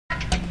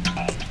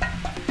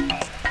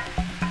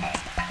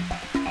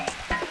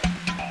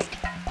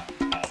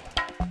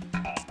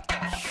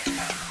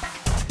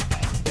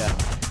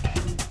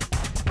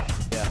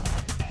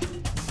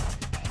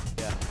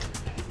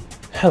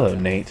Hello,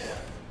 Nate.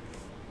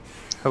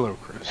 Hello,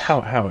 Chris.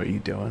 How are you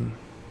doing?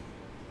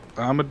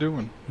 I'm a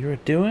doing. You're a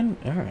doing?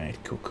 Alright,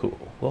 cool.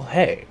 Well,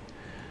 hey.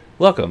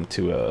 Welcome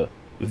to a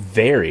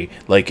very,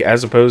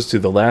 as opposed to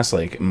the last,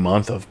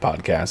 month of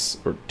podcasts,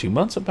 or 2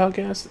 months of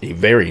podcasts, a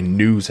very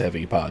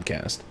news-heavy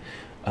podcast.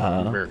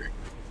 Very.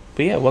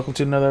 But yeah, welcome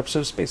to another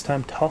episode of Space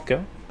Time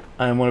TALKO.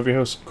 I am one of your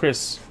hosts,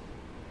 Chris,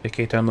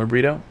 a.k.a. Time Lord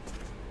Burrito.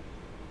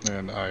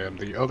 And I am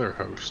the other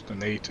host,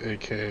 Nate,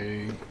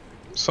 aka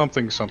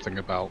something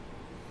about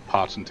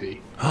pots and tea.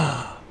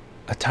 A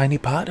tiny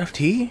pot of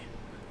tea?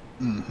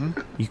 Mm-hmm.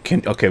 You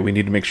can. Okay, we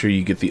need to make sure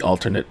you get the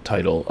alternate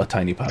title, A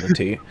Tiny Pot of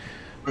Tea.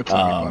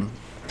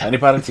 Tiny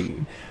pot of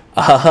tea.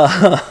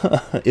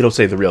 It'll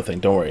say the real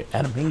thing. Don't worry.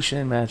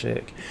 Animation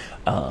magic.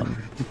 The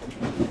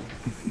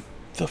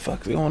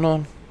fuck's going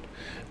on?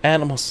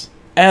 Animals.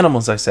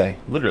 I say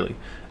literally.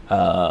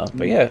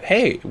 But yeah,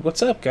 hey,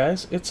 what's up,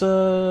 guys? It's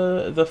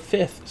the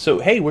 5th. So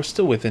hey, we're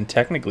still within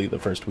technically the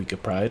first week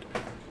of Pride.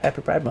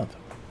 Happy Pride Month.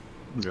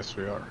 Yes,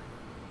 we are.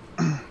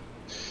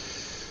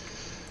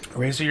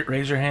 Raise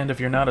your hand if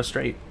you're not a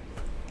straight.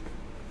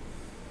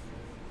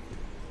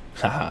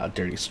 Haha,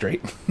 dirty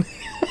straight.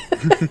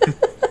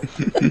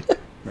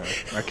 No,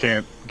 I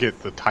can't get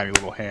the tiny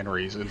little hand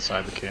raise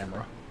inside the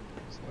camera.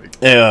 It's like...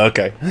 Yeah,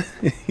 okay.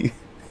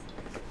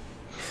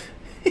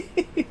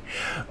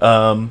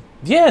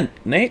 Yeah,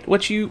 Nate,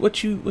 what you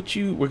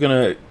we're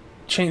gonna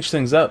change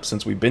things up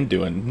since we've been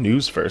doing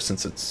news first,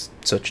 since it's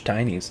such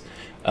tinies.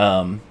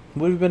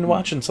 What have you been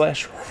watching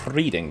 /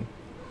 reading?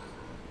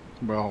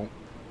 Well,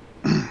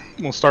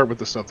 we'll start with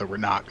the stuff that we're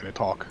not going to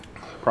talk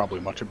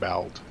probably much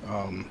about.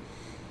 Then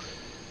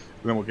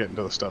we'll get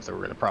into the stuff that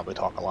we're going to probably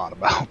talk a lot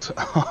about.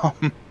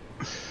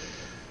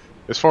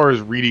 As far as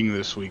reading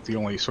this week, the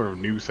only sort of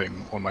new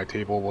thing on my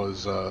table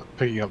was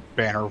picking up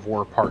Banner of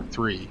War Part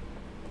 3.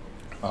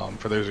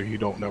 For those of you who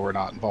don't know or are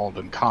not involved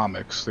in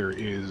comics, there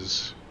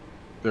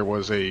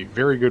was a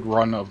very good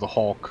run of the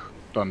Hulk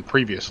done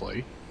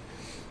previously,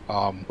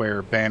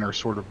 where Banner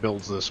sort of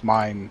builds this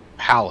mine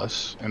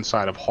palace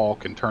inside of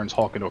Hulk and turns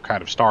Hulk into a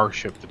kind of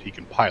starship that he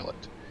can pilot.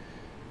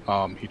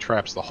 He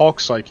traps the Hulk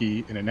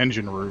psyche in an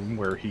engine room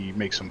where he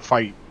makes him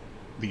fight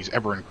these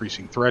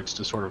ever-increasing threats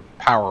to sort of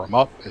power him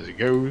up as he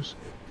goes.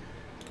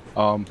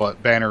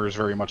 But Banner is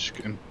very much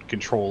in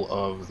control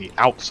of the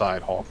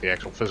outside Hulk, the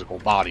actual physical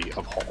body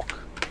of Hulk.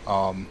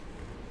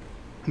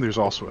 There's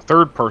also a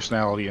third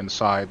personality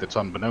inside that's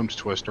unbeknownst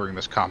to us during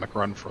this comic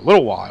run for a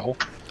little while,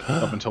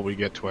 up until we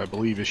get to, I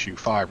believe, issue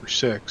 5 or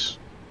 6,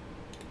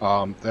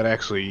 that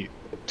actually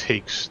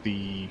takes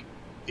the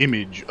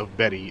image of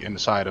Betty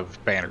inside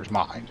of Banner's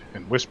mind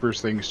and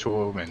whispers things to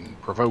him and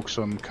provokes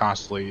him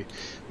constantly.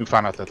 We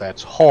found out that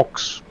that's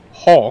Hulk's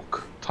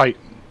Hulk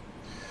Titan.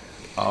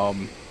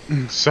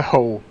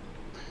 So,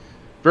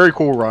 very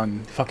cool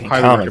run. Fucking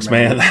comics,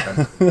 man.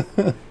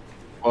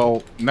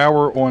 Well, now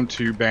we're on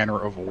to Banner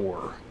of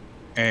War,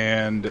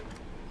 and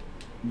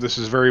this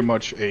is very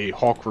much a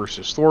Hulk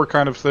versus Thor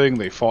kind of thing.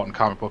 They fought in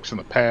comic books in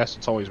the past.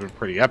 It's always been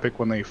pretty epic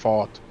when they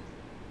fought.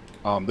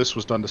 This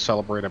was done to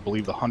celebrate, I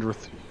believe, the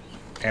 100th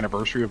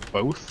anniversary of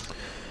both.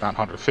 Not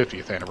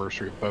 150th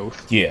anniversary of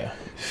both. Yeah,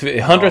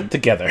 100th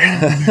together.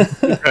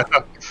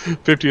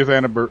 50th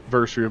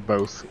anniversary of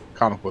both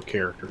comic book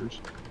characters.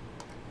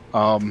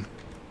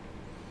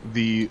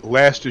 The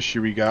last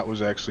issue we got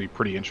was actually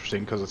pretty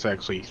interesting because it's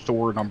actually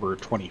Thor number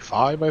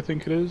 25, I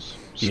think it is.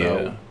 So,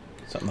 yeah,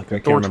 something like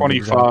that. Thor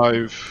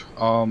 25.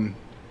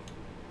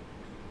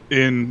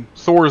 In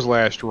Thor's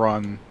last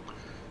run,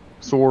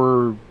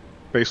 Thor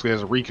basically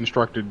has a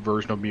reconstructed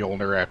version of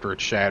Mjolnir after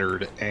it's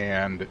shattered,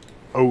 and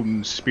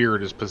Odin's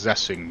spirit is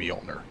possessing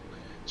Mjolnir.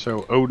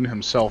 So Odin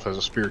himself, as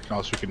a spirit, can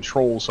also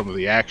control some of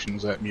the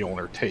actions that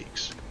Mjolnir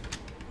takes.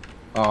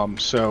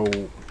 So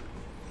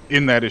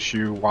in that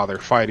issue, while they're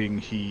fighting,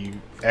 he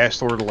asks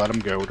Thor to let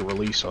him go, to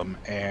release him,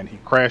 and he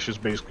crashes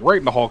basically right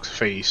into Hulk's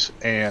face,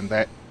 and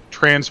that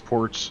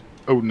transports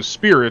Odin's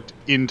spirit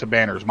into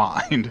Banner's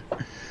mind,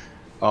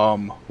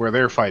 where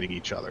they're fighting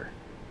each other.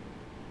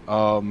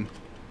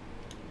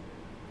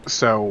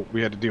 So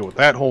we had to deal with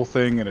that whole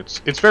thing, and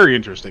it's very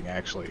interesting,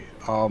 actually.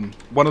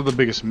 One of the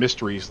biggest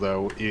mysteries,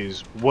 though,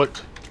 is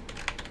what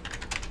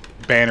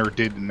Banner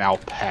did in El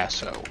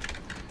Paso.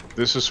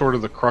 This is sort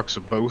of the crux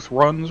of both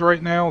runs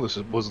right now.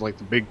 Was like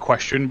the big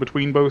question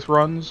between both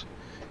runs.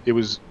 It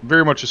was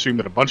very much assumed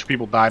that a bunch of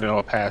people died in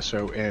El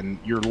Paso, and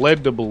you're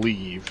led to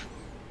believe,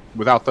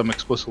 without them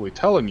explicitly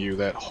telling you,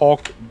 that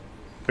Hulk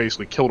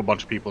basically killed a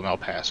bunch of people in El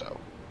Paso.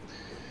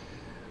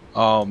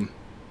 And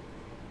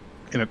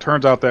it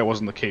turns out that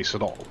wasn't the case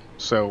at all.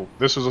 So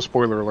this is a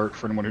spoiler alert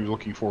for anyone who's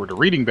looking forward to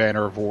reading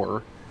Banner of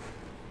War,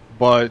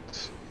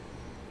 but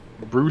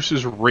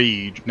Bruce's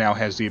rage now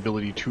has the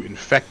ability to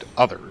infect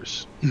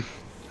others.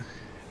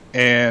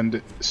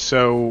 And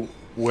so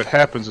what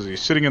happens is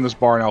he's sitting in this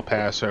bar in El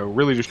Paso,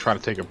 really just trying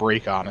to take a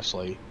break,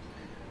 honestly.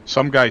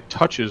 Some guy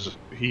touches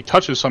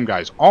some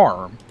guy's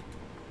arm,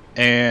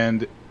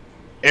 and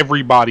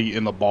everybody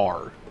in the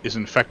bar is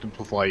infected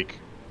with, like,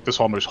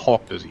 this almost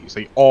Hulk disease.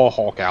 They all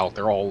Hulk out.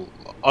 They're all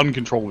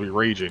uncontrollably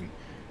raging.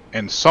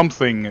 and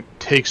something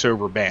takes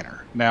over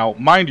Banner. Now,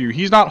 mind you,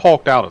 he's not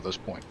hulked out at this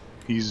point.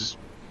 He's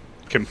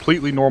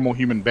completely normal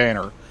human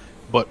Banner,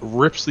 but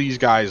rips these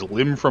guys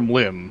limb from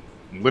limb.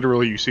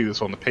 Literally, you see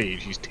this on the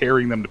page. He's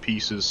tearing them to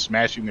pieces,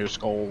 smashing their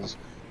skulls,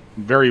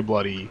 very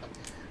bloody,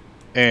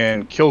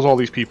 and kills all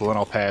these people in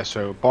El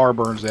Paso. Bar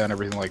burns down,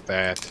 everything like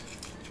that.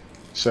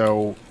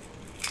 So,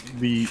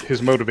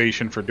 his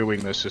motivation for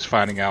doing this is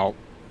finding out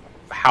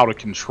how to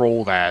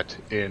control that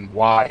and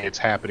why it's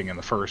happening in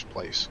the first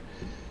place.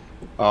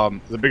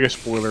 The biggest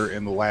spoiler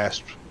in the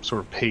last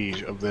sort of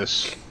page of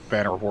this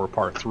Banner of War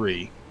Part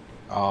 3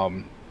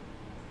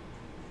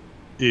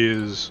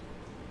 is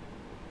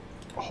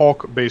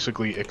Hulk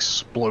basically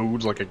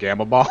explodes like a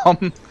gamma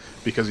bomb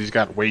because he's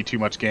got way too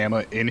much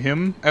gamma in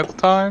him at the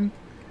time,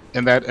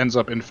 and that ends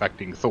up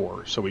infecting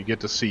Thor. So we get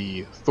to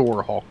see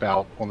Thor hulked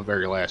out on the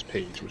very last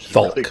page, which is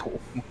really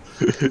cool.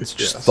 It's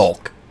just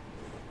Thulk.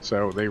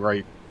 So they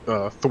write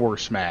Thor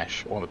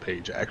Smash on the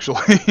page,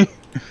 actually.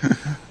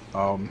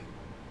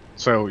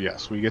 So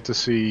yes, we get to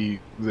see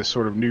this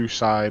sort of new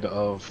side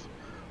of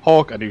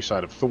Hulk, a new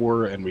side of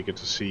Thor, and we get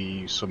to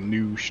see some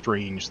new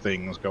strange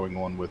things going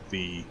on with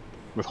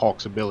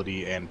Hulk's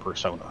ability and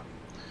persona.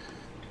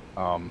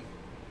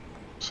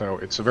 So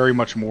it's a very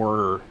much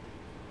more...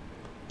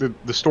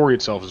 The story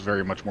itself is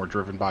very much more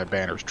driven by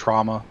Banner's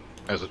trauma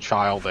as a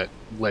child that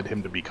led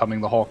him to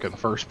becoming the Hulk in the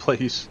first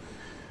place.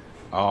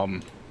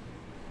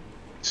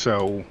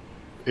 So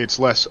it's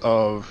less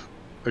of,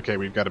 okay,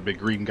 we've got a big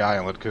green guy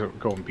and let's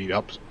go and beat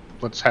up.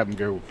 Let's have him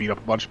go beat up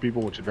a bunch of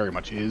people, which it very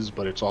much is,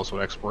 but it's also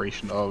an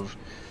exploration of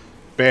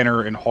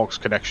Banner and Hulk's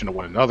connection to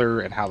one another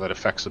and how that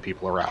affects the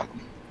people around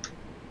them.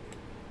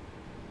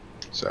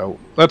 So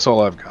that's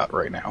all I've got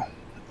right now.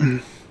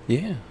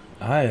 Yeah,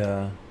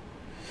 I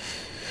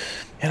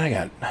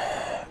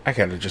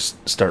gotta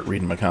just start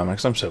reading my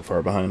comics. I'm so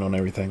far behind on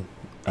everything.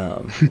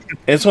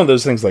 It's one of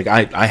those things, like,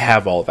 I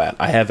have all that.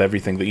 I have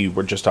everything that you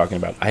were just talking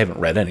about. I haven't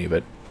read any of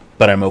it,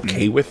 but I'm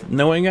okay with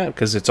knowing it,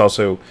 because it's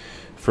also,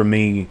 for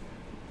me,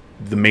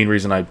 the main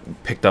reason I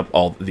picked up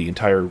the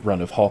entire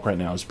run of Hulk right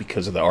now is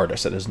because of the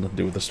artist. That has nothing to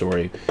do with the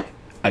story.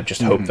 I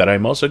just hope that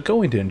I'm also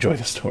going to enjoy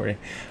the story.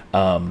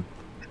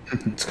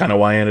 It's kind of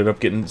why I ended up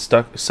getting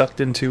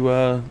sucked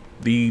into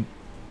the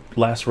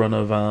last run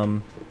of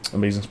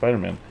Amazing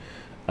Spider-Man.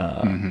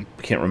 I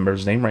can't remember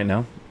his name right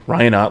now.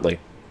 Ryan Ottley.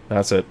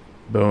 That's it.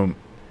 Boom.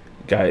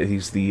 Guy.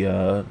 He's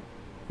the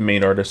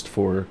main artist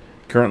for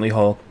currently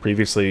Hulk.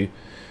 Previously,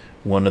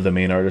 one of the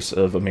main artists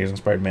of Amazing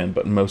Spider-Man,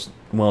 but most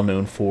well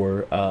known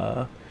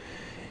for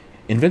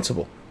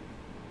Invincible.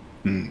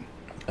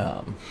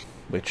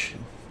 Which,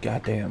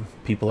 goddamn,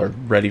 people are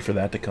ready for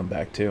that to come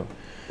back too.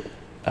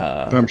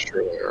 I'm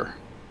sure they are.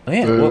 Oh,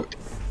 yeah.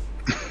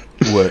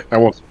 What? I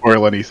won't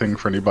spoil anything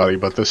for anybody,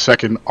 but the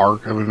second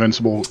arc of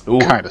Invincible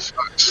kind of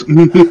sucks.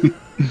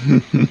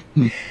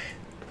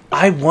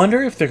 I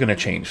wonder if they're going to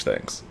change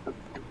things.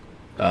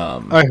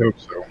 I hope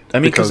so. I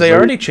mean, because they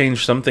already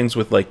changed some things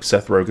with, like,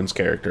 Seth Rogen's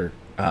character.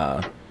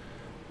 Al?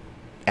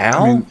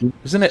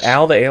 Isn't it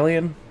Al the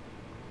alien?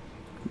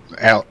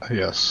 Al,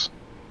 yes.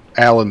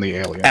 Alan the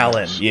alien.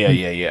 Alan, yeah.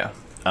 Yeah,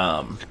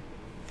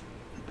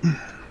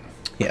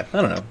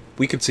 I don't know.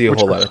 We could see a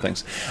whole lot of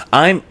things.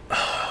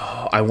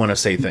 I want to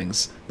say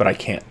things, but I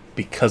can't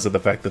because of the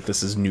fact that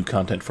this is new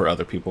content for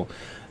other people.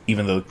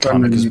 Even though the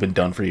comic has been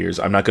done for years,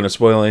 I'm not going to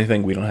spoil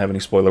anything. We don't have any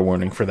spoiler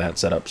warning for that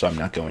setup, so I'm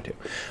not going to.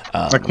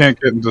 I can't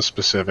get into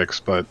specifics,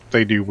 but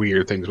they do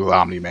weird things with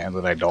Omni-Man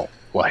that I don't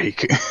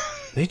like.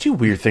 They do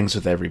weird things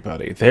with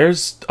everybody.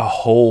 There's a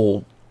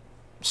whole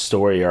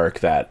story arc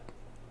that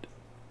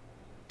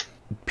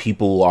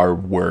people are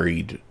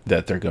worried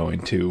that they're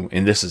going to,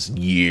 and this is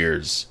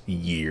years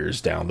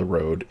down the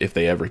road if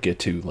they ever get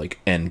to, like,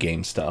 end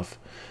game stuff.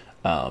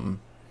 But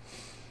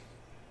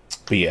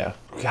yeah,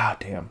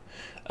 goddamn.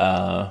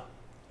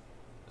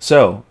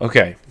 So,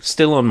 okay,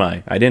 still on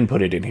I didn't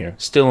put it in here,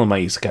 still on my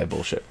isekai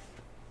bullshit.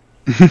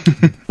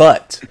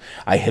 But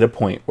I hit a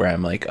point where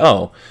I'm like,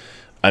 oh,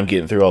 I'm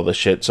getting through all this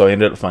shit, so I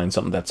ended up finding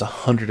something that's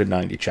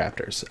 190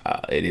 chapters.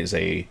 It is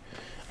I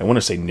want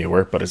to say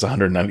newer, but it's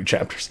 190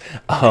 chapters.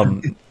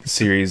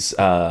 Series.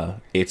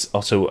 It's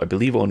also, I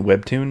believe, on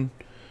Webtoon.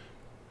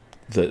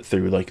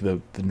 Through like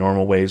the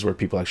normal ways where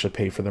people actually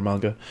pay for their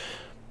manga.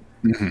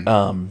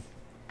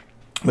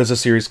 There's a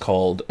series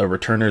called A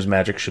Returner's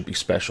Magic Should Be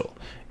Special,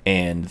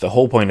 and the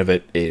whole point of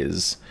it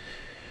is,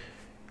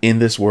 in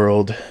this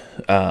world,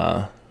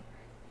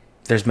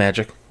 there's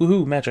magic.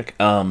 Woohoo, magic!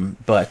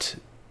 But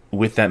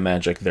with that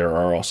magic, there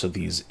are also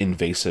these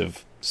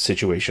invasive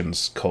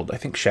situations called, I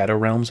think, Shadow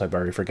Realms. I've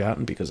already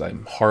forgotten because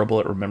I'm horrible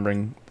at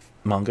remembering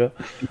manga.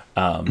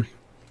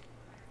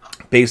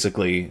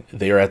 Basically,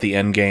 they are at the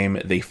end game.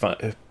 They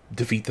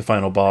defeat the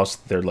final boss.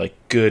 They're like,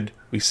 good,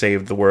 we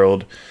saved the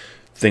world.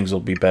 Things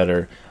will be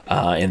better.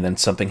 And then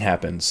something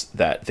happens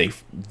that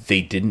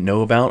they didn't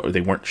know about, or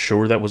they weren't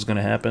sure that was going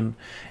to happen.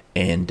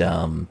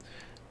 And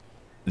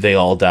they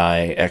all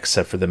die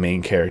except for the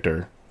main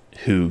character,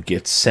 who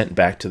gets sent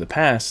back to the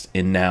past,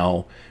 and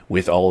now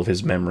with all of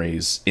his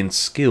memories and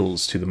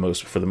skills for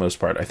the most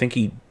part. I think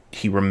he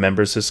he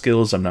remembers his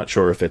skills. I'm not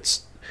sure if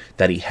it's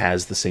that he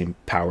has the same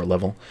power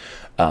level.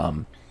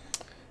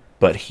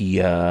 But he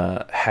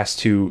has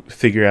to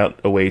figure out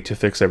a way to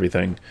fix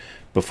everything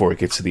before it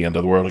gets to the end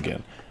of the world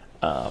again.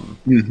 And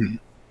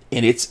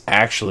it's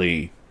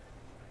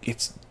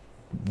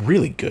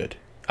really good.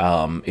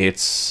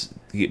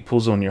 It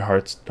pulls on your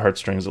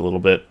heartstrings a little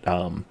bit,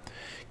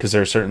 because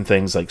there are certain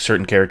things, like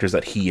certain characters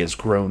that he has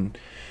grown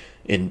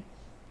in,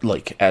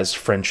 like as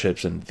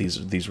friendships and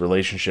these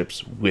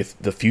relationships with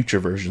the future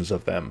versions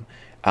of them,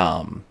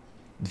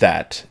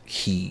 that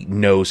he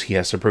knows he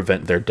has to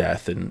prevent their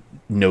death and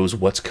knows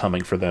what's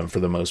coming for them for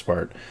the most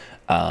part.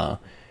 I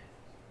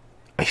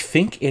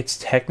think it's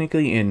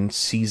technically in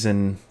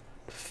season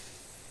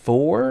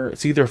 4.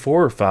 It's either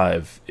 4 or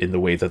 5 in the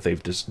way that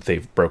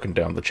they've broken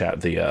down the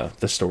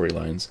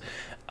storylines.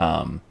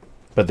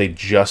 But they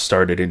just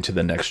started into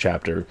the next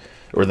chapter,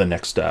 or the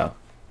next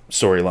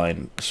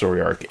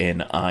story arc,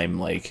 and I'm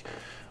like,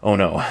 oh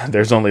no,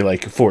 there's only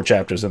like 4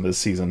 chapters in this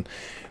season.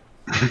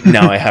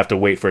 Now I have to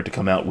wait for it to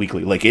come out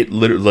weekly. Like, it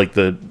literally, like,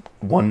 the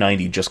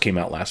 190 just came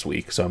out last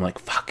week, so I'm like,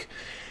 fuck.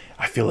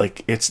 I feel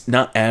like it's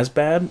not as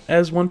bad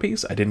as One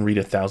Piece. I didn't read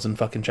 1,000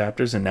 fucking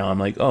chapters, and now I'm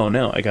like, oh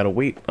no, I gotta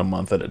wait a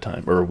month at a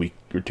time, or a week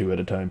or 2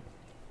 at a time.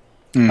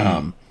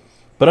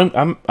 But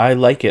I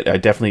like it.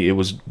 It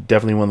was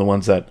definitely one of the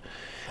ones that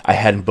I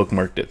hadn't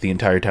bookmarked it the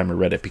entire time I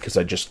read it, because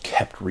I just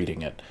kept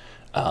reading it.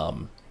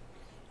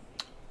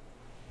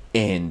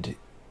 And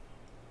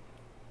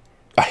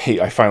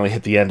I finally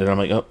hit the end, and I'm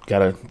like, oh,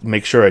 gotta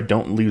make sure I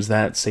don't lose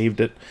that. Saved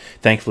it.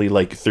 Thankfully,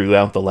 like,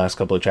 throughout the last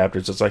couple of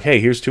chapters, it's like, hey,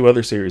 here's 2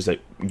 other series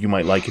that you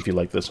might like if you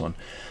like this one.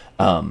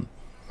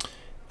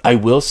 I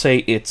will say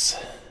it's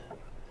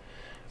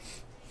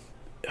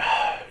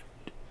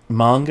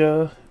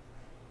manga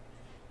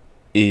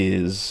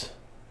is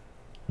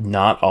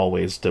not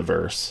always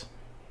diverse,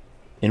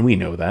 and we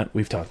know that.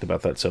 We've talked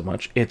about that so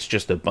much. It's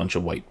just a bunch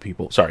of white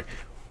people.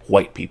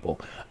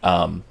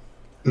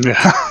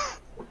 Yeah.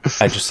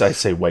 I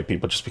say white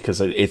people just because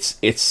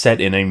it's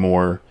set in a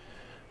more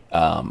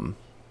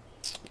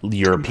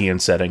European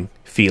setting,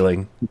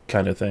 feeling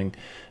kind of thing.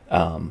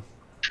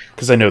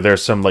 Because I know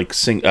there's some, like,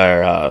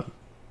 the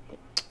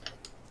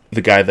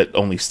guy that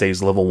only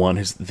stays level 1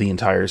 is the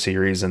entire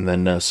series, and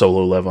then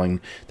solo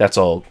leveling.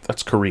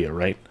 That's Korea,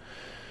 right?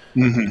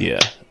 Mm-hmm.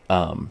 Yeah.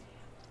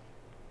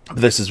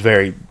 This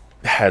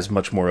has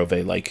much more of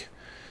a, like,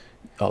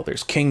 oh,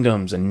 there's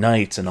kingdoms and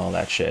knights and all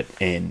that shit,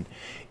 and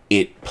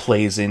it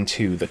plays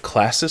into the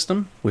class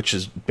system, which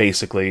is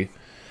basically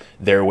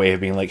their way of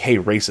being like, hey,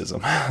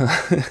 racism.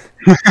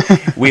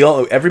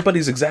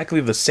 Everybody's exactly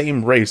the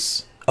same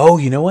race. Oh,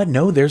 you know what?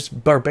 No, there's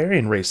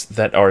barbarian race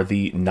that are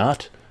the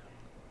not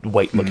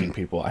white looking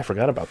people. I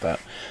forgot about that.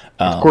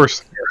 Of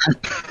course.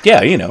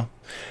 Yeah, you know.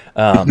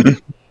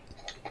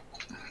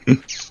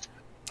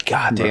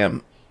 God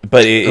damn.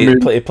 But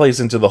it plays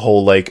into the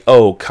whole, like,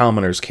 oh,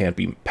 commoners can't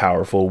be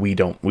powerful. We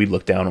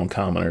look down on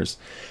commoners.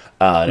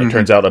 And it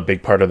turns out a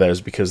big part of that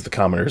is because the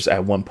commoners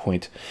at one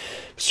point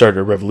started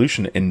a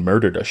revolution and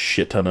murdered a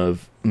shit ton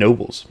of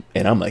nobles.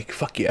 And I'm like,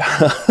 fuck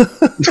yeah.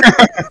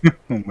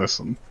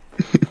 Listen.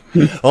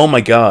 Oh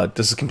my god,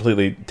 this is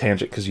completely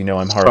tangent because, you know,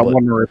 I'm Harlot.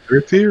 Someone wrote their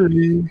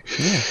theory.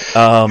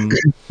 Yeah.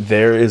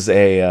 There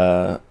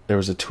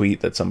was a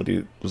tweet that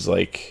somebody was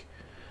like,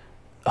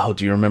 oh,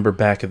 do you remember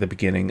back at the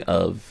beginning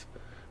of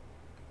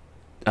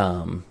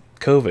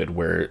COVID,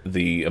 where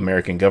the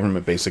American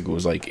government basically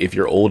was like, if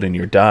you're old and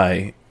you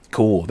die,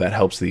 cool, that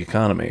helps the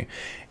economy.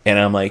 And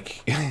I'm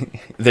like,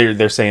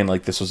 they're saying,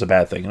 like, this was a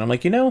bad thing, and I'm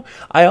like, you know,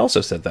 I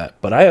also said that,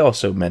 but I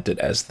also meant it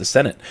as the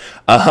Senate.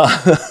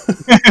 I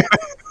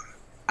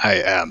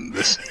am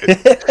the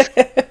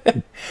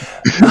Senate.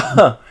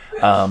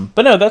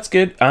 But no, that's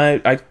good.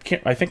 I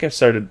think I've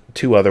started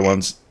 2 other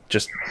ones,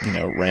 just, you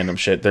know, random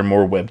shit. They're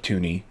more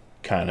webtoony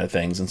kind of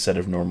things instead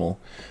of normal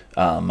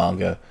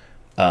manga.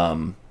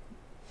 I'm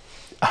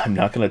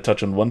not going to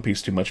touch on One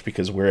Piece too much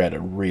because we're at a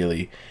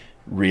really,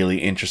 really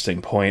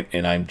interesting point,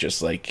 and I'm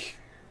just like,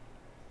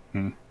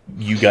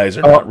 you guys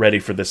are not ready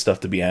for this stuff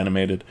to be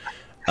animated.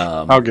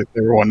 I'll get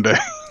there one day.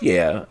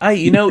 Yeah,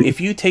 if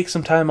you take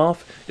some time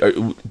off,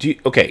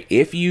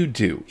 if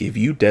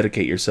you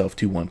dedicate yourself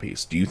to One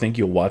Piece, do you think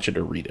you'll watch it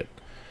or read it?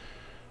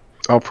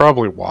 I'll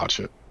probably watch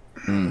it.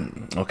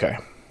 Okay.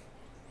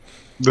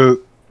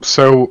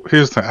 So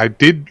here's the thing. I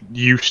did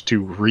used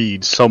to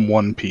read some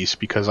One Piece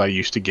because I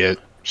used to get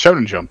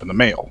Shonen Jump in the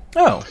mail.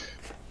 Oh.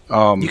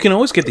 You can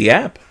always get the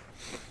app.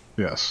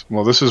 Yes.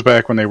 Well, this is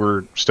back when they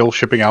were still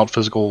shipping out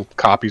physical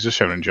copies of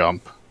Shonen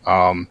Jump.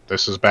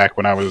 This is back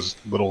when I was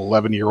a little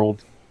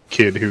 11-year-old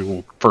kid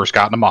who first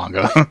got into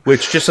manga.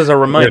 Which, just as a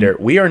reminder,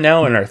 we are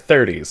now in our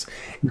 30s,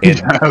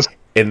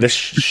 and this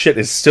shit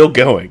is still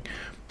going.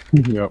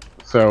 Yep.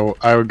 So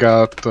I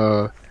got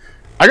a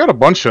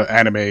bunch of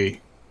anime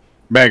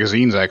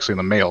magazines actually in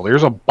the mail.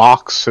 There's a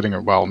box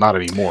sitting, well, not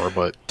anymore,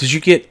 but did you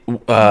get?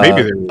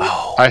 Maybe there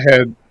was. I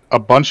had a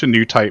bunch of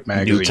New Type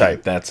magazines. New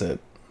Type, that's it.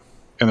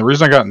 And the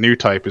reason I got New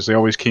Type is they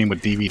always came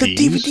with DVDs. The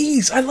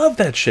DVDs, I love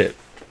that shit.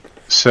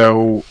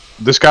 So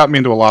this got me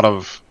into a lot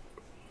of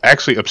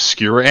actually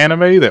obscure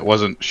anime that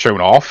wasn't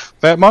shown off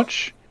that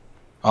much.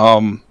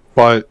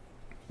 But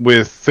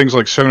with things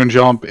like Shonen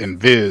Jump and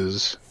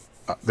Viz,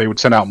 they would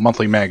send out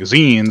monthly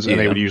magazines, and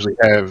they would usually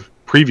have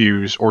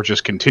previews or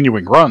just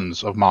continuing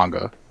runs of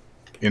manga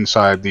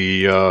inside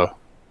the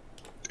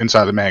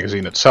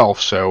magazine itself.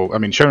 So, I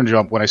mean, Shonen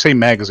Jump, when I say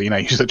magazine, I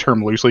use the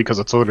term loosely because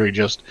it's literally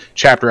just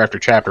chapter after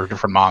chapter of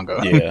different manga.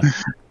 Yeah.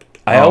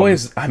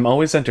 I'm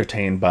always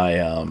entertained by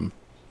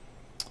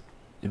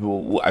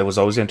I was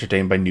always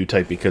entertained by New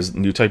Type, because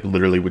New Type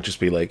literally would just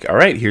be like, all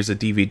right, here's a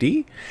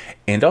DVD,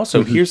 and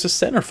also here's a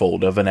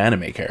centerfold of an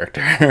anime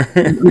character.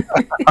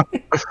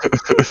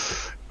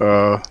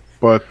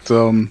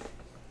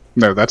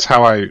 No, that's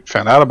how I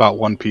found out about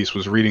One Piece,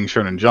 was reading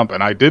Shonen Jump,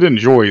 and I did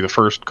enjoy the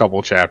first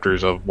couple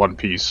chapters of One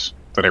Piece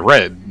that I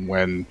read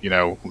when, you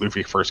know,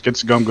 Luffy first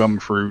gets Gum Gum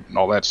Fruit and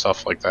all that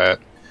stuff like that.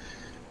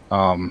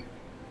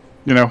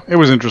 You know, it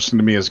was interesting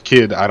to me as a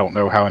kid. I don't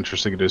know how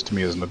interesting it is to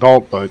me as an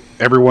adult, but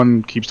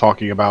everyone keeps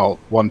talking about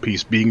One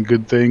Piece being a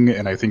good thing,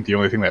 and I think the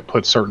only thing that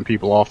puts certain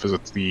people off is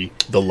it's the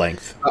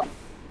length.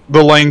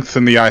 The length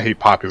and the I hate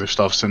popular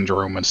stuff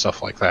syndrome and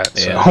stuff like that.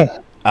 Yeah.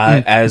 So.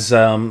 As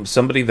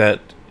somebody that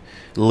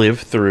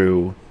lived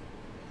through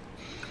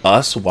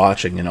us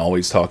watching and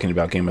always talking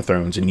about Game of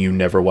Thrones, and you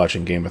never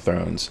watching Game of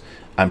Thrones,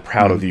 I'm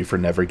proud of you for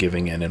never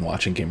giving in and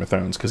watching Game of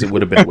Thrones, because it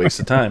would have been a waste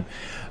of time.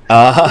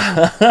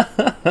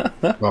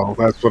 Well,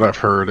 that's what I've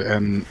heard,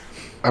 and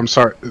I'm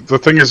sorry. The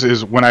thing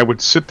is when I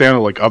would sit down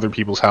at like other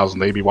people's houses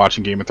and they'd be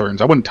watching Game of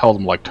Thrones, I wouldn't tell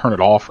them like turn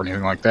it off or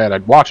anything like that.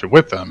 I'd watch it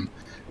with them,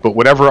 but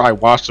whatever I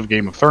watched of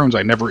Game of Thrones,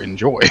 I never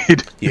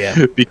enjoyed.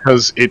 Yeah,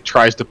 because it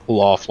tries to pull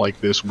off like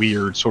this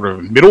weird sort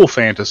of middle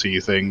fantasy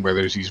thing where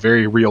there's these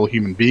very real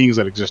human beings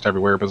that exist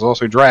everywhere, but there's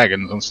also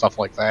dragons and stuff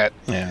like that.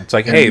 Yeah, it's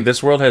like, hey,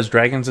 this world has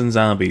dragons and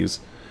zombies,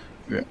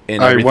 and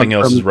everything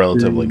else is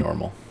relatively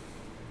normal.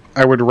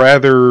 I would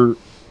rather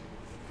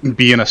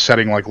be in a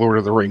setting like Lord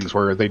of the Rings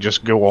where they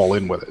just go all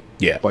in with it.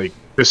 Yeah. Like,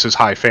 this is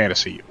high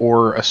fantasy.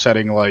 Or a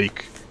setting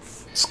like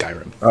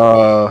Skyrim.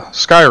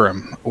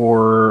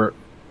 Or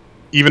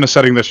even a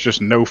setting that's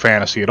just no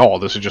fantasy at all.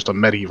 This is just a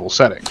medieval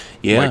setting.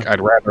 Yeah. Like, I'd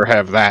rather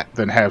have that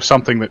than have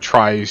something that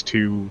tries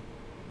to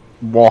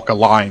walk a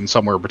line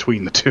somewhere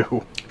between the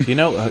two. You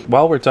know,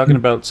 while we're talking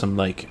about some,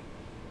 like,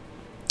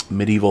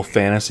 medieval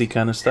fantasy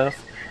kind of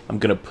stuff, I'm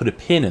going to put a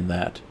pin in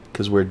that,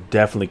 because we're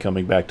definitely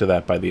coming back to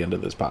that by the end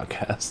of this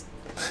podcast.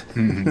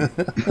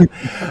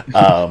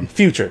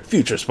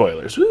 Future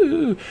spoilers.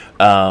 Woo!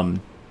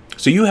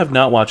 So you have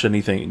not watched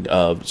anything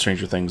of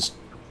Stranger Things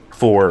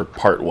for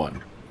part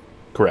 1,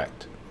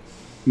 correct?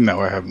 No,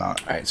 I have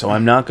not. Alright, so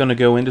I'm not going to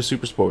go into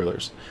super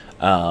spoilers.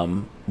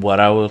 What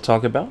I will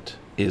talk about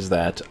is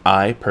that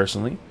I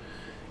personally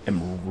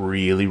am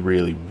really,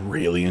 really,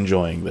 really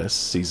enjoying this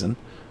season.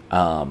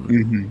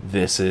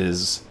 This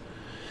is...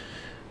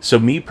 So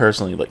me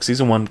personally, like,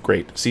 Season 1,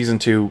 great. Season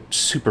 2,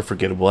 super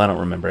forgettable. I don't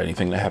remember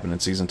anything that happened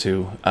in Season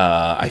 2.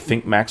 I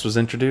think Max was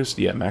introduced.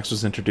 Yeah, Max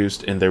was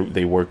introduced, and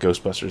they wore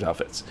Ghostbusters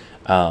outfits.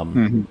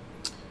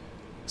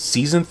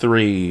 Season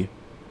 3,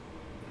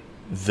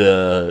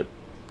 the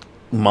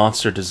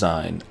monster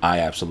design, I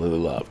absolutely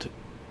loved.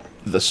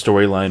 The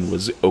storyline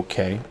was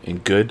okay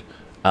and good,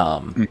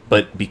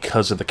 but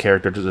because of the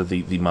characters of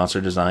the monster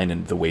design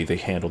and the way they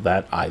handled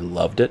that, I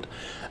loved it.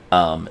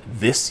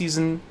 This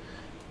season...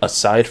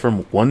 Aside from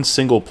one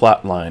single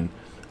plot line,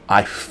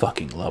 I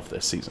fucking love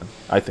this season.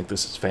 I think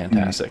this is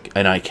fantastic,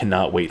 and I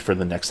cannot wait for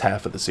the next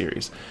half of the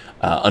series.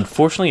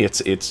 Unfortunately,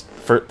 it's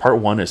for part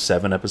 1 is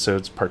 7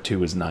 episodes, part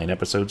 2 is 9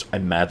 episodes.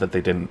 I'm mad that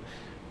they didn't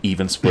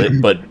even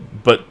split,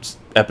 but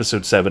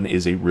episode 7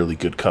 is a really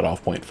good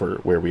cutoff point for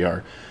where we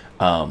are.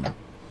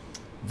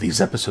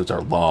 These episodes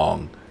are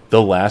long.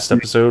 The last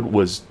episode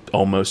was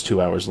almost 2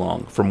 hours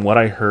long. From what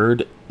I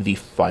heard, the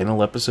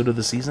final episode of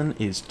the season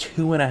is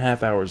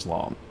 2.5 hours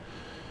long.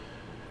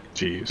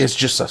 Jeez. It's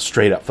just a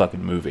straight up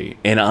fucking movie,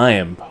 and I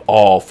am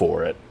all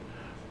for it.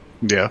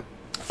 Yeah.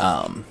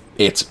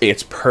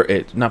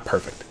 It's not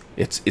perfect.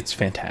 It's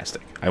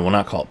fantastic. I will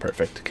not call it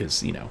perfect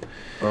because, you know.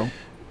 Well,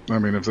 I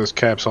mean, if this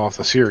caps off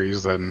the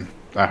series, then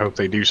I hope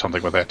they do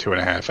something with that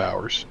 2.5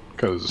 hours.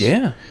 Because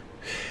yeah.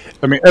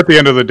 I mean, at the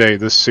end of the day,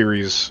 this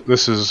series,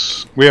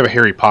 we have a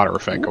Harry Potter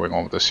effect going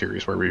on with this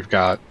series where we've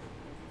got,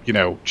 you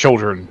know,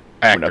 children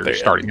actors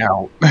starting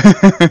out.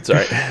 That's all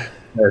right.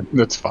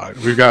 That's fine.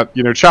 We've got,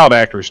 you know, child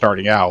actors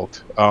starting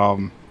out,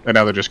 and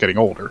now they're just getting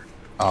older.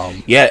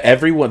 Yeah,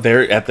 everyone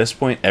there at this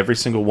point, every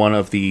single one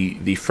of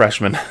the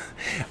freshmen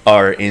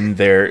are in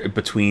there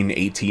between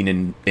 18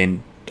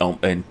 and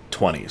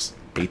 20s.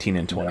 18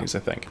 and 20s, I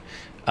think.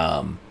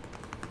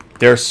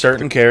 There are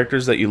certain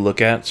characters that you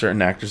look at,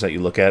 certain actors that you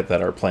look at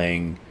that are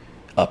playing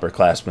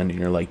upperclassmen, and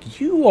you're like,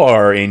 you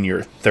are in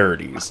your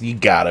 30s. You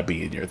gotta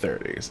be in your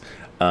 30s.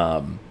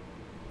 Oh,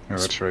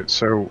 that's right.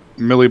 So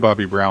Millie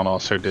Bobby Brown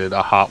also did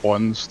a Hot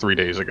Ones 3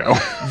 days ago.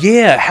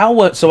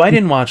 Yeah, so I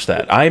didn't watch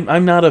that.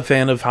 I'm not a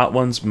fan of Hot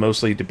Ones,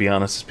 mostly, to be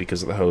honest,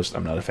 because of the host.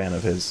 I'm not a fan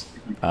of his.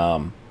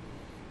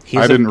 He's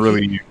a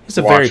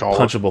very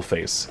punchable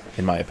face,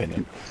 in my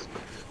opinion.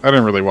 I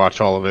didn't really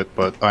watch all of it,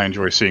 but I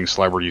enjoy seeing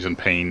celebrities in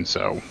pain,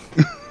 so...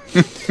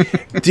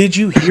 Did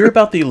you hear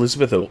about the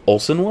Elizabeth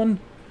Olsen one?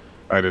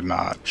 I did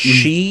not.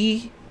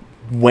 She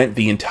went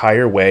the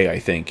entire way, I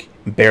think.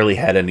 Barely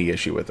had any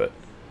issue with it.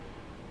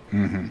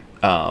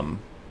 Mm-hmm.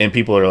 And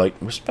people are like,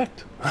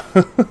 respect.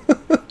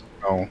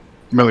 Oh,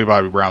 Millie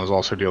Bobby Brown is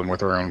also dealing with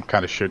her own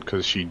kind of shit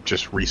because she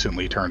just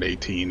recently turned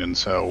 18, and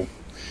so...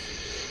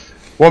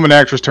 Woman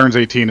actress turns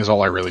 18 is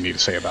all I really need to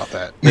say about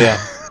that.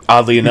 Yeah.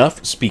 Oddly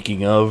enough,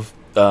 speaking of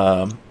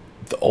the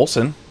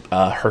Olsen,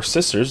 her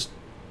sisters...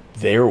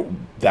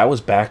 that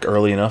was back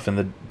early enough in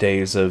the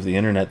days of the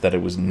internet that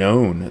it was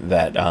known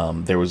that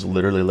there was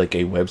literally like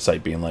a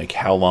website being like,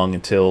 how long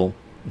until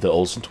the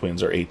Olsen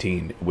twins are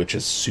 18, which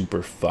is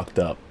super fucked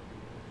up.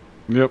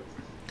 Yep.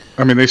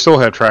 I mean, they still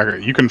have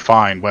trackers. You can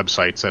find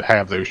websites that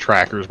have those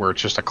trackers where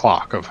it's just a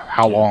clock of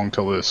how long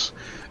till this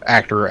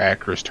actor or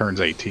actress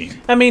turns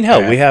 18. I mean,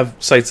 hell, we have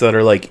sites that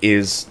are like,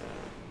 is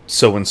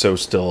so-and-so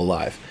still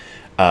alive?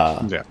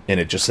 And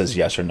it just says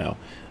yes or no.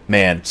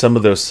 Man, some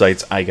of those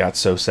sites, I got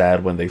so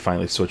sad when they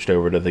finally switched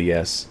over to the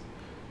yes,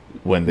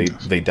 when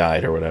they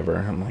died or whatever.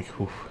 I'm like,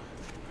 oof.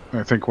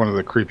 I think one of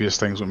the creepiest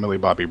things with Millie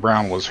Bobby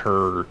Brown was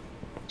her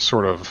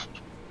sort of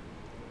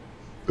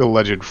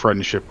alleged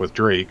friendship with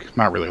Drake.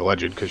 Not really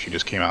alleged, because she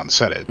just came out and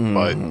said it.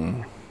 But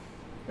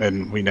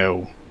and we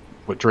know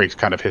what Drake's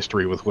kind of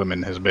history with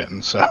women has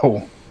been,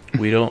 so...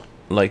 We don't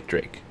like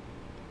Drake.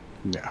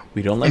 Yeah.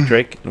 We don't like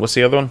Drake. And what's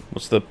the other one?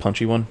 What's the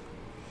punchy one?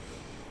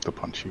 The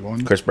punchy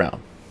one? Chris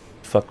Brown.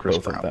 Fuck Chris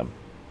both Brown. of them.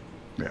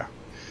 Yeah.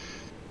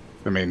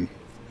 I mean,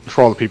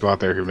 for all the people out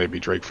there who may be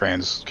Drake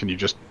fans, can you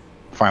just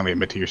finally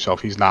admit to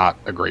yourself he's not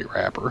a great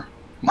rapper?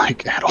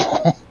 Like, at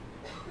all.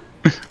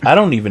 I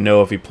don't even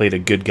know if he played a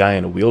good guy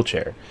in a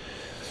wheelchair.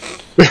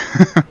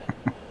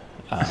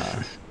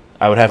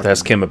 I would have to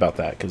ask Kim about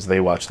that, because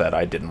they watched that.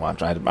 I didn't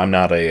watch. I'm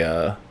not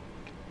a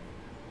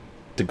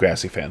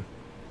Degrassi fan.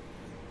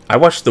 I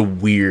watched the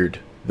weird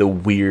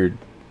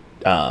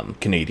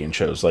Canadian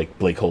shows, like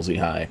Blake Halsey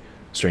High,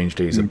 Strange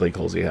Days at Blake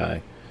Halsey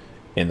High,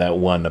 and that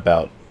one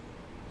about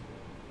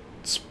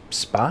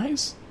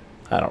spies?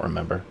 I don't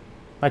remember.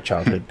 My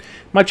childhood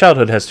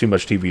has too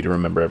much TV to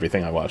remember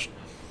everything I watched.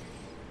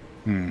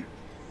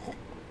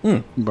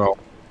 Well,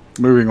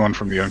 moving on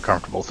from the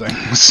uncomfortable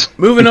things.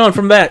 Moving on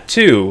from that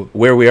to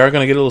where we are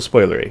going to get a little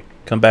spoilery.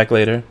 Come back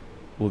later.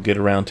 We'll get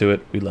around to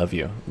it. We love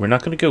you. We're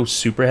not going to go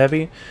super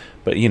heavy,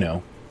 but you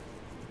know.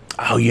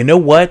 Oh, you know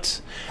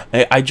what?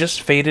 I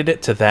just faded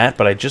it to that,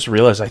 but I just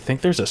realized I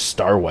think there's a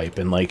star wipe,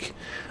 and like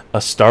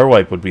a star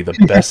wipe would be the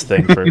best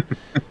thing for...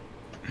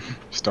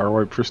 Star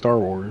wipe for Star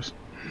Wars.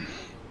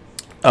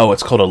 Oh,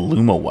 it's called a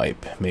Luma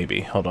wipe,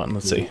 maybe. Hold on,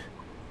 let's see.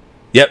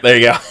 Yep, there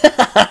you go.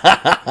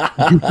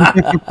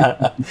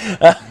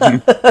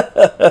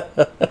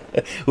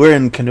 We're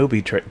in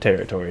Kenobi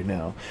territory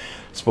now.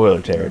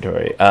 Spoiler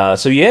territory.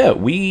 So yeah,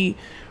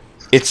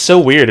 it's so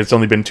weird. It's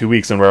only been 2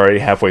 weeks and we're already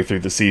halfway through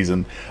the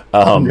season.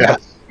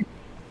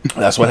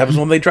 That's what happens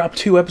when they drop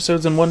 2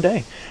 episodes in one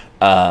day.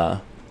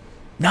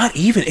 Not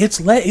even.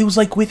 It was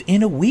like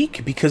within a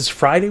week, because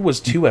Friday was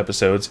 2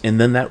 episodes and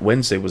then that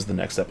Wednesday was the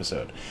next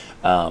episode.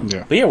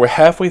 But yeah, we're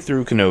halfway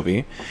through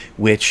Kenobi,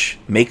 which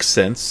makes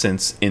sense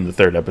since in the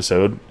 3rd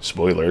episode,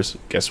 spoilers,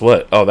 guess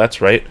what? Oh, that's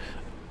right.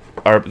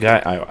 Our guy,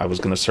 I was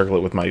going to circle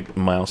it with my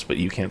mouse, but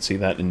you can't see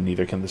that and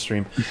neither can the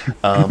stream.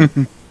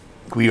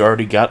 We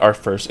already got our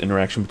first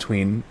interaction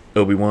between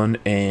Obi-Wan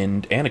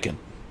and Anakin,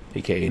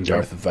 aka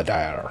Darth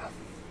Vader.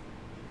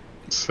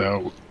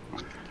 So,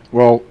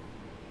 well,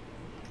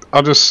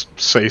 I'll just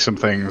say some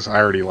things I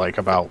already like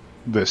about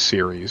this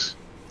series.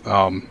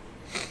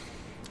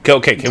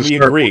 Okay, can we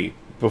agree,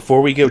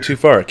 before we go too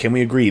far, can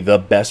we agree the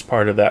best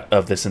part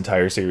of this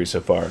entire series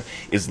so far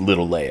is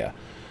little Leia?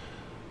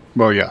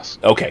 Well, yes.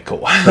 Okay,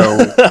 cool.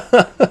 So,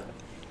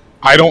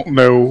 I don't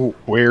know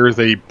where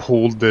they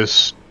pulled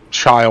this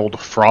child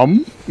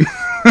from.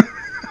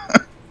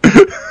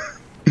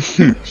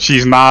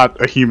 She's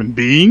not a human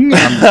being.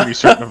 I'm pretty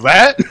certain of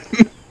that.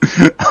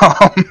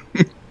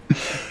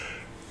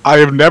 I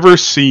have never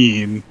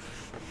seen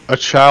a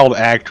child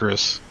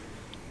actress,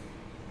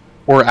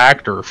 or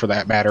actor for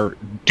that matter,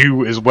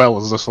 do as well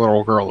as this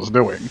little girl is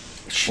doing.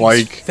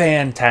 She's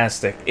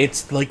fantastic.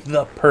 It's like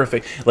the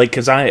perfect, like,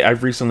 because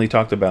I've recently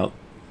talked about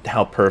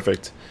how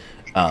perfect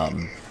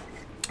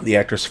the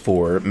actress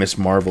for Miss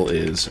Marvel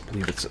is. I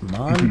believe it's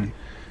Iman.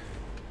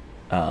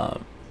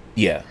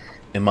 Yeah,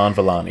 Iman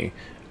Vellani.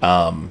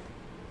 And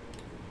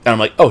I'm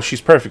like, oh, she's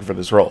perfect for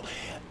this role.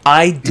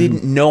 I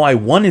didn't know I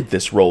wanted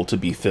this role to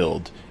be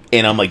filled.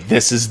 And I'm like,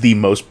 this is the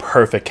most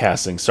perfect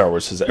casting Star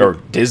Wars has, or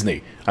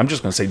Disney. I'm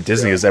just going to say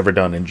Disney has ever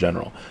done in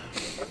general.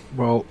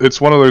 Well,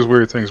 it's one of those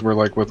weird things where,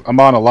 like, with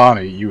Iman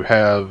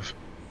Vellani,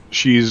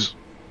 she's,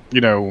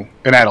 an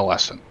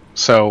adolescent.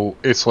 So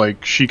it's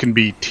like she can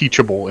be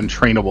teachable and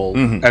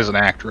trainable as an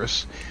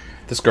actress.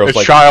 This girl's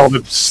like child,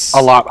 it's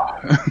a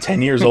lot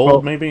 10 years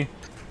old, maybe.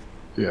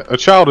 Yeah, a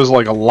child is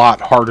like a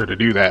lot harder to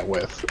do that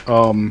with.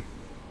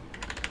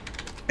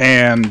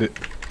 And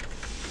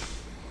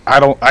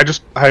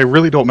I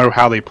really don't know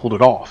how they pulled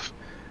it off.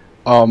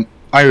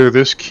 Either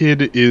this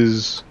kid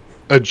is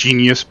a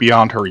genius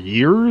beyond her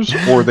years,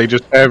 or they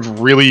just have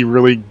really,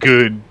 really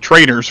good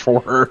trainers for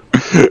her.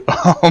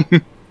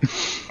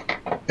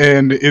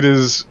 And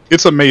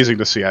it's amazing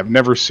to see. I've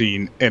never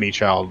seen any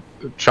child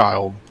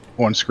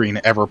on screen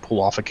ever pull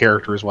off a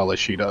character as well as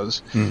she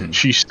does. Mm-hmm.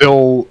 She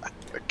still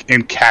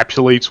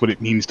encapsulates what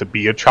it means to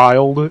be a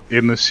child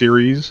in the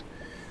series.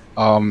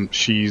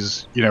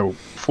 She's,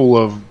 full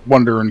of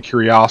wonder and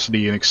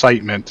curiosity and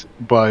excitement,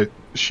 but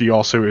she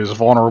also is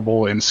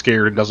vulnerable and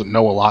scared and doesn't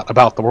know a lot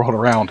about the world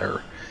around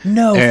her.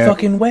 No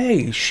fucking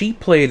way. She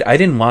played, I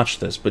didn't watch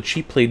this, but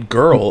she played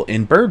Girl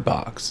in Bird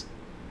Box.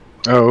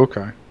 Oh,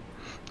 okay.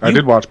 I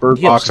did watch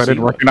Bird Box. I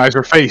didn't recognize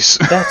her face.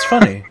 That's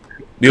funny.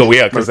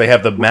 Yeah, because they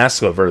have the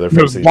mask over their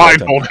face.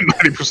 Blindfolded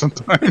 90% of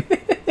the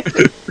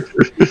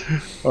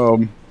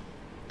time.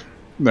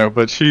 No,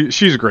 but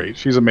she's great.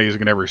 She's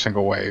amazing in every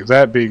single way.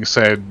 That being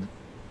said,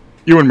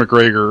 Ewan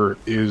McGregor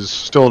is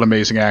still an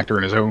amazing actor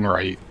in his own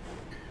right.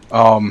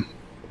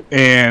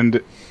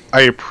 And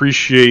I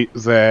appreciate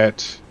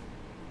that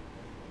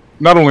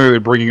not only are they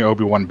bringing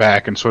Obi-Wan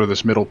back in sort of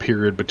this middle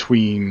period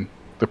between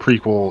the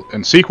prequel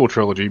and sequel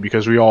trilogy,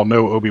 because we all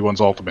know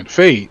Obi-Wan's ultimate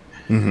fate,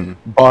 mm-hmm.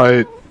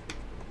 but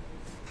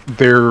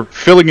they're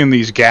filling in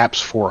these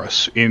gaps for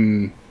us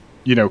in,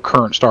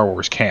 current Star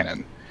Wars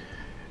canon.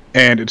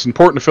 And it's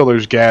important to fill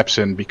those gaps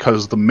in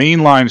because the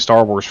mainline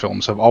Star Wars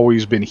films have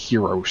always been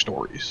hero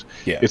stories.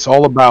 Yeah. It's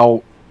all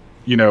about,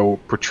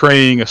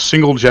 portraying a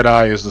single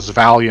Jedi as this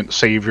valiant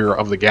savior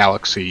of the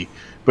galaxy,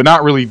 but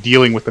not really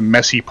dealing with the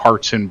messy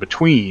parts in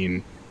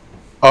between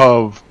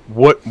of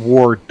what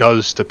war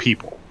does to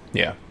people.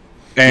 Yeah.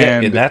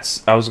 And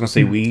that's, I was going to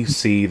say, we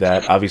see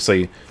that,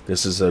 obviously,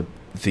 this is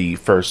the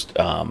first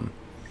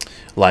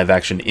live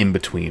action in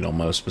between,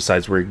 almost,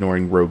 besides we're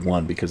ignoring Rogue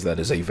One, because that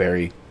is a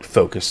very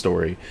focused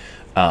story.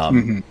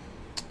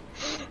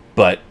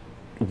 But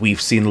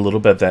we've seen a little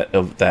bit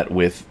of that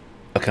with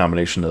a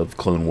combination of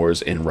Clone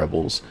Wars and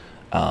Rebels.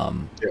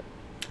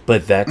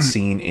 But that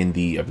scene in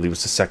I believe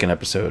it's the second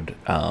episode,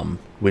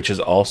 which is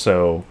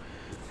also...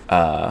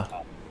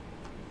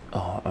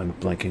 I'm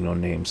blanking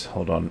on names.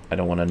 Hold on. I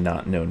don't want to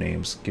not know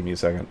names. Give me a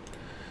second.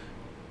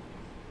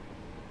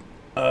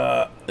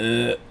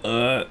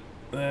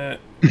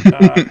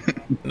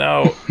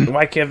 No.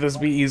 Why can't this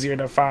be easier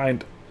to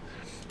find?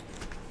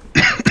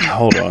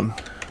 Hold on.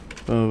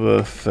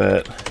 Boba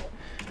Fett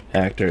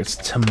actor. It's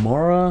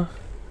Tamora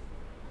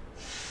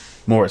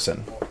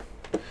Morrison.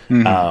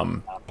 Mm-hmm.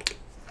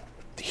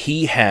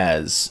 He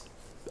has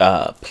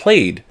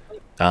played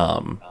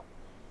the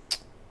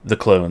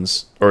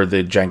clones, or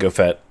the Jango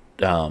Fett,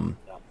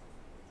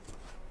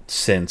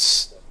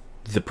 since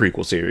the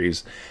prequel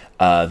series.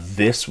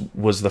 This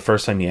was the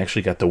first time he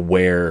actually got to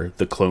wear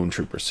the clone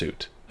trooper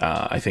suit.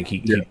 I think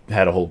he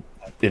had a whole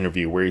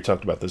interview where he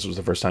talked about this was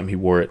the first time he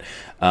wore it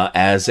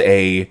as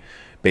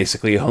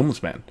basically a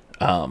homeless man.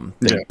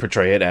 They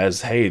portray it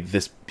as, hey,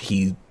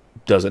 he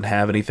doesn't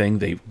have anything.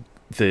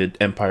 The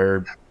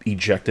Empire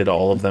ejected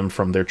all of them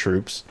from their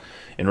troops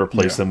and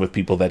replaced them with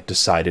people that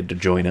decided to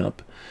join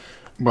up.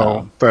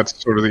 Well,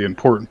 that's sort of the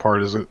important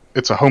part, is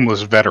it's a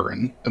homeless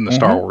veteran in the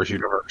Star Wars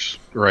universe,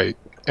 right?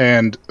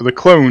 And the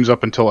clones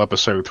up until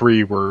Episode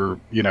 3 were,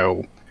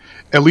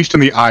 at least in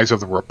the eyes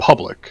of the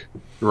Republic,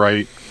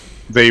 right?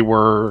 They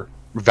were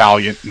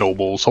valiant,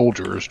 noble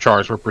soldiers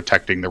charged with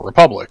protecting the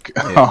Republic.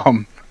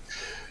 Yeah.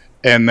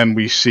 And then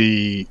we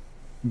see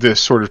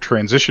this sort of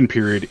transition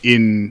period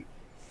in,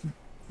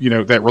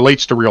 that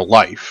relates to real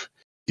life,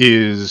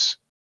 is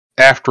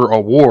after a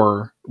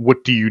war,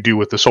 what do you do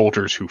with the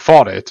soldiers who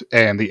fought it?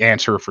 And the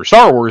answer for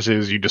Star Wars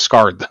is you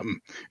discard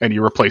them and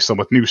you replace them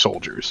with new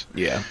soldiers.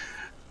 Yeah.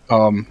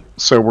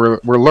 So we're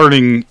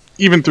learning,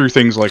 even through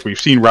things like we've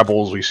seen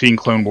Rebels, we've seen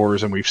Clone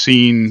Wars, and we've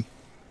seen,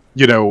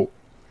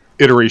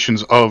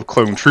 iterations of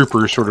clone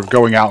troopers sort of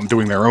going out and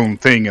doing their own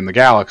thing in the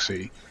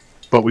galaxy.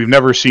 But we've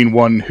never seen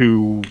one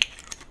who,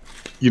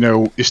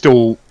 is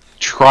still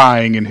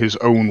trying in his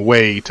own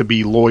way to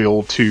be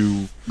loyal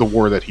to the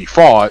war that he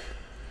fought,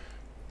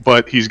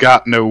 but he's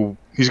got no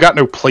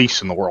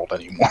place in the world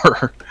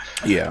anymore.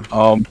 Yeah.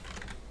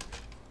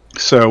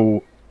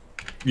 So,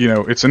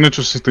 it's an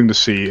interesting thing to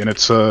see, and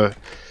it's a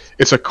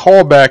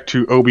callback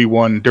to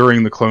Obi-Wan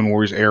during the Clone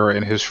Wars era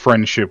and his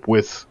friendship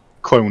with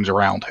clones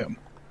around him.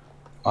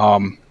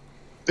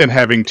 And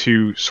having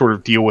to sort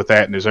of deal with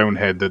that in his own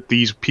head, that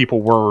these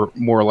people were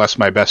more or less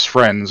my best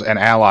friends and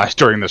allies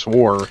during this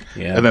war,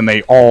 and then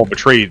they all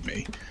betrayed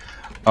me.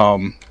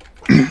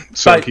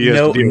 So but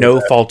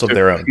no fault of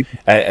their own.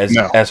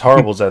 As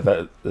horrible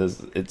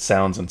as it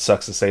sounds and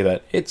sucks to say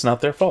that, it's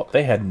not their fault.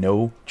 They had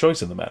no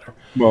choice in the matter.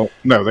 Well,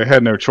 no, they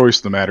had no choice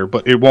in the matter,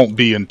 but it won't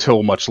be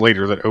until much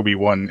later that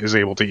Obi-Wan is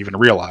able to even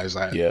realize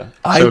that. Yeah,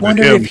 I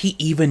wonder if he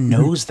even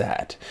knows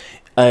that.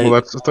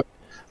 Well,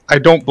 I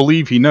don't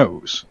believe he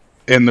knows.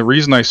 And the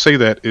reason I say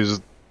that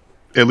is,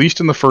 at least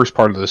in the first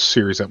part of this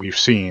series that we've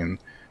seen,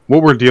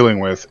 what we're dealing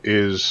with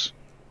is,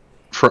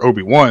 for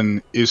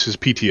Obi-Wan, is his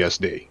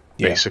PTSD,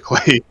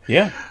 basically.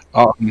 Yeah.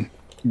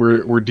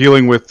 we're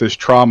dealing with this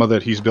trauma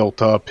that he's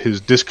built up,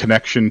 his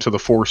disconnection to the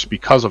Force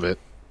because of it,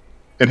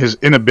 and his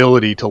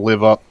inability to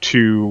live up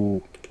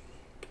to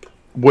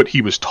what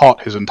he was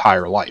taught his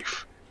entire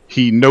life.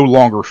 He no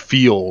longer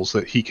feels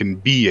that he can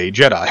be a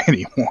Jedi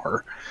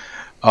anymore.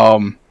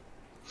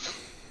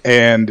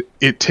 And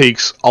it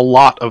takes a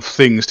lot of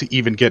things to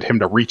even get him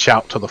to reach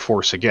out to the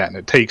Force again.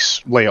 It takes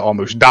Leia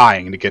almost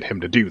dying to get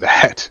him to do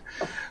that.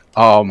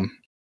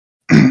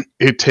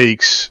 It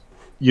takes,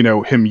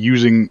 him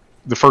using,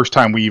 the first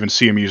time we even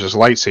see him use his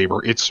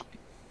lightsaber, it's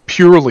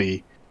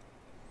purely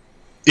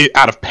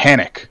out of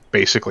panic,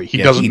 basically. He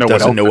doesn't know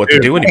what to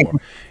do anymore.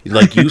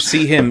 Like, you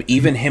see him,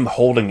 even him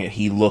holding it,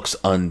 he looks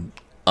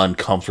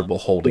uncomfortable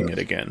holding it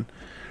again.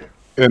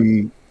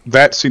 And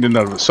that scene in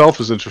and of itself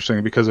is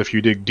interesting, because if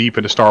you dig deep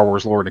into Star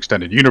Wars lore and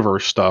extended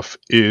universe stuff,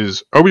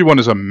 is Obi-Wan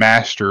is a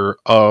master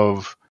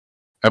of,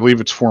 I believe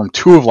it's Form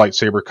 2 of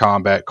lightsaber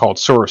combat called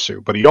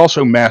Sorosu, but he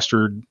also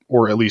mastered,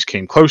 or at least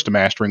came close to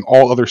mastering,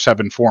 all other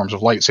 7 forms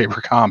of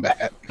lightsaber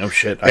combat. Oh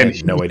shit, I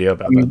had no idea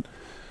about that.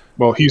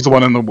 Well, he's the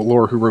one in the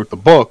lore who wrote the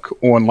book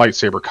on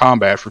lightsaber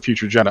combat for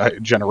future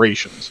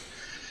generations.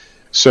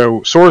 So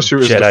Sorosu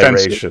is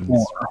defensive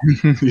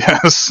form.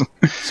 Yes.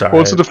 Sorry.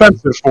 Well, it's a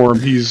defensive form.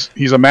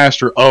 He's a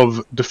master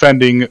of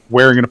defending,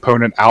 wearing an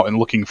opponent out, and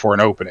looking for an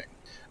opening.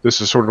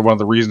 This is sort of one of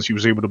the reasons he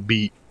was able to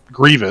beat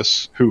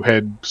Grievous, who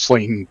had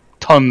slain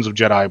tons of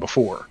Jedi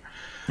before.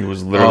 He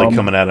was literally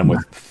coming at him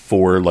with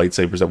 4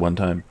 lightsabers at one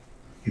time.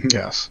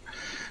 Yes.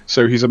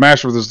 So he's a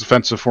master of this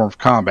defensive form of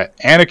combat.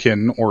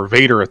 Anakin, or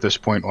Vader at this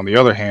point, on the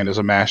other hand, is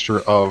a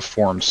master of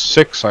Form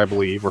 6, I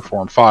believe, or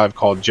Form 5,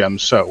 called Gem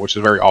So, which is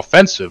a very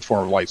offensive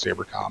form of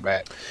lightsaber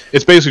combat.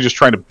 It's basically just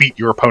trying to beat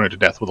your opponent to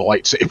death with a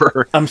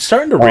lightsaber. I'm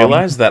starting to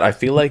realize that I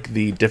feel like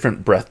the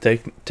different breath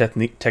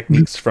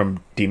techniques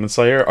from Demon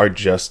Slayer are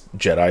just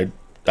Jedi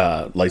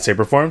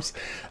lightsaber forms.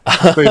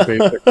 They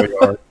basically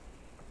are.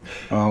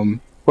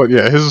 But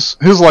yeah, his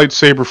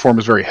lightsaber form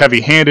is very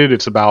heavy-handed.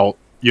 It's about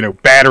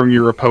battering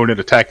your opponent,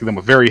 attacking them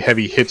with very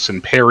heavy hits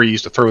and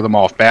parries to throw them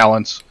off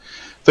balance,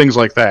 things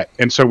like that.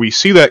 And so we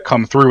see that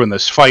come through in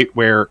this fight,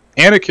 where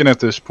Anakin at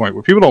this point,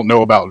 what people don't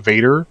know about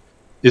Vader,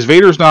 is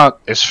Vader's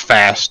not as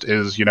fast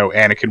as,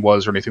 Anakin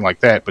was or anything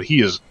like that, but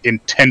he is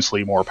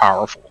intensely more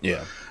powerful.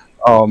 Yeah.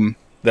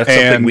 That's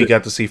something we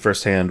got to see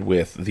firsthand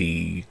with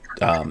the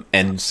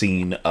end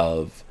scene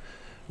of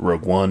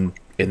Rogue One.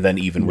 And then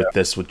even with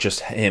this, with just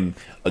him,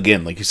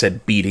 again, like you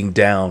said, beating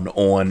down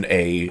on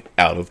a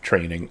out of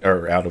training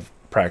or out of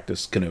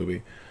practice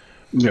Kenobi.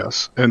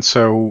 Yes. And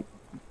so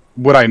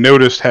what I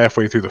noticed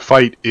halfway through the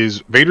fight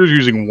is Vader's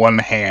using one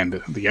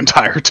hand the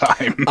entire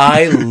time.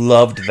 I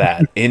loved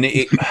that. And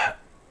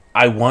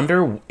I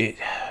wonder,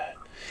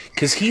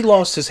 because he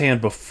lost his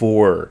hand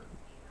before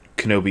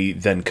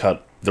Kenobi then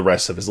cut the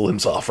rest of his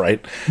limbs off,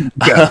 right?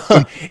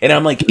 Yeah. And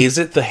I'm like, is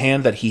it the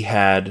hand that he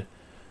had,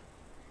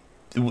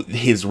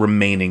 his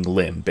remaining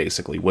limb,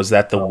 basically? Was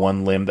that the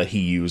one limb that he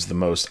used the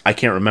most? I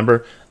can't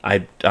remember.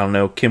 I don't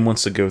know. Kim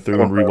wants to go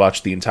through and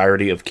rewatch the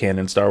entirety of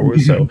canon Star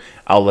Wars, so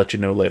I'll let you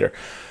know later.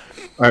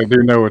 I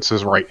do know it's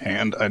his right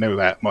hand. I know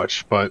that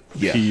much, but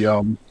yeah.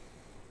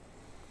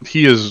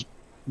 He is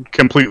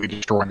completely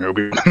destroying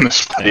Obi-Wan in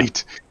this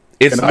fight.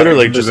 It's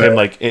literally just him,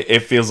 like,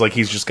 it feels like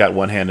he's just got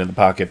one hand in the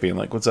pocket being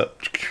like, what's up?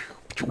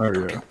 Oh,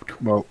 yeah.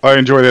 Well, I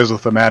enjoy it as a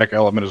thematic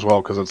element as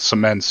well, because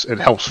it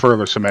helps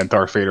further cement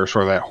Darth Vader as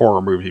sort of that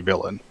horror movie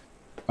villain.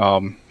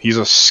 He's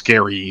a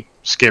scary,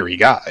 scary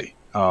guy.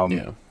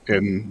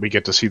 And we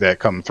get to see that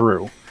come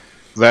through.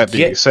 That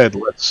being said,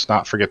 let's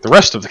not forget the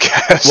rest of the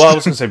cast. Well, I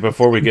was going to say,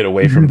 before we get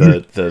away from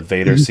the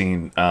Vader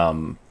scene,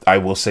 I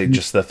will say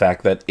just the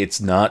fact that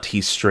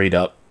he's straight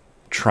up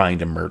trying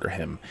to murder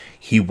him.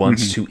 He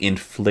wants to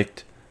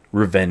inflict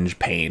revenge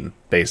pain,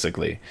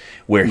 basically,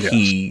 where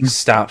he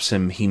stops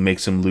him, he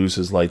makes him lose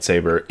his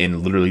lightsaber,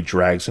 and literally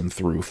drags him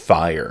through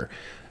fire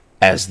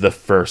as the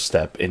first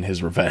step in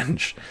his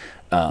revenge.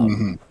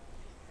 But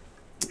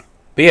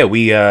yeah,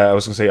 I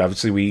was gonna say,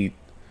 obviously we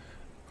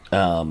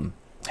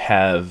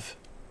have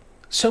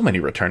so many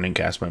returning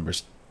cast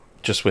members,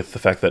 just with the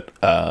fact that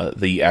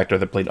the actor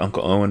that played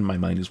Uncle Owen, my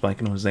mind is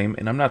blanking on his name,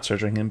 and I'm not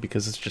searching him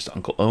because it's just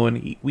Uncle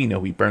Owen. We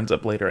know he burns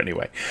up later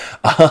anyway.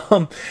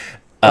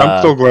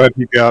 I'm so glad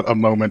he got a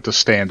moment to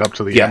stand up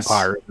to the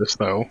Empire in this,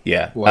 though.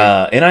 Yeah,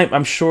 and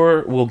I'm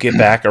sure we'll get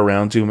back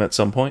around to him at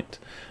some point.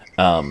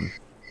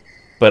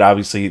 But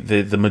obviously,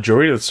 the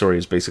majority of the story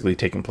is basically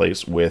taking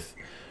place with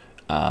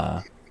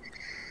Leia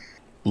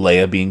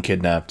being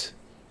kidnapped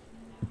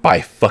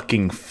by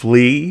fucking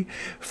Flea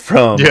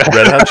from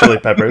Red Hot Chili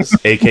Peppers,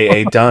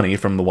 a.k.a. Donnie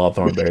from the Wild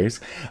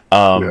Thornberries.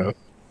 And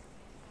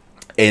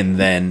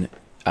then...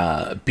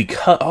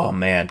 because, oh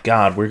man,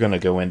 God, we're gonna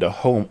go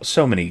into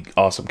so many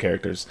awesome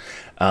characters,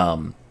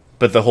 but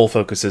the whole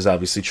focus is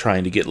obviously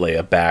trying to get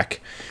Leia back.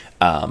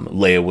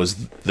 Leia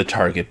was the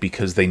target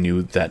because they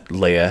knew that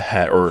Leia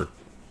had, or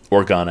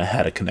Organa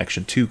had, a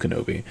connection to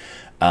Kenobi,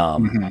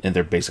 and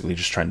they're basically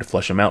just trying to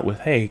flesh him out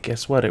with, hey,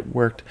 guess what, it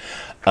worked.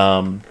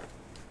 I'm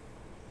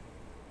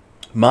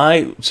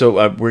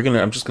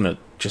just gonna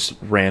just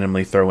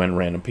randomly throw in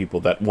random people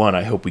that, one,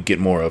 I hope we get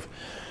more of.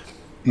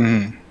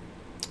 Kumail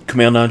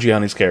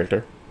Nanjiani's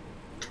character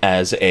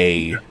as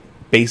a,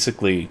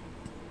 basically,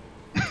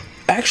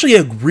 actually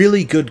a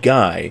really good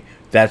guy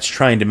that's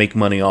trying to make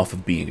money off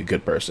of being a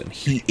good person.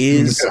 He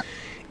is,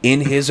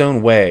 in his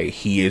own way,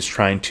 he is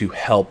trying to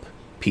help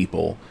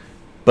people,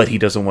 but he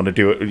doesn't want to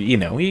do it. You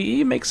know,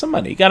 he makes some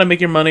money. You got to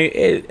make your money.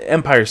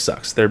 Empire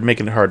sucks. They're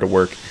making it hard to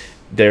work.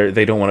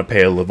 They don't want to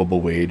pay a livable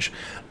wage.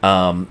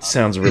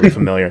 Sounds really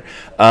familiar.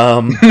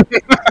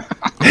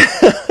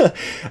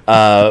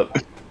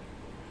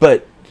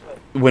 But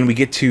when we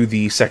get to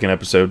the second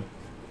episode,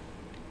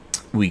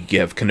 we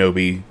have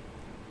Kenobi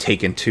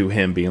taken to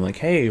him being like,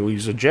 hey, well,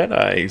 he's a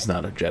Jedi. He's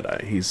not a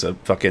Jedi. He's a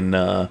fucking,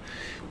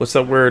 what's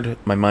that word?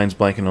 My mind's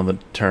blanking on the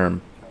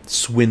term.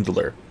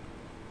 Swindler.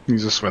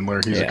 He's a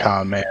swindler. He's a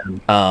con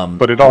man.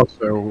 But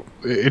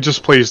it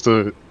just plays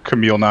the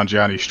Kumail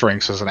Nanjiani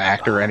strengths as an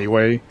actor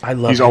anyway. I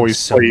love He's him always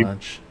so played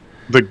much.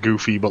 The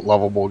goofy but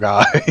lovable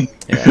guy.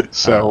 Yeah.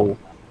 So,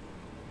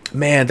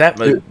 man, that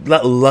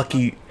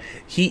lucky...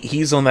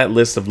 He's on that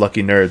list of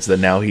lucky nerds that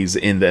now he's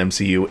in the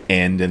MCU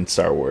and in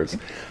Star Wars.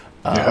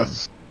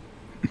 Yes.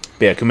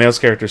 But yeah, Kumail's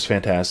character is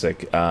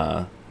fantastic,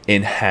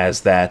 and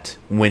has that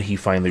when he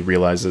finally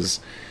realizes,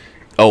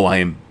 oh,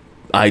 I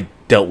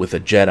dealt with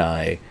a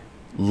Jedi,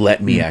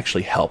 let me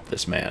actually help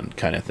this man,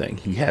 kind of thing.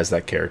 He has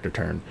that character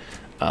turn,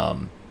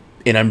 and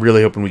I'm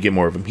really hoping we get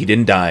more of him. He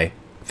didn't die,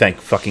 thank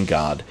fucking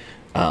God.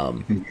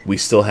 We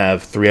still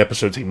have 3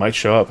 episodes. He might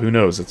show up. Who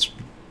knows? It's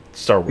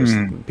Star Wars.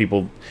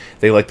 People,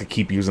 they like to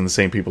keep using the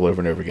same people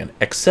over and over again,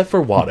 except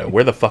for Watto.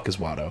 Where the fuck is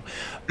Watto?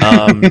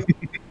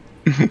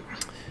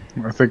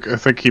 I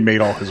think he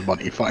made all his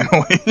money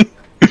finally.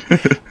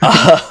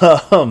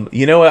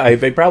 You know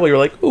what? They probably were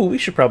like, "Ooh, we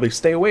should probably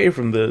stay away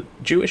from the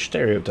Jewish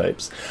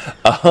stereotypes."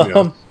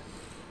 It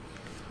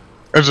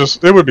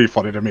would be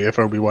funny to me if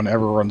Obi-Wan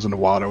ever runs into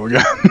Watto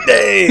again.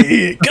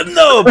 Hey,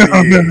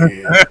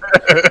 Kenobi!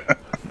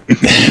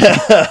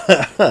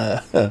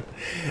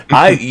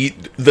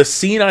 The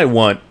scene I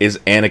want is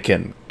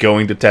Anakin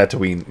going to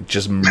Tatooine,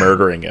 just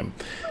murdering him.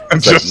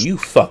 It's like, you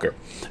fucker.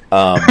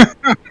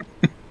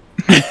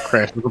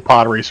 Crash with a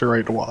pod racer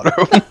right to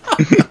Watto.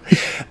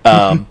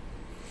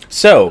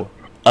 So,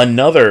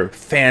 another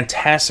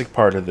fantastic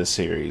part of this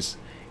series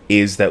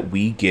is that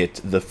we get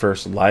the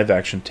first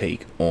live-action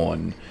take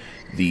on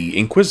the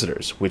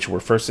Inquisitors, which were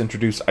first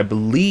introduced. I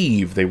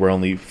believe they were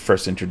only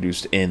first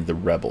introduced in the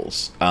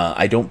Rebels.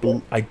 I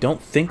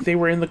don't think they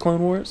were in the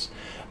Clone Wars.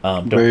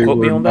 Don't quote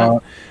me on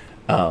that.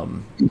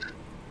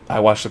 I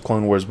watched the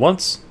Clone Wars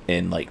once,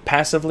 and like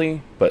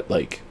passively, but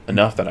like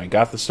enough that I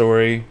got the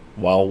story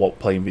while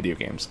playing video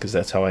games, because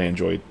that's how I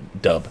enjoyed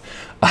dub.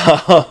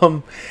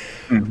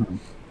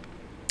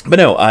 But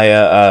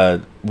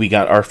no, we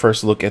got our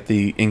first look at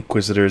the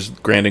Inquisitors,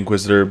 Grand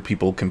Inquisitor.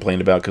 People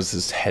complained about because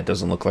his head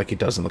doesn't look like he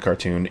does in the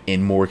cartoon.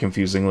 And more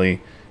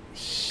confusingly,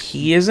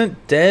 he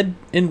isn't dead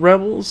in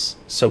Rebels,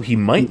 so he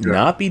might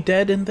not be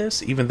dead in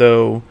this, even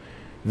though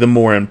the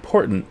more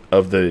important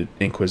of the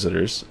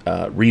Inquisitors,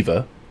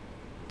 Reva,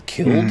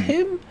 killed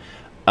him.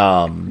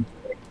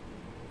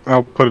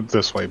 I'll put it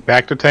this way: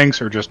 Bacta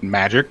tanks are just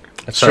magic.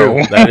 That's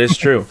true. That is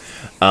true.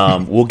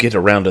 We'll get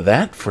around to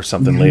that for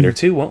something later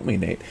too, won't we,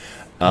 Nate?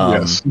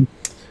 Yes.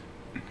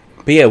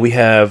 But yeah, we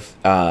have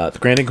the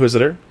Grand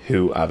Inquisitor,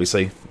 who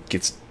obviously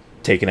gets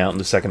taken out in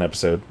the second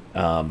episode,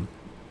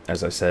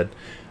 as I said,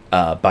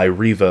 by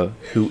Reva,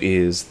 who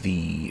is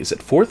is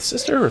it fourth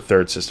sister or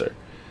third sister?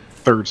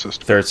 Third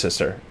sister. Third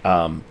sister.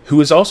 Who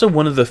is also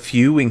one of the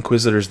few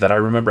Inquisitors that I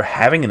remember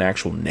having an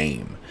actual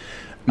name.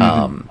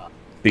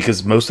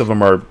 Because most of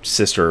them are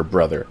sister or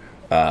brother.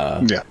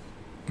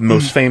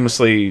 Most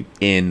famously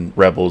in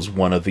Rebels,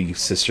 one of the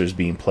sisters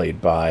being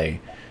played by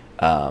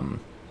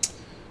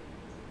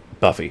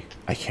Buffy.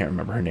 I can't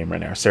remember her name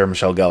right now. Sarah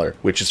Michelle Gellar,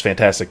 which is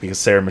fantastic because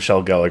Sarah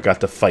Michelle Gellar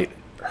got to fight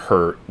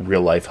her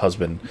real life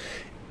husband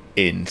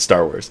in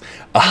Star Wars.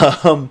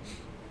 Well,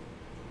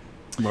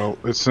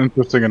 it's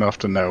interesting enough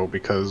to know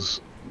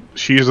because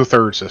she's the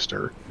third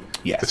sister.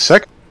 Yes. The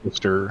second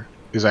sister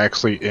is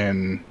actually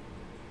in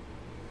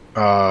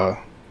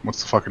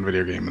what's the fucking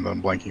video game and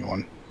I'm blanking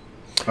one?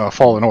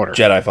 Fallen Order.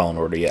 Jedi Fallen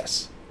Order,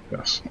 yes.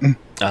 Yes.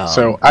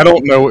 So I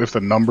don't know if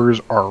the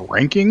numbers are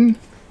ranking,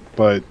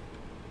 but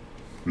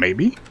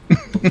maybe.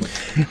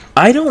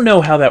 I don't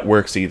know how that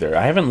works either.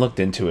 I haven't looked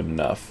into it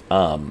enough.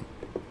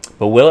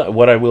 But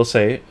what I will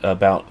say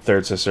about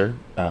third sister,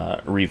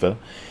 Reva,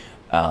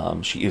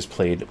 she is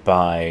played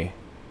by...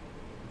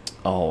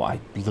 Oh, I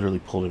literally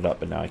pulled it up,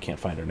 but now I can't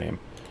find her name.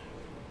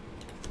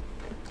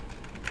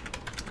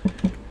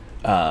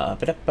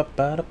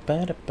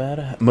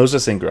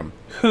 Moses Ingram,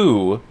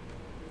 who,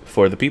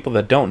 for the people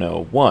that don't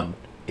know, one,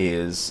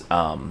 is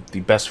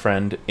the best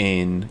friend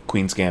in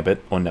Queen's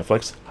Gambit on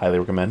Netflix. Highly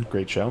recommend.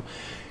 Great show.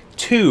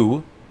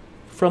 Two,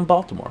 from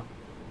Baltimore.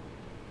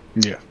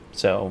 Yeah.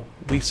 So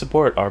we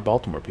support our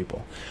Baltimore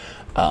people.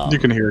 You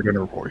can hear it in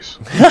her voice.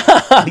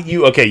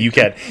 You can.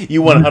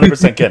 You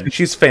 100% can.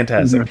 She's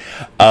fantastic.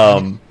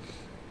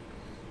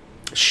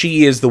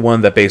 she is the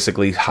one that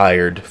basically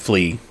hired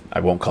Flea. I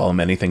won't call him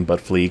anything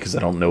but Flea because I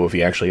don't know if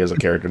he actually has a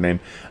character name.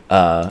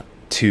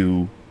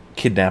 To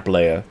kidnap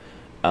Leia,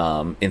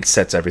 and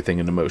sets everything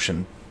into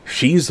motion.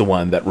 She's the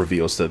one that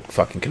reveals to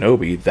fucking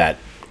Kenobi that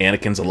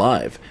Anakin's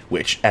alive,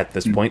 which at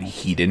this point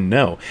he didn't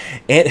know.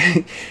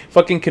 And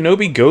fucking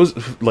Kenobi goes,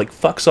 like,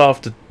 fucks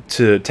off to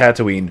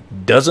Tatooine,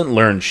 doesn't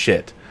learn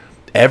shit.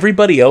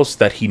 Everybody else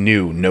that he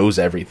knew knows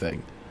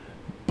everything.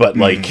 But,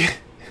 like,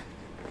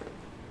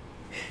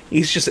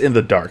 he's just in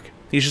the dark.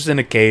 He's just in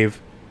a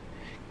cave,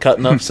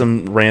 cutting up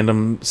some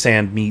random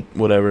sand meat,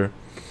 whatever.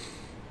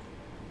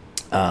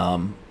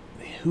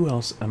 Who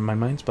else? My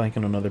mind's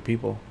blanking on other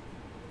people.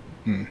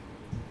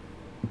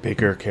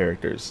 Bigger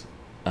characters.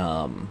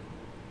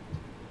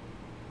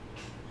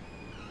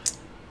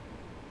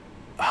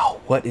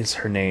 What is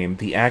her name?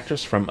 The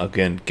actress from,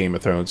 again, Game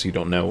of Thrones, you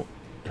don't know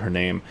her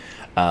name,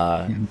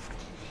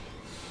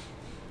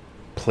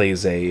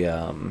 plays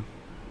a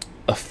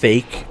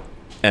fake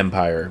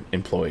Empire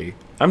employee.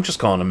 I'm just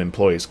calling them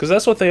employees, because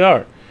that's what they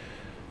are.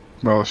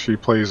 Well, she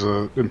plays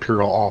an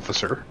Imperial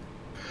officer.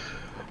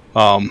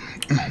 Again,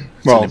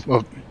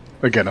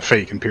 a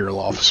fake Imperial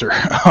officer.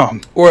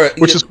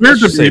 Which is weird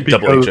to me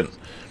because...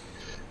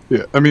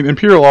 Yeah, I mean,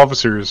 Imperial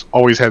officers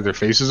always have their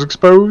faces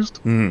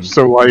exposed,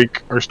 so,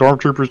 like, are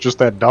stormtroopers just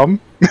that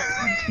dumb?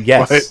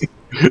 Yes.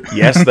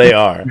 Yes, they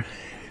are.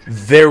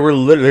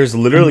 There's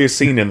literally a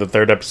scene in the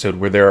 3rd episode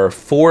where there are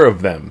 4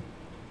 of them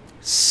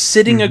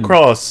sitting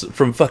across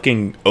from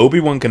fucking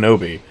Obi-Wan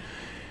Kenobi,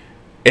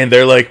 and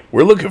they're like,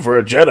 we're looking for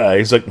a Jedi.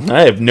 He's like,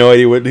 I have no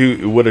idea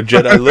what a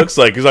Jedi looks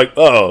like. He's like,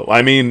 oh,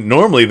 I mean,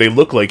 normally they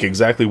look like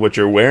exactly what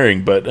you're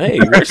wearing, but hey,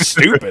 you're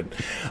stupid.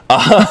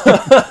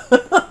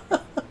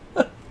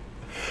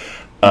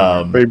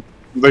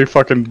 They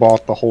fucking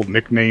bought the whole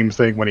nickname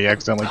thing when he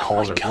accidentally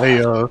calls her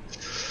Leia.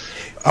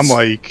 I'm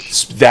like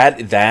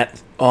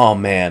that. Oh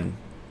man,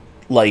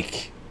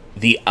 like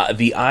the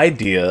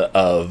idea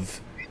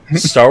of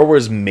Star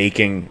Wars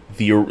making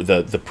the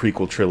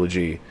prequel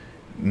trilogy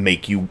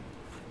make you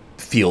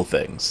feel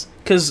things,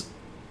 because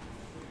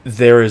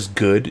there is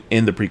good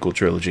in the prequel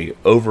trilogy.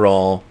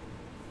 Overall,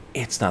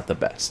 it's not the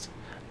best.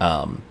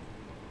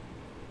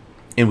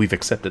 And we've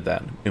accepted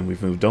that, and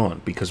we've moved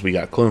on, because we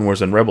got Clone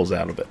Wars and Rebels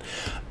out of it.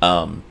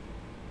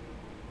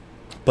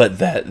 But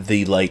that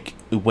like,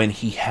 when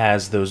he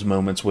has those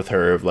moments with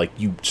her, like,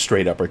 you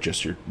straight up are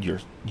just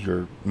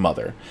your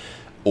mother,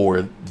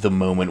 or the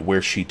moment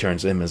where she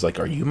turns to him as like,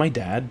 are you my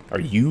dad? Are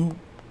you,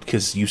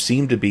 because you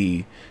seem to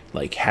be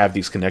like, have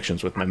these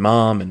connections with my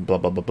mom and blah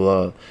blah blah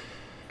blah.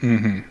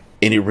 And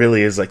it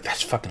really is like,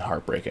 that's fucking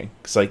heartbreaking.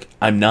 It's like,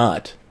 I'm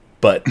not,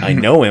 but I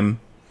know him.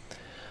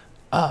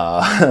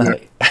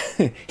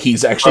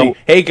 He's actually,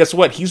 hey, guess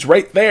what? He's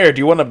right there. Do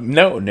you want to?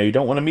 No, you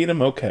don't want to meet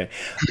him? Okay.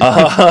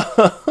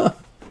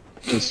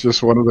 It's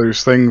just one of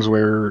those things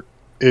where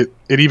it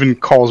even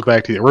calls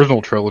back to the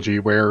original trilogy,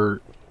 where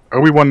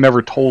Obi-Wan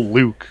never told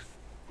Luke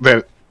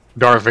that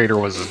Darth Vader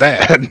was his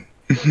dad.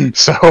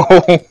 So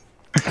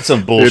that's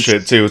some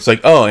bullshit too. It's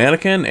like, oh,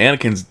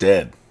 Anakin's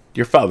dead.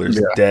 Your father's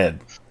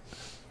dead.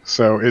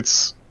 So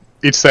it's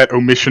that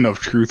omission of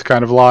truth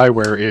kind of lie,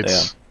 where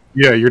it's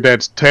your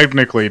dad's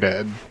technically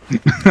dead.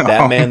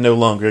 That man no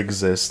longer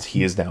exists.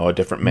 He is now a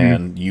different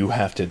man. You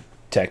have to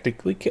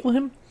technically kill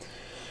him.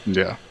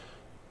 Yeah.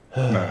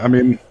 I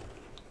mean,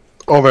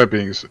 all that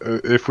being said,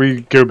 if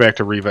we go back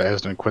to Reva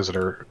as an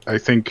Inquisitor, I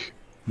think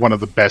one of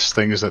the best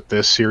things that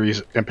this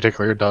series in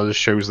particular does,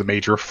 shows the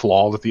major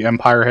flaw that the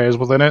Empire has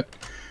within it,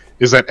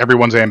 is that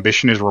everyone's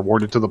ambition is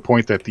rewarded to the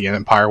point that the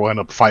Empire will end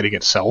up fighting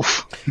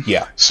itself.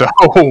 Yeah. So,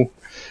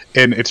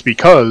 and it's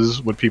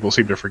because, what people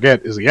seem to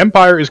forget, is the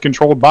Empire is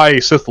controlled by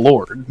a Sith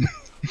Lord.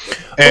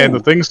 And the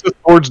thing Sith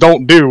Lords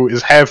don't do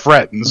is have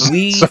friends.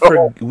 We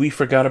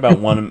forgot about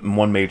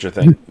one major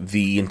thing.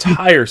 The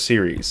entire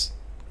series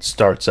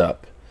starts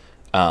up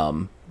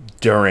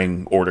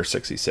during Order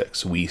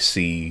 66. We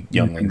see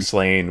younglings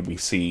slain. We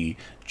see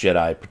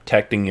Jedi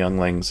protecting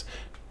younglings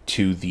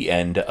to the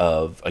end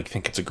of, I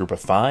think it's a group of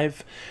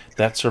 5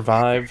 that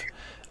survive.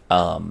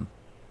 And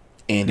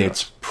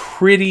it's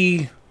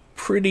pretty,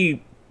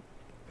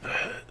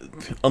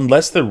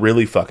 unless they're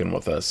really fucking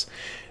with us,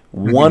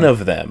 one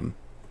of them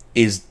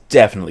is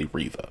definitely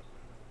Reva.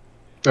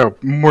 Oh,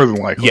 more than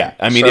likely. Yeah,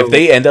 I mean, if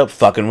they end up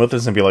fucking with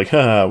us and be like,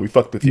 haha, we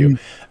fucked with you.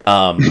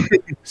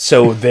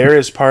 So there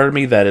is part of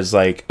me that is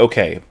like,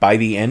 okay, by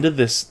the end of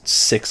this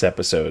 6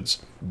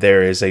 episodes,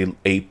 there is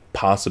a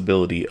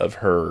possibility of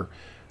her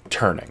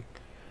turning.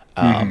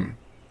 And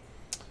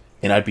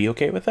I'd be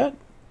okay with that.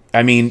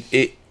 I mean,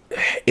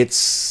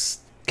 it's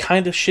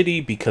kind of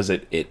shitty because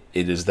it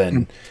is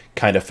then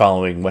kind of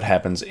following what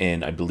happens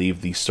in, I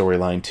believe, the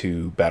storyline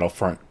to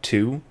Battlefront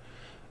 2.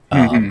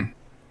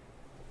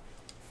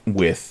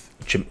 With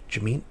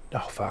Jameen?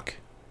 Oh, fuck.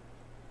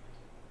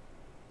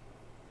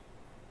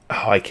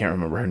 Oh, I can't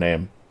remember her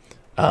name.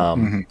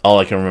 All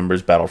I can remember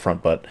is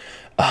Battlefront, but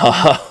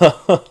yeah,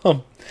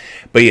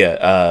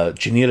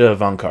 Janita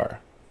Vankar.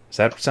 Does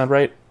that sound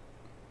right?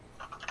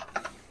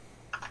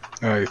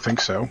 I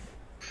think so.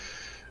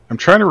 I'm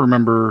trying to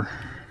remember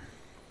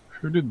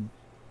who did.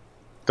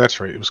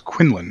 That's right. It was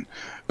Quinlan.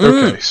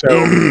 Okay, so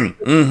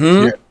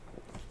yeah,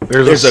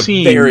 there's a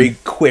scene. Very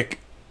quick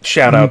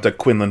shout out to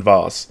Quinlan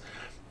Voss.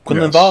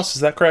 Quinlan Voss,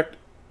 is that correct?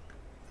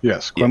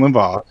 Yes, Quinlan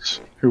Voss,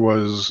 who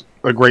was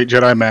a great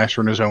Jedi Master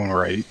in his own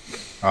right.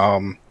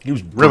 He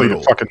was really he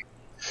was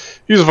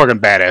a fucking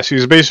badass. He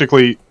was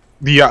basically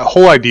the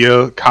whole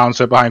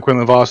concept behind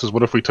Quinlan Voss is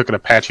what if we took an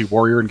Apache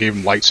warrior and gave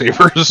him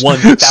lightsabers?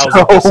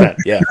 1000%.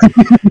 Yeah,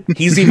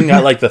 he's even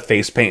got like the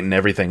face paint and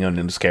everything on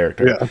his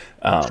character.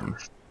 Yeah.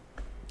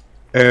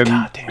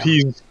 And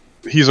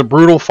he's a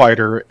brutal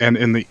fighter, and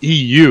in the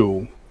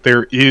EU,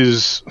 there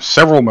is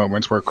several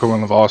moments where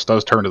Quinlan Voss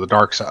does turn to the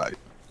dark side.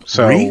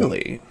 So,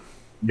 really?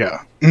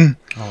 Yeah.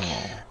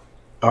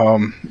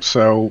 Oh.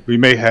 So we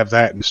may have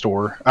that in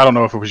store. I don't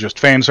know if it was just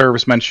fan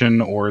service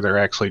mention, or they're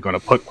actually going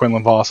to put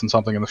Quinlan Voss in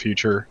something in the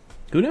future.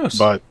 Who knows?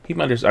 But he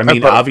might have, I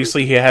mean,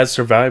 obviously he has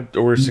survived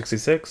Order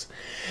 66.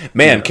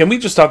 Man, can we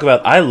just talk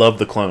about... I love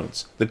the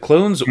clones. The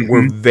clones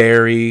were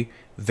very...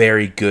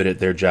 very good at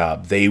their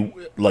job. They,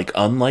 like,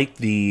 unlike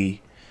the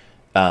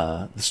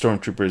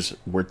stormtroopers,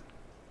 were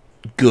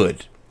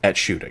good at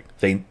shooting.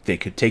 They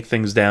could take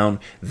things down.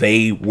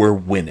 They were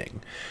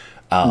winning.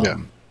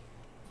 The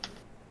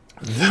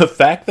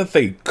fact that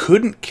they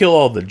couldn't kill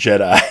all the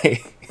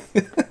Jedi,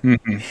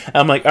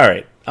 I'm like, all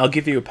right, I'll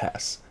give you a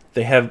pass.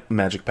 They have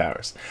magic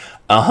powers.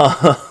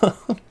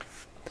 But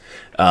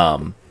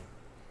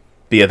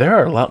yeah, there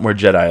are a lot more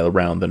Jedi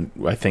around than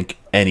I think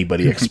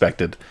anybody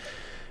expected.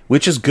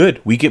 Which is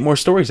good. We get more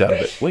stories out of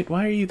it. Wait,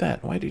 why are you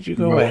that? Why did you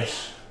go away?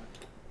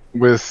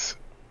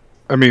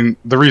 I mean,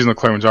 the reason the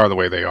clones are the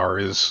way they are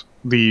is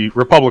the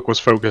Republic was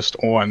focused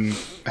on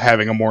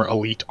having a more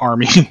elite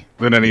army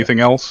than anything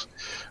else,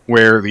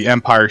 where the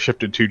Empire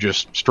shifted to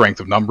just strength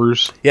of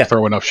numbers. Yeah.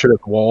 Throw enough shit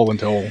at the wall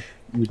until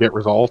you get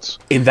results.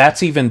 And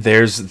that's even...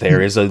 there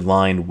is a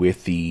line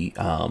with the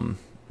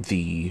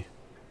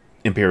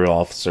Imperial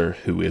officer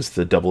who is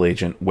the double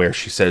agent where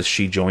she says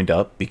she joined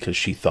up because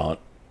she thought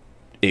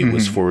it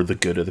was for the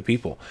good of the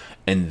people.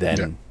 And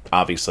then,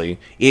 obviously...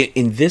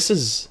 and this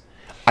is...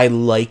 I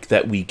like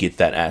that we get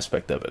that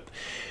aspect of it.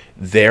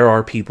 There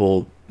are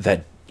people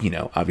that, you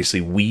know,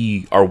 obviously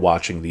we are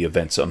watching the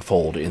events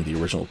unfold in the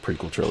original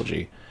prequel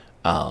trilogy.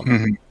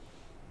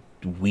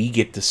 We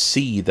get to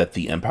see that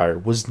the Empire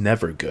was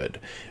never good.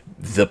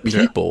 The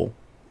people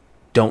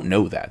don't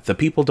know that. The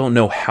people don't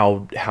know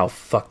how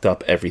fucked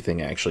up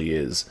everything actually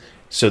is.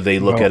 So they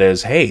look at it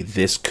as, hey,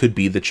 this could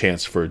be the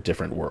chance for a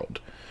different world.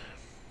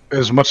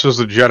 As much as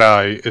the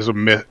Jedi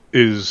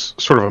is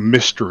sort of a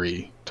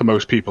mystery to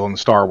most people in the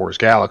Star Wars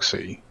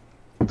galaxy,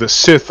 the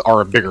Sith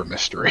are a bigger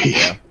mystery.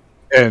 Yeah.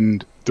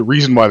 And the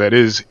reason why that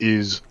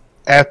is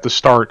at the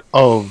start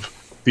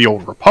of the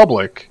Old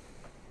Republic,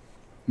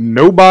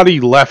 nobody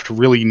left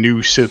really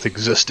knew Sith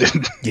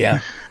existed. Yeah.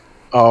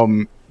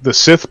 The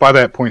Sith by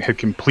that point had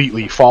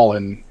completely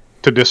fallen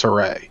to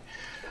disarray.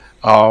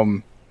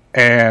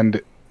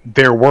 And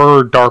there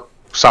were dark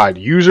side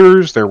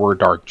users, there were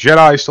dark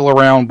Jedi still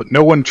around, but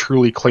no one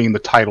truly claimed the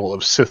title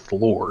of Sith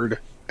Lord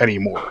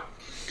anymore.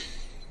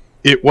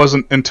 It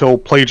wasn't until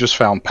Plagueis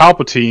found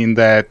Palpatine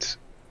that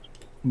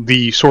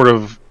the sort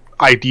of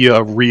idea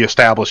of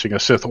reestablishing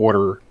a Sith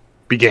Order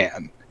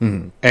began.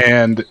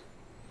 And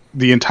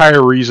the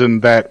entire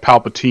reason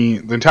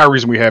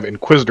we have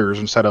Inquisitors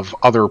instead of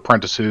other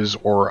apprentices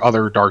or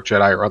other Dark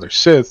Jedi or other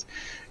Sith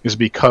is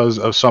because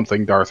of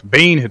something Darth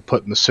Bane had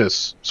put in the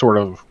Sith's sort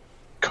of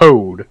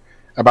code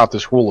about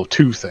this rule of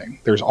two thing.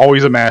 There's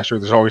always a master,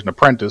 there's always an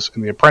apprentice,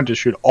 and the apprentice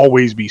should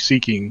always be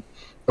seeking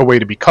a way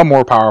to become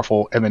more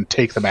powerful and then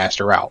take the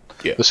master out.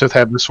 Yeah. The Sith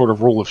have this sort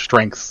of rule of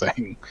strength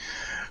thing.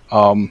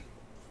 And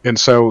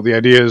so the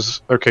idea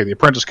is, okay, the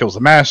apprentice kills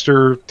the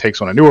master, takes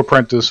on a new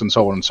apprentice, and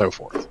so on and so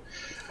forth.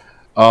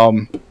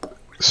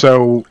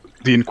 So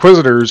the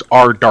Inquisitors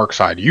are dark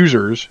side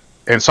users,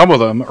 and some of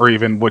them are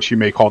even what you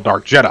may call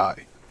dark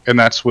Jedi. And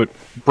that's what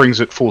brings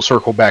it full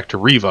circle back to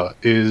Reva,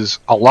 is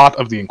a lot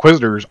of the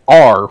Inquisitors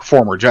are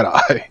former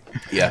Jedi.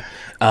 Yeah.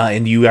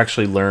 And you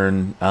actually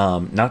learn,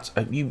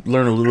 you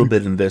learn a little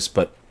bit in this,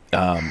 but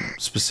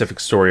specific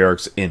story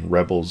arcs in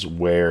Rebels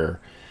where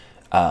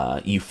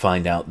you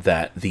find out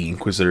that the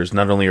Inquisitors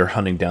not only are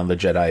hunting down the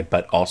Jedi,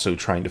 but also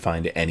trying to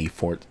find any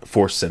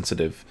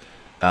Force-sensitive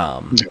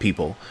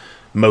people,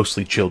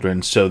 mostly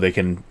children, so they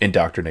can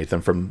indoctrinate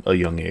them from a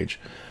young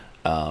age.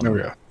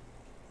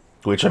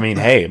 Which, I mean,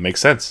 hey, it makes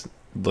sense.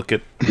 Look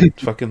at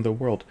fucking the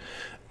world.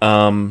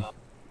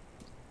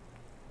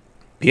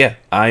 Yeah,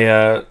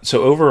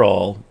 so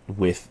overall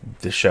with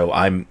the show,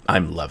 I'm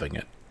loving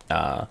it.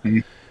 I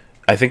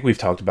think we've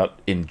talked about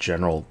in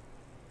general,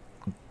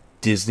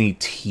 Disney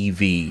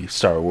TV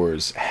Star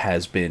Wars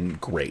has been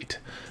great.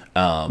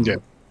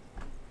 I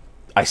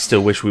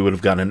still wish we would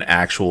have gotten an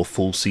actual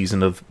full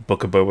season of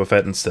Book of Boba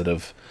Fett instead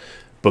of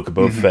Book of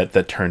Boba Fett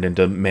that turned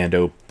into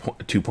Mando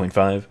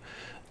 2.5.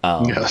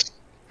 Yes.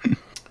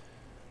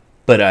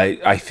 But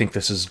I think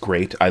this is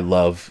great. I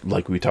love,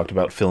 like we talked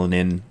about, filling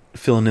in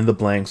the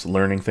blanks,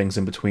 learning things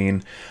in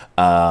between.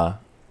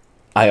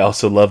 I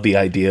also love the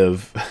idea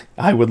of,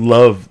 I would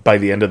love by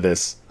the end of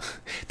this,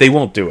 they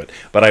won't do it,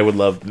 but I would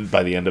love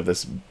by the end of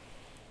this,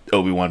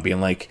 Obi-Wan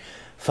being like,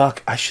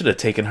 fuck, I should have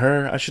taken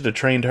her, I should have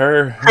trained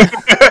her.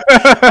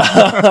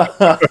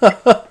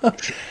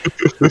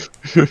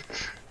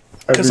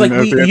 Because, like,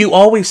 you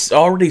always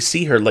already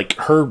see her, like,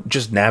 her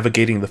just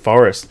navigating the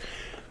forest.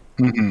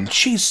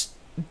 She's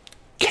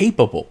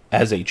capable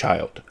as a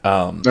child.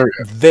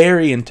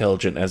 Very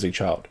intelligent as a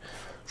child.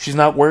 She's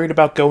not worried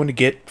about going to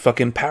get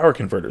fucking power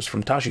converters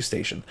from Tashi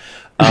Station.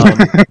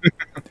 And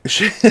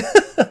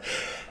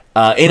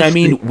I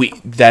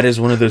mean, that is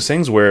one of those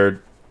things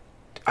where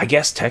I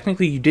guess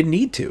technically you didn't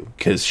need to,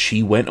 because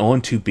she went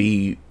on to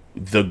be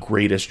the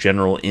greatest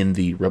general in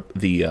the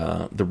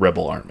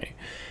rebel army.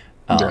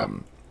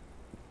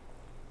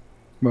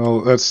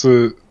 Well, I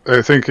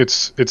think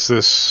it's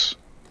this.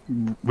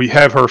 We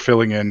have her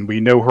filling in.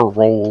 We know her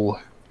role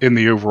in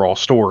the overall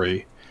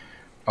story.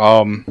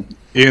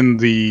 In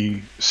the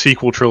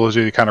sequel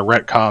trilogy, they kind of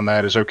retcon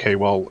that as, okay,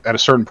 well, at a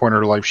certain point in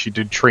her life, she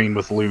did train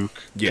with Luke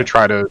to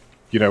try to,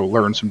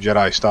 learn some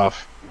Jedi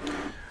stuff,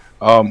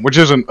 which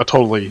isn't a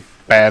totally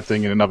bad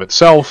thing in and of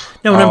itself.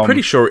 No, and I'm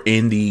pretty sure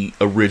in the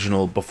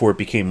original, before it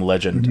became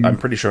Legend, I'm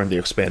pretty sure in the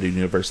expanded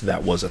universe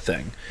that was a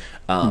thing.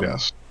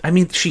 Yes. I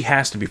mean, she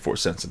has to be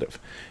Force sensitive.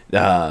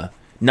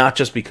 Not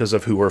just because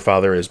of who her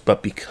father is,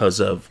 but because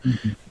of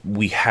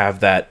we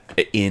have that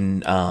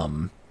in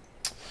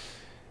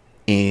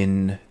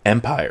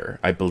Empire.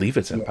 I believe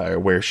it's Empire,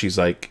 where she's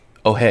like,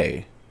 oh,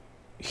 hey,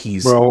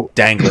 he's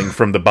dangling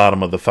from the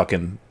bottom of the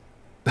fucking...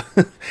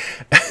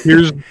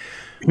 Here's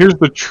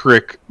the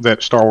trick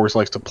that Star Wars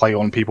likes to play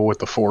on people with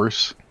the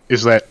Force,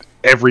 is that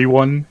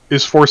everyone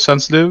is Force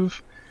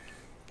sensitive.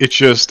 It's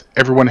just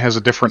everyone has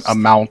a different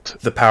amount.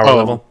 The power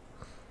level?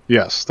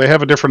 Yes, they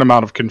have a different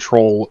amount of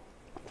control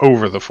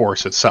over the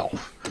Force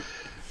itself.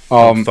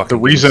 The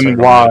reason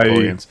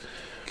why...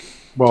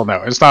 Well,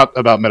 no, it's not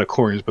about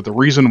midichlorians, but the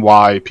reason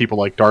why people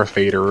like Darth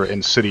Vader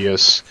and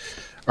Sidious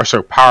are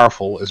so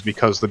powerful is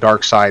because the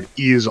dark side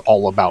is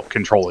all about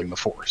controlling the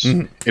Force.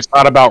 It's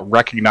not about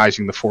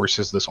recognizing the Force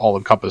as this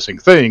all-encompassing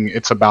thing.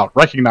 It's about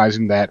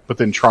recognizing that, but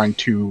then trying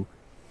to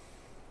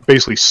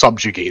basically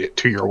subjugate it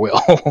to your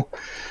will.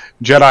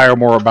 Jedi are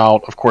more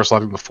about, of course,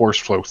 letting the Force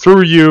flow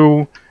through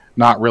you,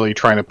 not really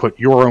trying to put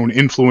your own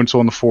influence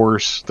on the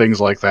Force, things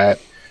like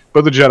that.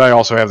 But the Jedi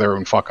also have their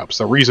own fuck-ups.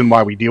 The reason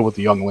why we deal with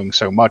the younglings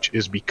so much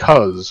is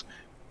because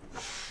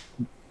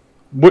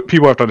what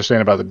people have to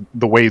understand about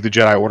the way the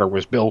Jedi Order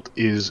was built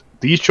is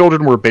these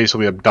children were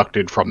basically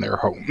abducted from their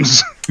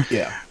homes.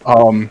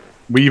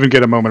 We even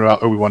get a moment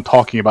about Obi-Wan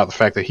talking about the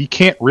fact that he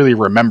can't really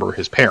remember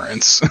his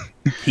parents.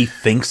 He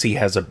thinks he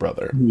has a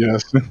brother.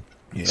 Yes.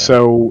 Yeah.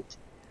 So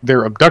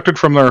they're abducted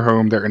from their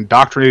home. They're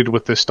indoctrinated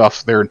with this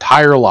stuff their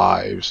entire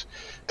lives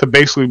to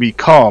basically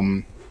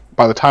become...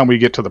 by the time we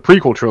get to the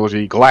prequel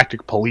trilogy,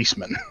 galactic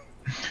policemen.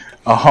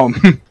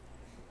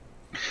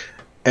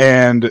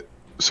 And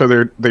so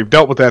they've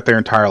dealt with that their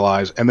entire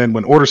lives, and then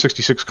when Order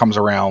 66 comes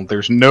around,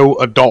 there's no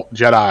adult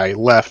Jedi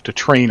left to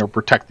train or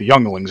protect the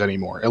younglings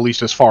anymore, at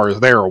least as far as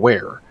they're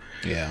aware.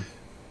 Yeah.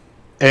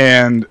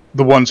 And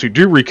the ones who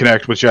do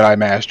reconnect with Jedi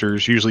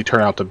Masters usually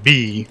turn out to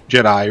be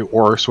Jedi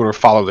or sort of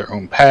follow their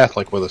own path,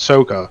 like with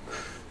Ahsoka.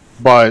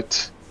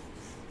 But...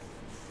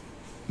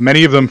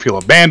 many of them feel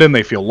abandoned,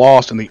 they feel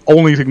lost, and the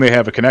only thing they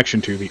have a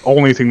connection to, the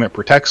only thing that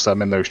protects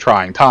them in those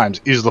trying times,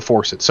 is the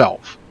Force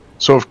itself.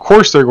 So of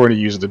course they're going to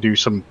use it to do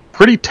some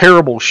pretty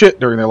terrible shit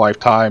during their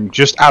lifetime,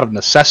 just out of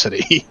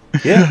necessity.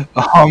 Yeah.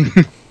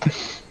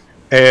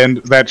 And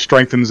that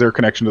strengthens their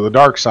connection to the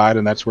dark side,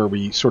 and that's where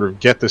we sort of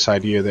get this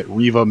idea that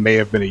Reva may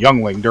have been a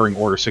youngling during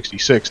Order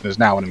 66 and is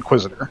now an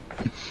Inquisitor.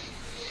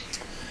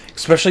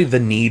 Especially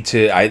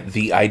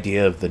the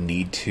idea of the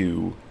need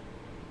to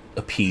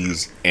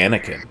appease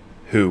Anakin,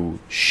 who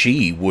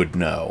she would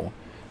know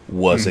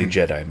was a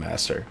Jedi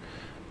Master.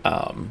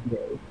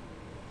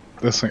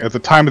 Listen, at the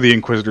time of the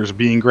Inquisitors,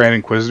 being Grand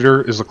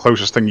Inquisitor is the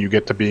closest thing you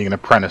get to being an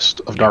apprentice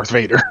of Darth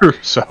Vader.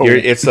 So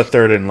it's the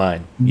third in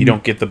line. You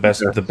don't get the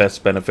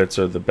best benefits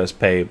or the best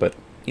pay, but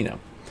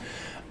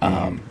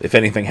if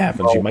anything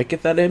happens, you might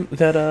get that.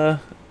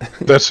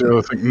 That's the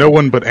other thing. No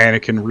one but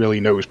Anakin really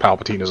knows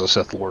Palpatine is a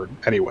Sith Lord.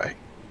 Anyway,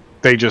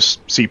 they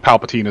just see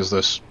Palpatine as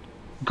this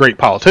great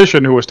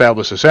politician who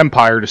established this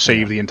empire to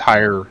save the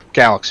entire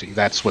galaxy.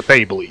 That's what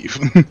they believe.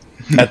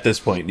 At this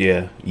point,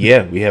 yeah,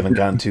 we haven't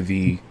gotten to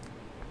the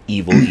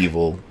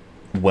evil,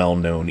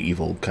 well-known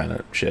evil kind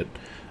of shit.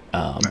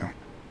 No.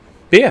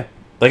 But yeah,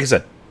 like I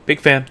said, big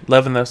fan,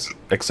 loving this.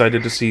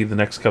 Excited to see the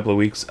next couple of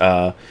weeks.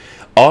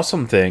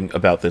 Awesome thing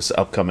about this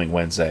upcoming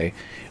Wednesday,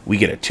 we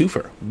get a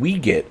twofer. We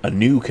get a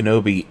new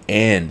Kenobi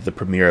and the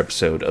premiere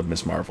episode of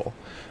Ms. Marvel,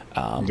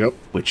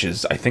 which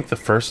is, I think, the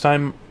first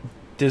time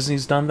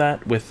Disney's done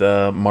that with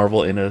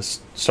Marvel in a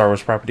Star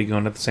Wars property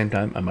going at the same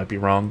time. I might be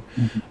wrong.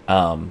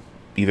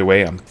 Either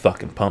way, I'm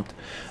fucking pumped.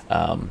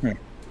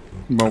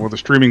 Well, with a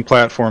streaming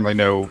platform, they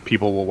know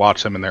people will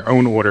watch them in their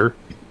own order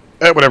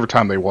at whatever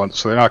time they want,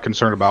 so they're not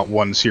concerned about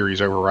one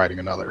series overriding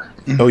another.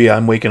 Oh yeah,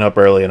 I'm waking up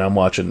early and I'm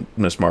watching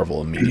Ms.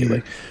 Marvel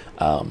immediately.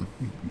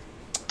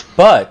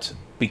 But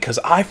because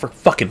I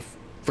fucking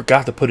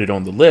forgot to put it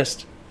on the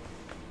list,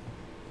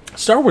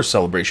 Star Wars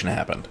Celebration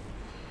happened.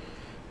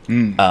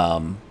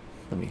 Let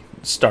me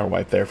star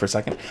wipe there for a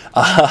second.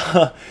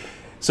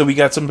 So we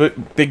got some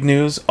big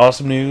news,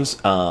 awesome news.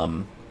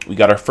 We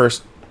got our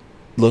first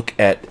look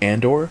at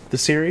Andor, the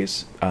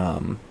series,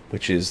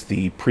 which is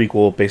the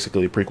prequel,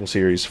 basically a prequel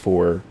series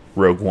for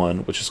Rogue One,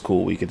 which is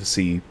cool. We get to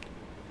see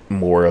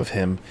more of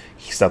him.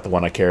 He's not the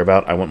one I care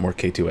about. I want more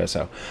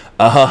K2SO.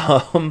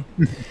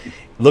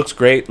 Looks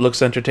great,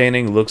 looks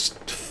entertaining, looks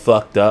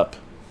fucked up.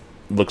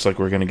 Looks like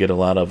we're going to get a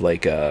lot of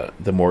like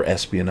the more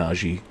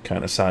espionage-y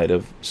kind of side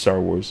of Star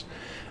Wars.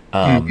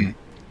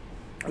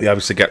 We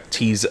obviously got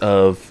tease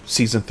of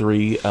season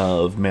 3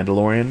 of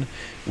Mandalorian,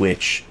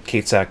 which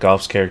Kate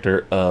Sackhoff's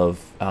character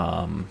of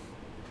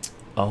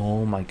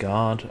oh my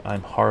god,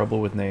 I'm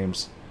horrible with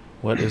names.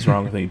 What is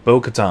wrong with me?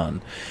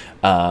 Bo-Katan,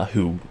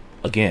 who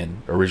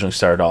again originally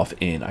started off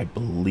in, I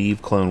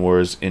believe, Clone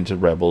Wars, into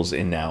Rebels,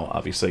 and now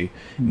obviously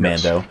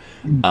Mando.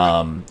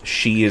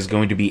 She is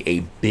going to be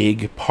a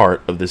big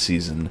part of the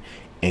season,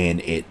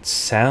 and it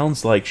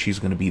sounds like she's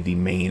going to be the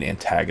main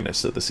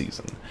antagonist of the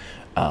season.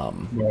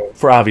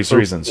 For obvious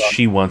reasons.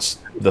 She wants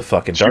the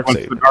fucking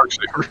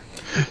Darksaber.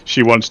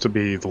 She wants to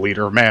be the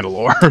leader of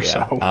Mandalore.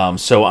 Yeah.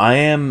 So I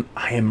am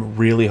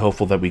really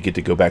hopeful that we get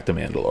to go back to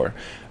Mandalore,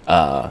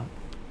 and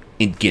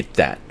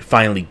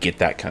finally get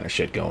that kind of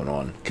shit going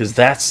on, because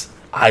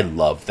I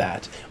love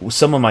that.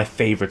 Some of my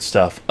favorite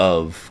stuff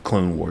of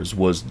Clone Wars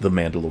was the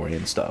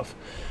Mandalorian stuff.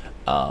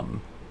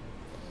 Oh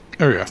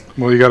yeah.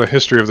 Well, you got a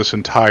history of this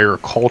entire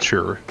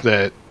culture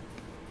that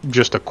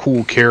just a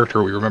cool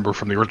character we remember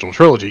from the original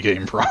trilogy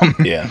came from.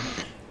 Yeah.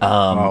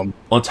 On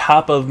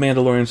top of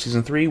Mandalorian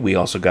Season 3, we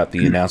also got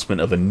the announcement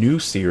of a new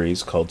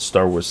series called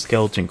Star Wars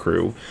Skeleton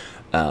Crew,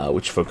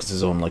 which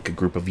focuses on like a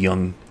group of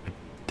young,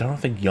 I don't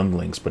think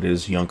younglings, but it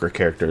is younger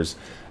characters.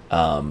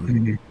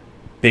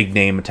 Big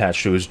name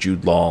attached to is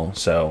Jude Law,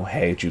 so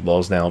hey, Jude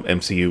Law's now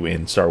MCU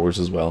in Star Wars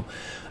as well.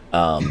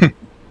 On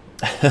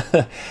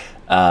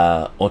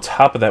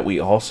top of that, we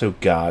also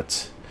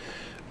got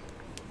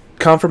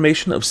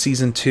confirmation of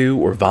Season 2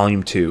 or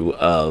Volume 2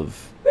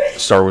 of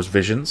Star Wars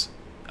Visions,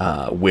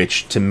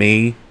 which to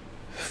me,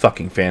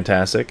 fucking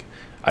fantastic.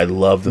 I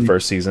love the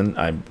first season.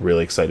 I'm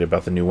really excited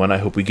about the new one. I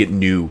hope we get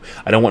new.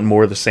 I don't want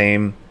more of the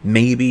same.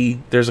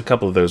 Maybe there's a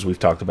couple of those we've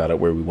talked about it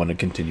where we wanted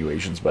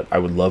continuations, but I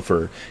would love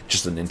for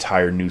just an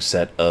entire new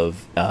set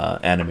of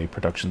anime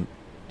production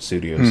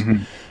studios.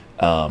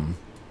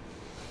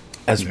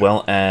 As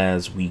well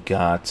as we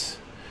got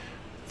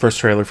first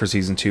trailer for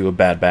Season 2 of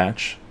Bad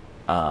Batch.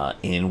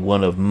 And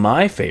one of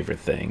my favorite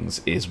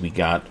things is we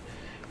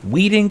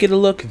didn't get a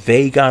look,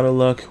 they got a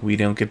look. We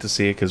don't get to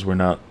see it because we're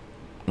not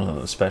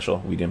special.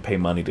 We didn't pay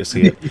money to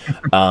see it.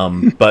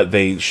 But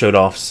they showed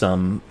off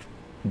some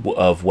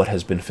of what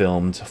has been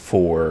filmed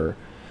for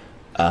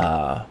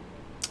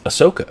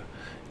Ahsoka,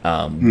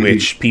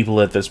 which people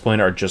at this point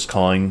are just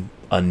calling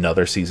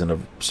another season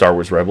of Star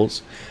Wars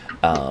Rebels,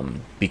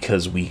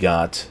 because we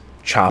got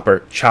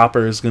Chopper.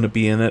 Chopper is going to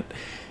be in it.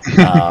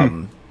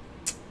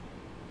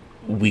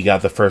 We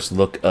got the first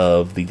look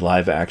of the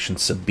live-action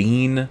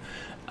Sabine.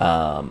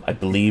 I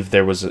believe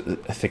there was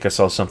I think I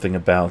saw something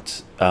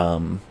about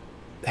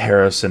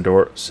Hera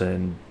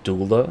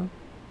Syndulla.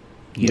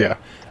 Yeah.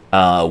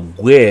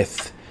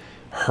 With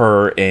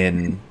her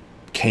and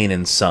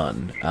Kanan's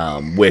son.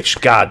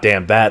 Which,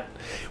 goddamn, that...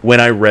 When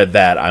I read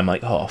that, I'm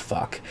like, oh,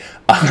 fuck.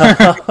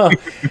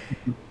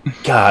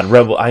 God,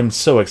 Rebel... I'm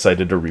so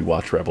excited to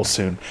rewatch Rebel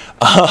soon.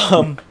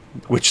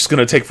 Which is going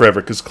to take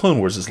forever, because Clone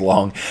Wars is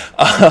long.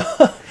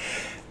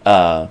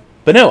 But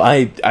no,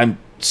 I'm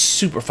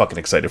super fucking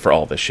excited for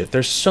all this shit.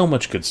 There's so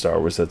much good Star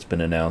Wars that's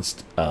been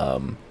announced.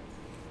 And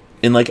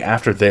like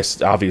after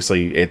this,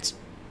 obviously,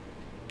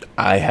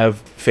 I have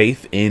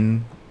faith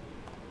in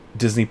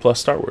Disney Plus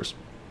Star Wars.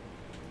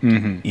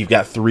 You've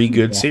got 3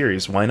 good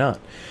series. Why not?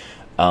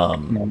 I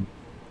mean,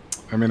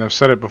 I've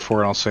said it before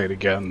and I'll say it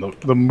again.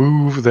 The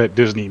move that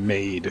Disney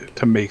made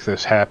to make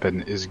this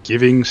happen is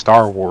giving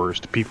Star Wars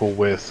to people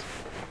with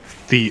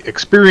the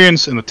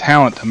experience and the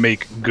talent to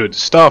make good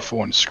stuff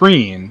on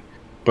screen,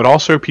 but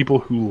also people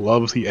who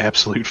love the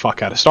absolute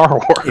fuck out of Star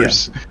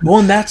Wars. Yeah. Well,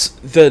 and that's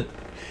the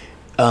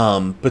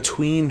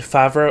between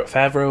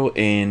Favreau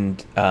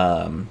and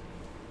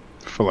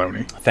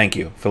Filoni. Thank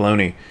you,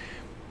 Filoni.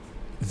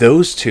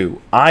 Those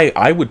two,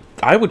 I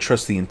would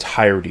trust the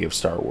entirety of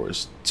Star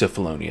Wars to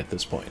Filoni at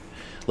this point.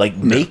 Like,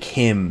 make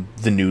him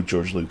the new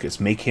George Lucas.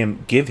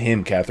 Give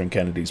him Kathleen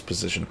Kennedy's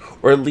position,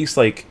 or at least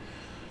like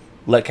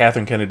let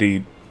Kathleen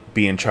Kennedy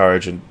be in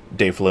charge, and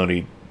Dave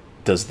Filoni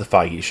does the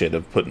Feige shit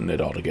of putting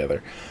it all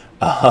together.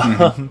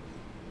 I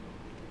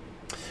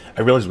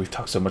realize we've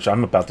talked so much.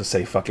 I'm about to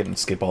say fuck it and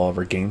skip all of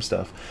our game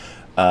stuff,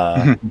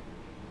 because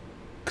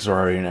we're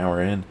already an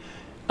hour in.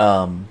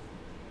 But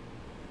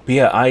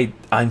yeah,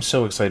 I'm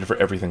so excited for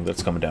everything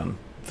that's coming down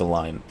the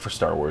line for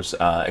Star Wars,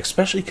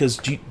 especially because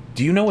do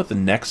you know what the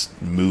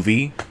next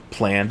movie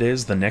planned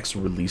is? The next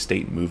release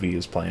date movie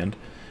is planned.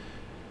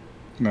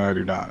 No, I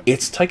do not.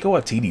 It's Taika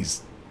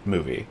Waititi's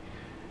movie.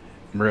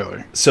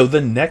 Really? So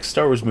the next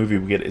Star Wars movie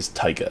we get is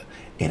Taika,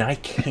 and I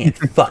can't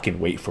fucking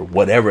wait for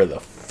whatever the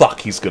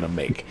fuck he's gonna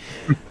make.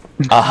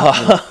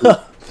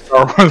 Star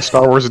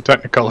Wars in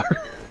Technicolor.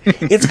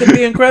 It's gonna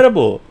be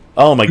incredible.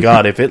 Oh my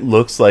god, if it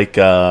looks like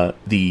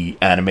the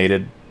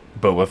animated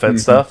Boba Fett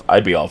stuff,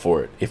 I'd be all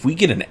for it. If we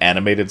get an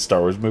animated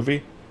Star Wars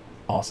movie,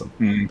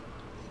 awesome.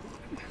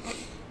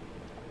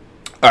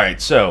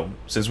 Alright, so,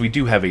 since we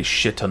do have a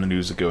shit ton of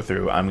news to go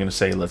through, I'm going to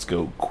say let's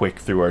go quick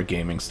through our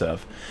gaming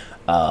stuff.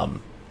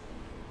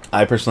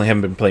 I personally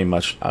haven't been playing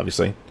much,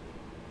 obviously.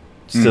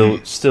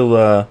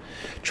 Still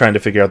trying to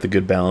figure out the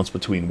good balance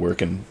between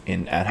work and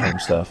at-home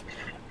stuff.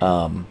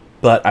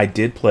 But I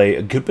did play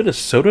a good bit of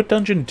Soda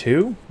Dungeon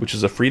 2, which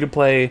is a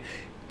free-to-play,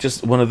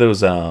 just one of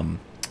those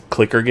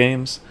clicker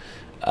games.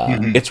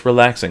 It's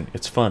relaxing.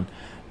 It's fun.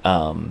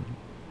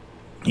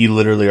 You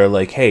literally are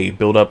like, hey,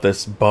 build up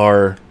this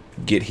bar,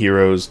 get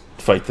heroes,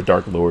 fight the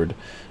Dark Lord,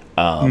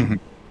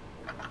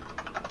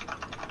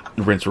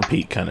 rinse,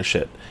 repeat kind of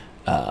shit.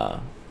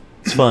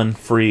 It's fun,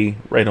 free,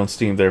 right on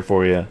Steam there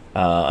for you.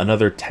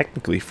 Another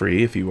technically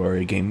free, if you are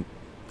a Game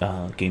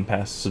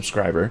Pass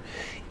subscriber,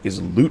 is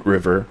Loot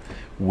River,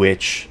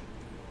 which,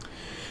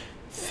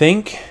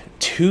 think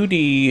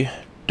 2D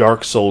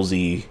Dark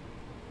Souls-y,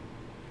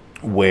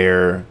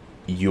 where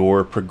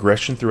your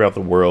progression throughout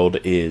the world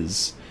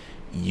is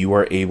you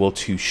are able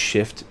to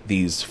shift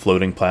these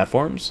floating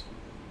platforms,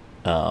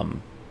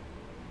 and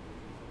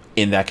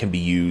that can be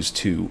used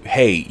to,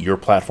 hey, your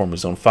platform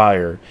is on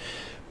fire,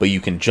 but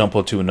you can jump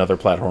onto another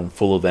platform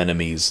full of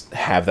enemies,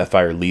 have that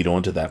fire lead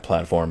onto that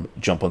platform,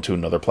 jump onto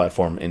another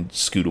platform, and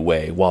scoot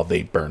away while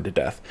they burn to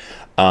death.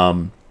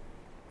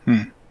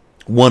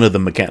 One of the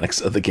mechanics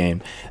of the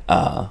game.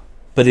 But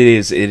it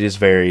is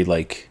very,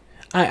 like,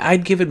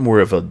 I'd give it more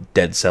of a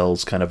Dead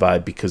Cells kind of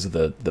vibe because of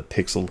the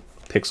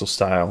pixel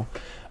style.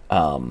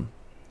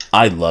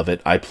 I love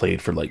it. I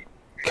played for like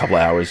a couple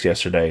of hours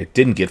yesterday.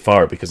 Didn't get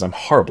far because I'm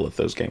horrible at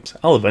those games.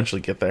 I'll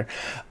eventually get there.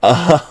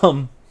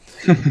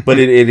 But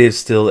it is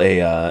still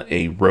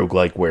a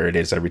roguelike where it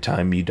is every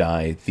time you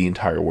die, the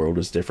entire world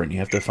is different. You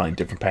have to find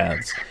different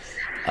paths.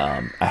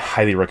 I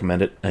highly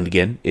recommend it. And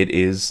again, it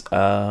is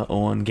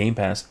on Game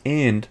Pass.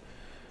 And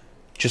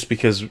just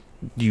because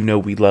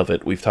we love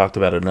it, we've talked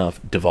about it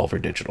enough,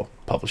 Devolver Digital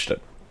published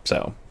it.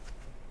 So,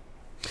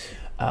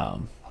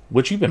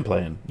 what you been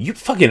playing? You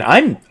fucking,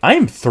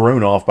 I'm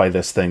thrown off by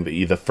this thing that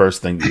the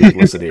first thing you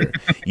listed here.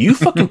 You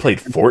fucking played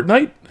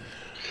Fortnite?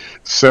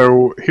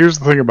 So here's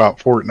the thing about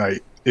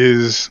Fortnite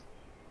is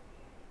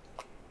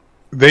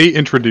they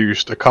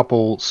introduced a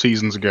couple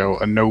seasons ago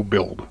a no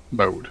build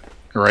mode,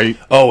 right?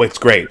 Oh, it's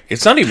great.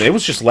 It's not even, it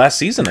was just last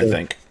season, I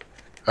think.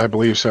 I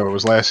believe so. It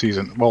was last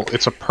season. Well,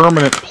 it's a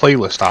permanent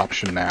playlist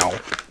option now.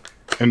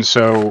 And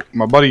so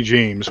my buddy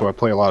James, who I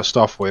play a lot of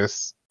stuff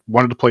with,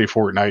 wanted to play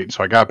Fortnite,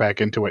 so I got back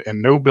into it. And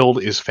no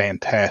build is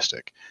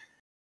fantastic.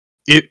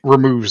 It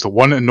removes the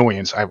one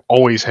annoyance I've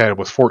always had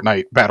with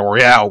Fortnite Battle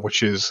Royale,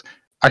 which is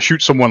I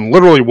shoot someone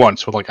literally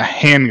once with like a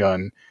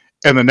handgun,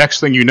 and the next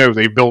thing you know,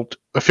 they built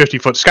a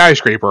 50-foot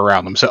skyscraper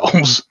around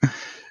themselves.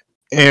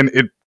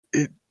 And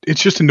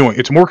it's just annoying.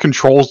 It's more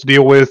controls to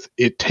deal with.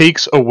 It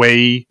takes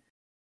away,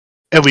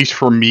 at least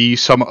for me,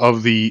 some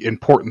of the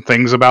important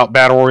things about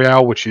Battle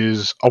Royale, which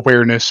is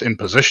awareness and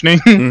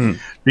positioning,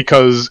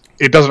 because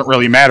it doesn't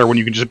really matter when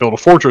you can just build a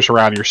fortress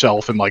around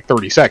yourself in like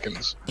 30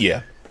 seconds.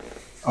 Yeah.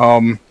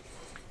 I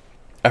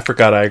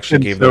forgot I actually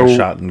gave that a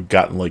shot and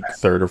gotten like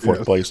third or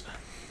fourth place.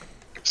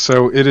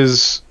 So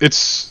it's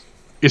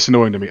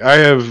annoying to me. I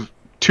have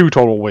 2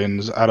 total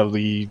wins out of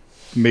the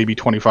maybe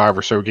 25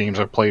 or so games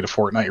I've played of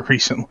Fortnite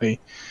recently.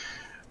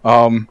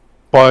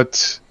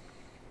 But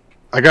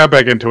I got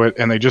back into it,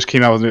 and they just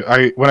came out with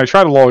it. When I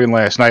tried to log in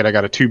last night, I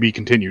got a to be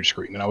continued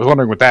screen, and I was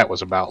wondering what that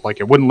was about. Like,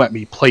 it wouldn't let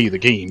me play the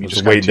game. You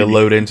just waiting to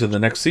load into the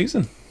next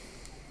season.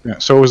 Yeah,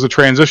 so it was the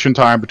transition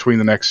time between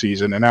the next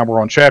season, and now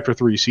we're on Chapter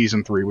 3,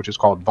 Season 3, which is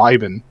called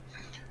Vibin'.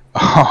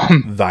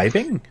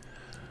 Vibing?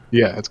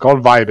 Yeah, it's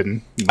called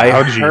Vibin'.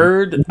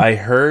 I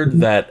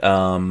heard that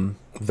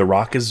The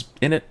Rock is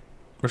in it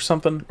or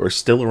something, or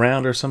still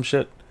around or some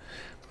shit.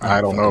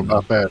 I don't know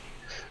about that.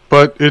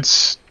 But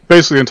it's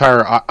basically the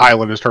entire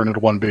island is turned into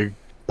one big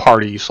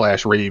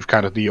party/rave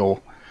kind of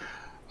deal.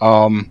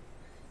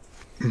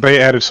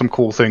 They added some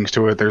cool things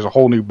to it. There's a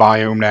whole new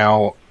biome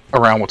now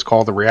around what's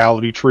called the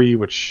reality tree,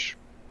 which,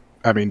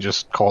 I mean,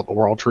 just call it the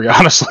world tree,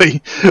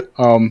 honestly.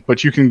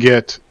 But you can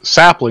get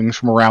saplings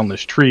from around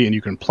this tree, and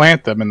you can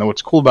plant them. And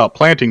what's cool about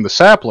planting the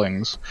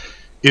saplings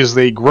is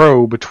they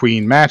grow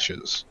between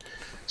matches.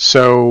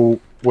 So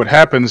what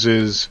happens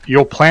is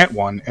you'll plant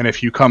one, and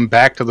if you come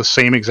back to the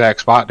same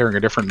exact spot during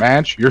a different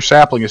match, your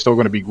sapling is still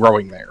going to be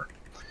growing there.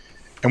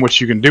 And what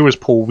you can do is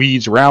pull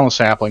weeds around the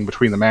sapling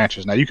between the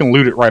matches. Now, you can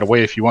loot it right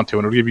away if you want to,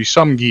 and it'll give you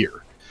some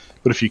gear.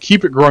 But if you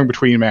keep it growing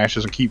between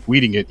matches and keep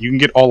weeding it, you can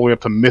get all the way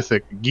up to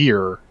mythic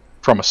gear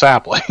from a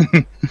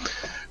sapling.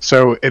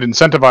 So it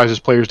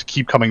incentivizes players to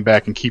keep coming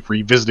back and keep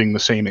revisiting the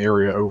same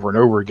area over and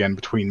over again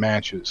between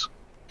matches.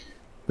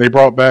 They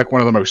brought back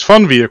one of the most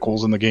fun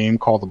vehicles in the game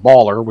called the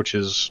Baller, which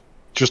is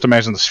just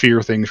imagine the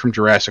sphere things from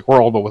Jurassic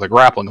World, but with a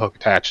grappling hook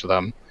attached to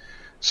them.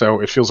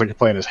 So it feels like you're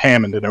playing as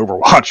Hammond in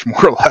Overwatch,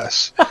 more or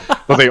less.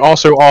 But they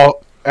also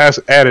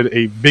added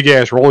a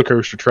big-ass roller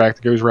coaster track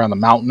that goes around the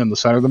mountain in the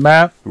center of the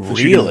map. Really?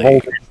 So you can roll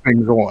these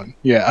things on.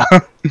 Yeah.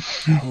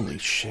 Holy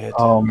shit.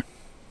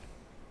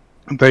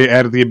 They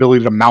added the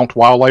ability to mount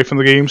wildlife in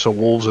the game, so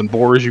wolves and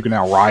boars you can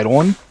now ride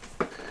on.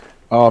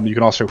 You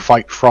can also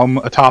fight from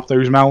atop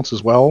those mounts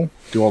as well.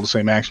 Do all the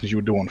same actions you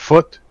would do on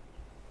foot.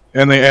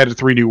 And they added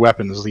 3 new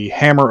weapons. The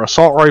Hammer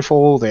Assault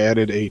Rifle, they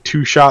added a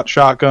 2-shot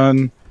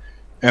shotgun,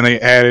 and they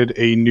added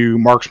a new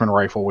Marksman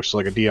Rifle, which is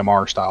like a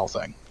DMR style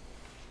thing.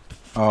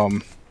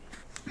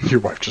 Your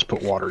wife just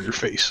put water in your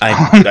face.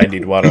 I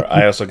need water.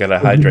 I also got to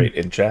hydrate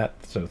in chat,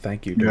 so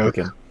thank you,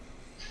 Dominican.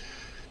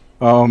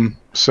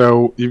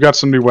 So you've got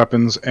some new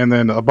weapons, and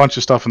then a bunch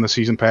of stuff in the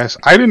Season Pass.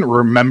 I didn't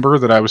remember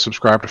that I was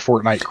subscribed to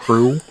Fortnite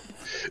Crew.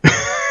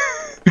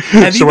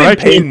 Have you been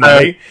paying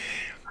money?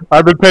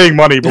 I've been paying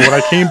money, but when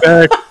I came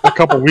back a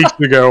couple weeks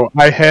ago,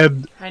 I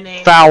had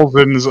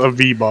thousands of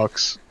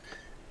V-Bucks.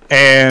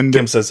 And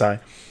Kim says hi.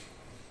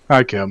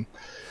 Hi, Kim.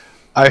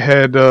 I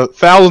had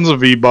thousands of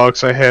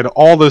V-Bucks. I had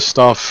all this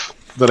stuff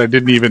that I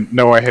didn't even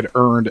know I had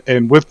earned.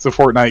 And with the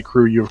Fortnite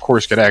Crew, you, of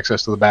course, get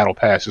access to the Battle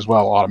Pass as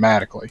well,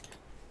 automatically.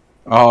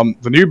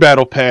 The new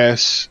Battle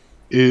Pass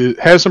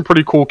has some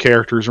pretty cool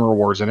characters and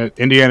rewards in it.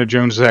 Indiana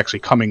Jones is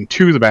actually coming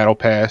to the Battle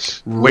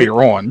Pass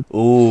later on.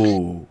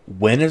 Ooh.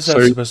 When is that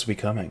supposed to be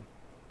coming?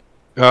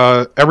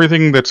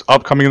 Everything that's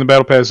upcoming in the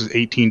Battle Pass is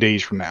 18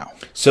 days from now.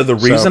 So the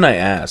reason I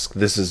ask,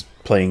 this is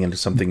playing into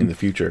something in the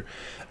future.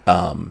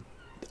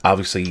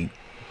 Obviously,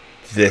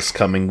 this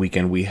coming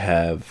weekend we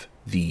have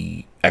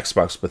the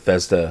Xbox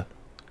Bethesda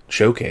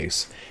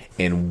showcase,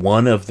 and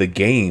one of the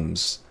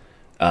games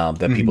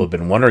that people have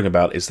been wondering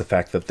about is the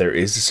fact that there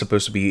is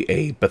supposed to be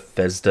a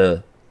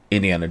Bethesda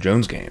Indiana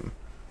Jones game.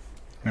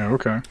 Yeah,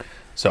 okay.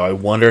 So I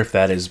wonder if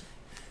that is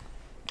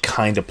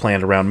kind of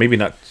planned around, maybe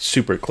not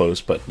super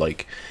close, but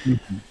like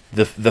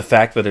the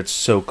fact that it's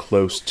so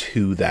close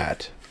to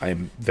that,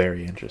 I'm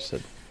very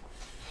interested.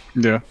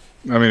 Yeah,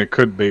 I mean, it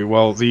could be.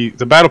 Well, the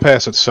Battle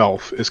Pass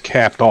itself is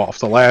capped off.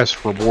 The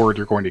last reward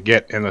you're going to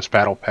get in this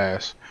Battle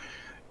Pass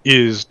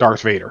is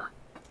Darth Vader.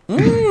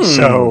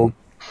 So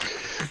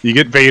you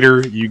get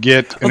Vader, you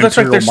get... that's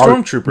right, they're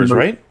Stormtroopers,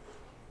 right?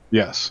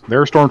 Yes,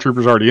 there are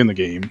Stormtroopers already in the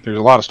game. There's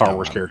a lot of Star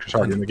Wars characters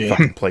already in the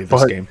game. Play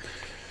this game.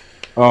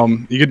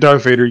 You get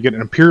Darth Vader, you get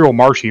an Imperial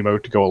March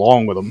emote to go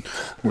along with him,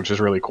 which is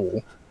really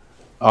cool.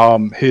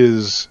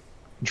 His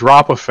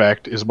drop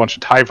effect is a bunch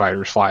of TIE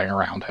fighters flying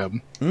around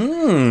him.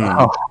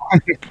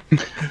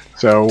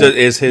 So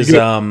is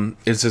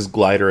his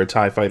glider a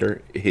TIE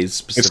fighter? His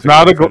specific it's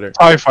not a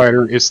TIE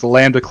fighter, it's the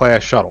Lambda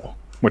class shuttle,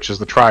 which is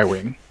the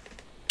Tri-Wing.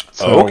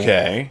 So,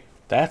 okay,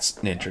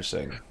 that's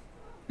interesting.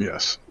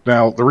 Yes.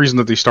 Now, the reason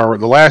that they start with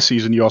the last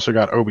season, you also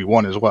got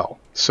Obi-Wan as well.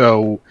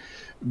 So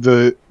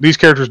these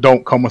characters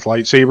don't come with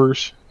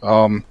lightsabers,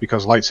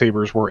 because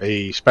lightsabers were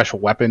a special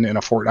weapon in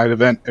a Fortnite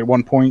event at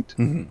one point.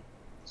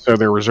 So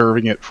they're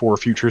reserving it for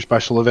future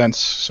special events.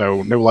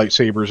 So no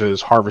lightsabers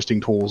as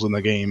harvesting tools in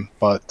the game,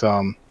 but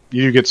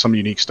you do get some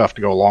unique stuff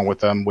to go along with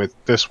them. With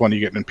this one, you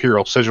get an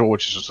Imperial Sigil,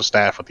 which is just a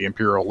staff with the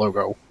Imperial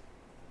logo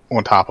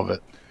on top of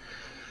it.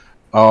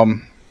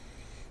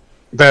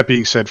 That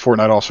being said,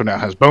 Fortnite also now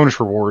has bonus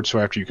rewards, so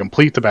after you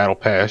complete the Battle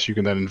Pass, you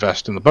can then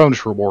invest in the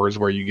bonus rewards,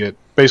 where you get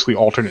basically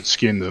alternate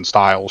skins and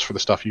styles for the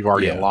stuff you've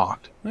already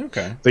unlocked.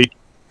 Okay. They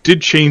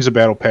did change the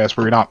Battle Pass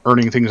where you're not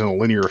earning things in a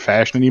linear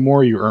fashion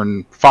anymore. You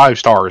earn 5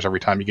 stars every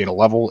time you gain a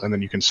level, and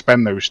then you can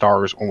spend those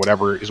stars on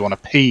whatever is on a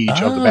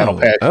page of the Battle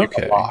Pass you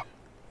unlock.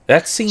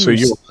 That seems...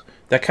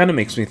 that kind of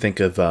makes me think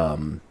of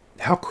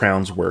how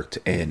crowns worked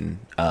in...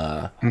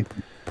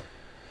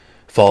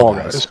 Fall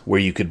Guys, where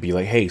you could be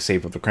like, hey,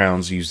 save up the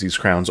crowns, use these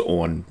crowns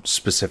on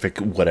specific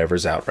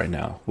whatever's out right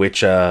now,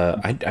 which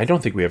I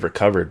don't think we ever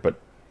covered, but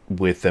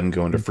with them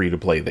going to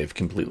free-to-play, they've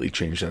completely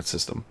changed that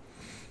system.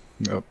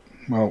 Yep.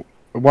 Well,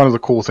 one of the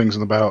cool things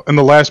in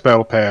the last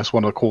Battle Pass,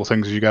 one of the cool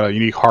things is you got a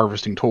unique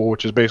harvesting tool,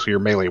 which is basically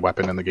your melee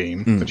weapon in the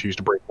game that's used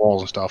to break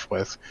walls and stuff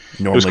with.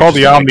 Normally it was called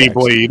the Omni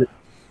Blade.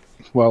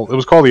 Well, it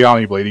was called the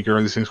Omni Blade. You can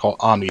earn these things called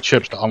Omni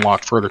Chips to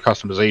unlock further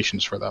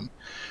customizations for them.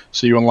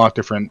 So you unlock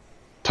different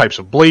types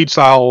of blade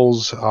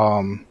styles,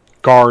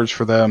 guards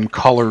for them,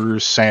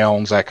 colors,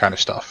 sounds, that kind of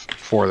stuff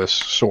for this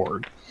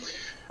sword.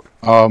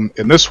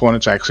 In this one,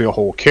 it's actually a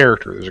whole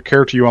character. There's a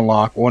character you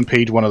unlock on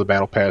page 1 of the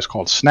Battle Pass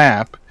called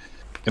Snap,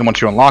 and once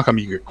you unlock them,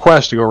 you get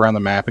quests to go around the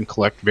map and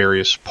collect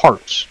various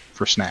parts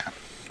for Snap.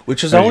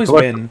 Which has always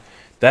been...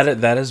 That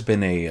has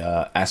been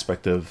a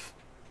aspect of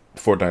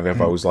Fortnite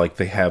I've always liked.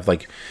 They have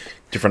like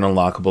different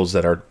unlockables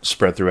that are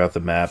spread throughout the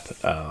map,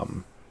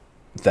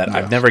 that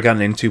I've never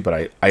gotten into,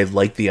 but I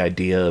like the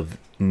idea of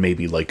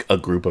maybe like a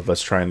group of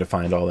us trying to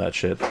find all that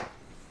shit.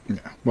 Yeah.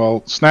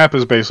 Well, Snap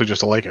is basically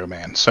just a Lego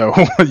man, so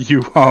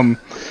you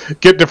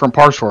get different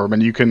parts for him,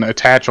 and you can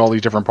attach all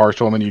these different parts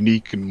to him in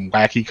unique and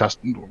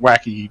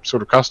wacky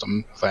sort of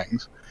custom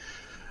things.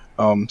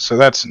 So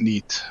that's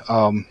neat.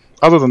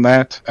 Other than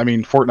that, I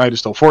mean, Fortnite is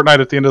still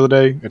Fortnite at the end of the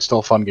day. It's still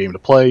a fun game to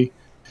play.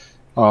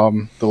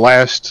 The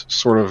last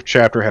sort of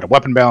chapter had a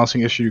weapon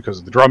balancing issue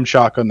because the drum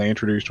shotgun they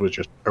introduced was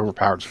just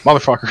overpowered as a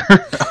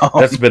motherfucker.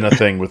 That's been a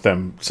thing with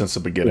them since the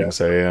beginning, Yeah.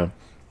 so yeah.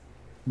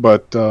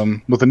 But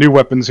with the new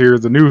weapons here,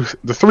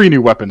 the 3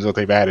 new weapons that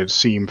they've added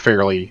seem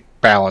fairly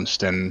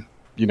balanced, and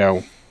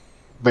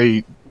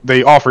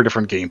they offer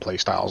different gameplay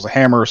styles. The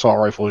hammer assault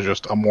rifle is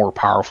just a more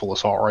powerful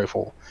assault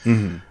rifle.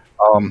 Mm-hmm.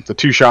 The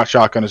 2-shot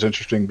shotgun is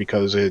interesting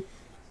because it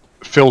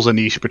fills a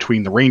niche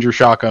between the Ranger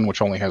shotgun,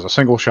 which only has a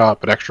single shot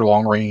but extra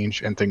long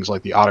range, and things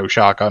like the auto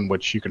shotgun,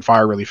 which you can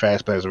fire really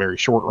fast but has a very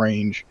short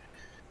range.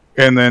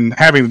 And then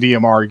having the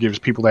DMR gives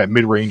people that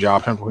mid-range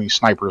option between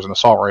snipers and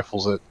assault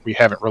rifles that we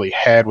haven't really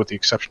had, with the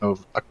exception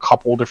of a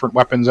couple different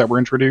weapons that were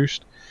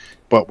introduced,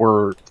 but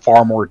were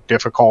far more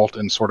difficult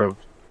and sort of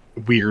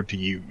weird to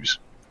use.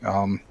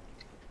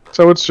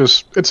 So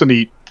it's a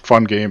neat,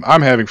 fun game.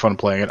 I'm having fun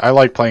playing it. I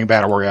like playing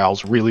battle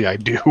royales, really, I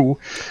do.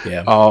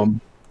 Yeah.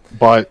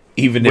 But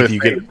even if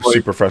you get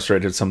super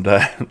frustrated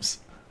sometimes.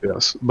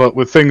 Yes, but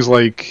with things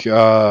like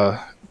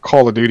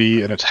Call of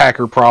Duty and its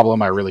hacker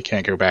problem, I really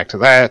can't go back to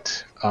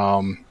that.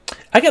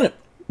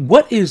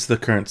 What is the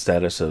current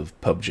status of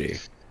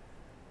PUBG?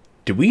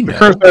 Do we know?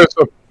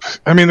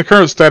 The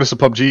current status of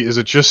PUBG is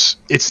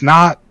it's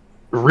not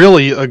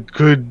really a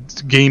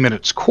good game at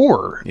its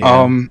core.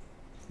 Yeah.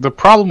 The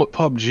problem with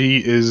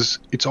PUBG is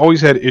it's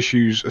always had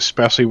issues,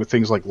 especially with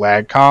things like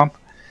lag comp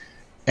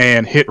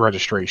and hit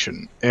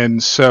registration.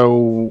 And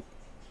so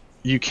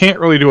you can't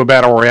really do a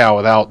battle royale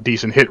without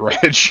decent hit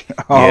reg.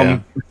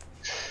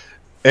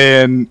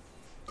 And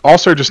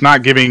also just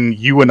not giving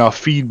you enough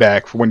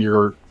feedback for when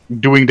you're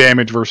doing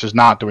damage versus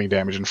not doing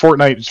damage. In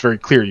Fortnite, it's very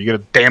clear. You get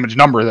a damage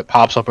number that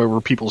pops up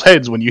over people's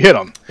heads when you hit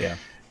them. Yeah.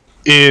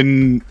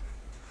 In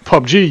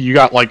PUBG, you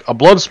got like a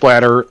blood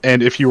splatter,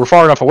 and if you were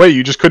far enough away,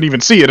 you just couldn't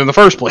even see it in the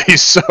first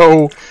place.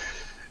 So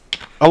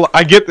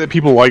I get that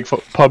people like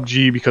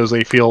PUBG because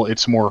they feel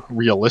it's more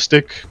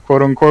realistic,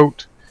 quote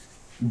unquote.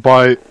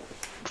 But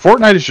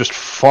Fortnite is just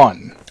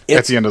fun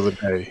at the end of the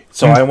day.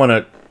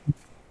 So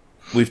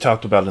we've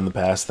talked about in the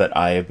past that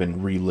I have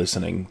been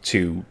re-listening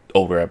to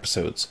older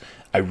episodes.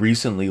 I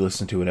recently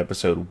listened to an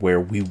episode where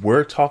we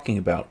were talking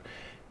about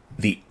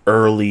the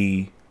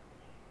early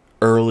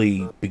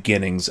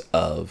beginnings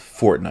of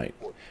Fortnite,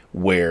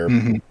 where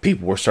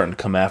people were starting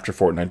to come after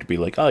Fortnite to be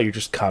like, oh, you're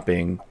just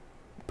copying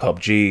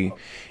PUBG.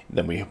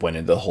 Then we went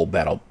into the whole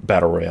battle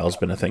royale has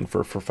been a thing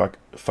for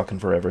fucking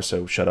forever,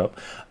 so shut up.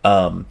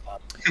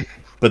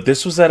 But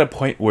this was at a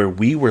point where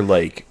we were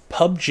like,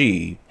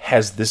 PUBG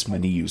has this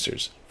many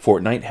users.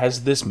 Fortnite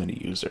has this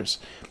many users.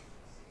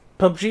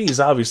 PUBG is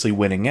obviously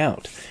winning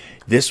out.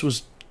 This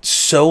was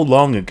so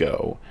long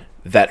ago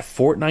that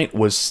Fortnite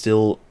was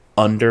still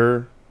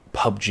under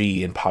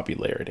PUBG in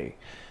popularity.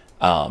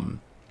 And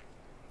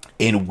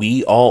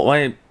we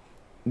all...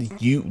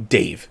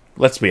 Dave,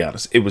 let's be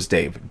honest, it was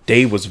Dave.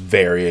 Dave was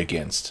very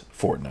against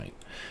Fortnite.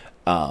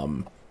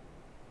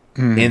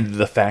 And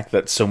the fact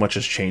that so much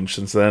has changed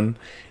since then,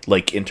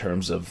 like in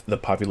terms of the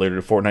popularity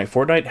of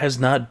Fortnite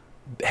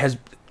has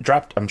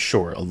dropped, I'm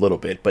sure, a little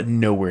bit, but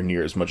nowhere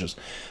near as much as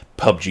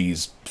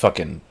PUBG's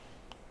fucking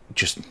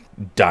just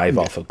dive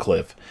off a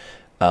cliff.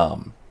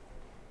 And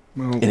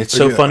it's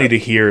so funny to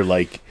hear,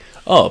 like,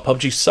 oh,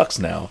 PUBG sucks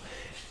now.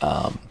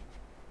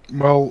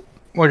 Well,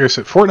 like I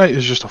said, Fortnite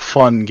is just a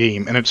fun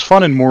game, and it's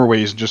fun in more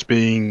ways than just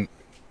being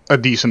a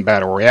decent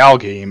battle royale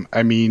game.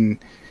 I mean,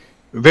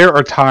 there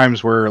are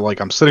times where, like,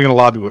 I'm sitting in a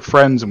lobby with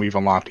friends and we've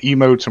unlocked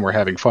emotes and we're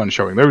having fun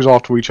showing those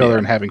off to each other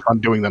and having fun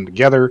doing them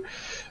together.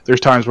 There's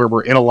times where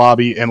we're in a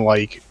lobby and,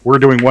 like, we're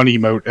doing one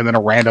emote and then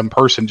a random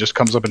person just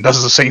comes up and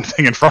does the same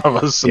thing in front of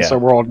us, and so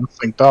we're all just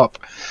synced up.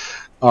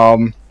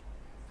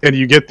 And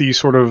you get these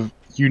sort of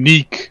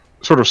unique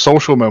sort of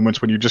social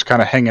moments when you're just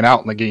kind of hanging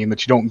out in the game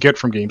that you don't get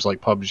from games like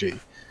PUBG.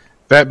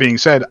 That being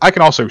said, I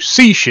can also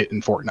see shit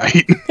in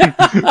Fortnite.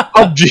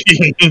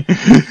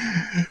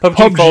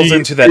 PUBG falls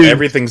into that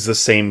everything's the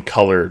same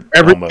color.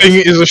 Everything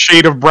is a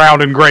shade of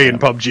brown and gray in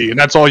PUBG, and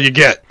that's all you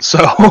get. So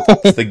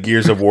it's the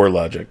Gears of War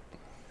logic.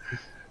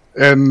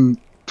 And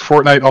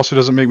Fortnite also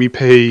doesn't make me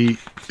pay...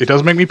 It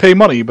does make me pay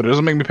money, but it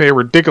doesn't make me pay a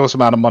ridiculous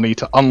amount of money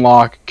to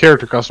unlock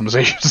character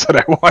customizations that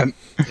I want.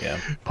 Yeah.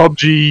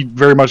 PUBG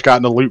very much got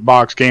into loot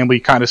box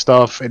gambling kind of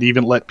stuff, and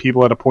even let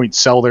people at a point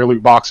sell their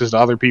loot boxes to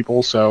other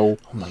people. So,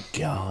 oh my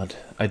god,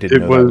 I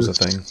didn't know that was a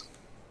thing.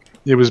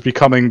 It was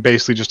becoming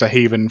basically just a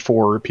haven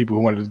for people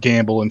who wanted to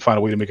gamble and find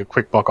a way to make a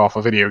quick buck off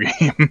a video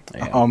game.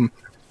 Yeah.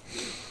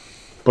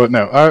 But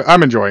no,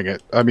 I'm enjoying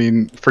it. I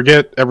mean,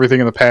 forget everything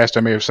in the past I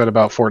may have said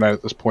about Fortnite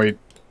at this point.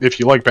 If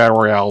you like battle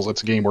royales,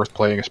 it's a game worth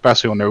playing,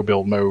 especially on no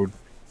build mode.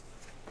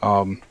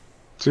 So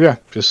yeah,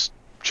 just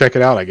check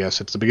it out, I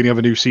guess. It's the beginning of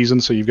a new season,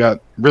 so you've got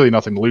really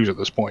nothing to lose at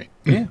this point.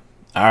 Yeah.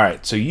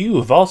 Alright, so you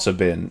have also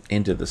been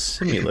into the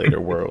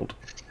simulator world.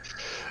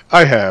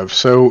 I have.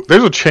 So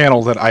there's a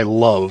channel that I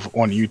love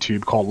on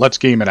YouTube called Let's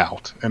Game It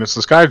Out. And it's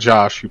this guy,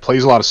 Josh, who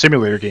plays a lot of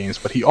simulator games,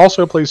 but he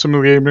also plays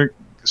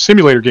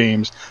simulator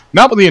games,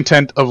 not with the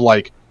intent of,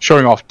 like,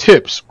 showing off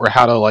tips or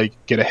how to, like,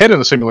 get ahead in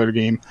the simulator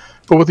game,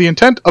 but with the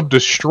intent of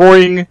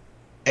destroying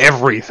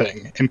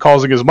everything and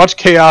causing as much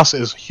chaos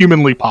as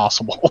humanly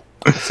possible.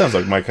 That sounds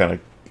like my kind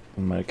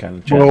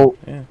of channel. Well,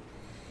 yeah.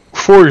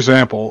 For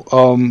example,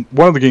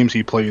 one of the games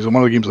he plays, and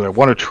one of the games that I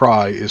want to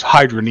try, is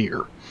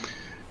Hydroneer.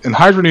 And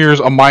Hydroneer is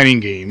a mining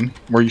game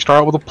where you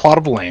start out with a plot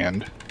of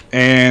land,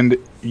 and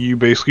you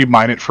basically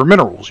mine it for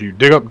minerals. You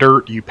dig up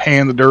dirt, you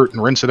pan the dirt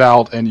and rinse it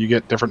out, and you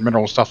get different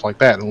minerals, stuff like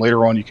that. And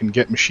later on, you can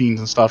get machines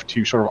and stuff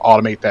to sort of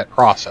automate that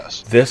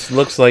process. This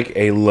looks like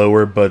a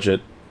lower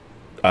budget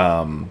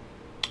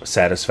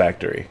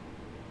Satisfactory.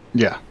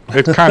 Yeah,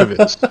 it kind of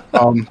is. But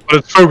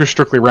it's focused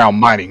strictly around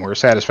mining, where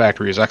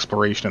Satisfactory is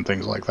exploration and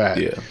things like that.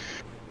 Yeah.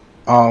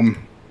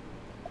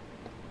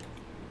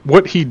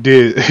 What he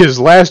did, his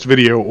last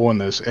video on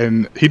this,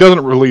 and he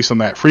doesn't release them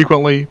that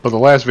frequently, but the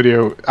last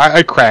video,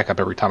 I crack up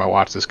every time I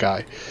watch this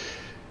guy.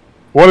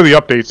 One of the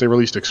updates, they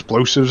released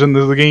explosives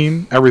into the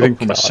game. Everything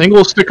from a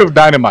single stick of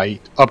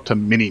dynamite up to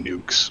mini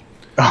nukes.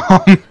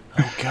 Oh,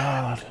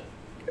 God.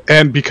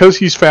 And because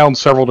he's found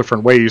several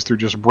different ways through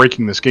just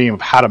breaking this game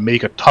of how to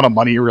make a ton of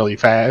money really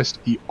fast,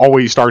 he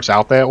always starts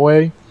out that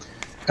way.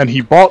 And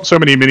he bought so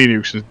many mini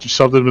nukes and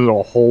shoved them into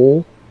a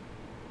hole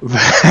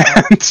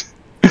that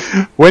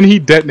when he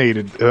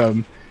detonated,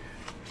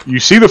 you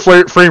see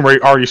the frame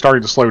rate already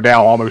starting to slow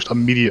down almost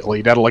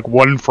immediately, down to like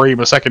 1 frame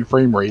a second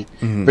frame rate.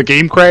 Mm-hmm. The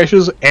game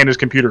crashes and his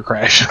computer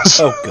crashes.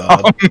 Oh,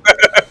 God.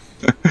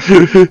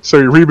 So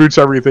he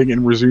reboots everything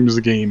and resumes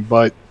the game,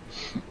 but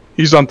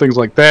he's done things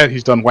like that.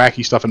 He's done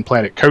wacky stuff in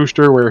Planet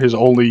Coaster, where his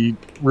only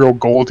real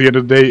goal at the end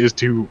of the day is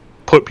to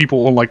put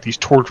people on like these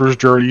torturous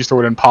journeys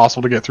through it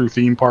impossible to get through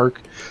theme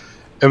park,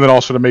 and then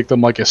also to make them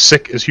like as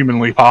sick as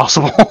humanly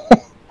possible.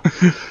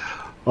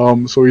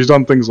 So he's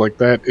done things like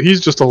that. He's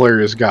just a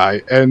hilarious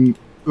guy. And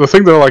the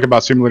thing that I like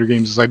about simulator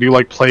games is I do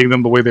like playing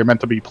them the way they're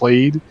meant to be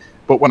played,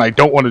 but when I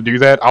don't want to do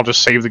that, I'll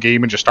just save the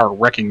game and just start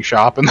wrecking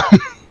shop in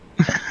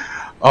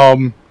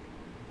them.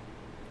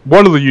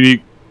 One of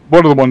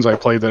the ones I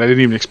played that I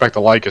didn't even expect to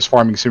like is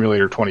Farming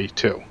Simulator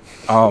 22.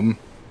 And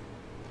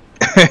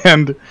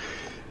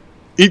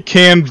it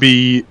can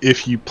be,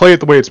 if you play it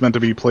the way it's meant to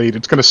be played,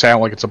 it's going to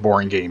sound like it's a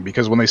boring game,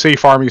 because when they say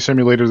Farming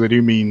Simulator, they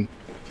do mean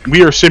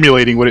we are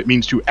simulating what it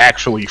means to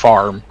actually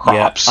farm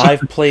crops. Yeah,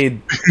 I've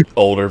played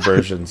older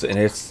versions, and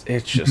it's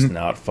just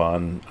not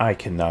fun. I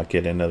cannot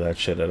get into that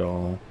shit at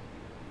all.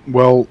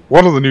 Well,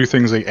 one of the new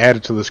things they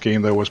added to this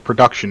game, though, was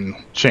production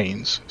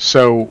chains.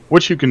 So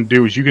what you can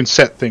do is you can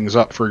set things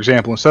up. For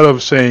example, instead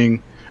of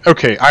saying,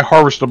 okay, I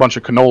harvested a bunch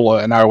of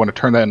canola, and now I want to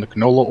turn that into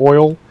canola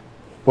oil.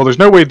 Well, there's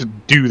no way to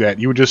do that.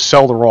 You would just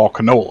sell the raw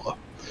canola.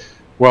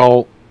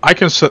 Well, I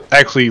can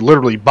actually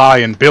literally buy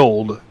and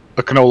build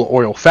a canola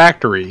oil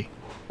factory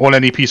on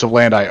any piece of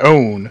land I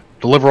own,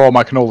 deliver all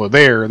my canola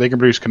there, they can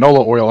produce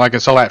canola oil, and I can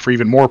sell that for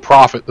even more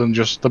profit than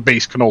just the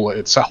base canola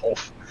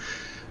itself.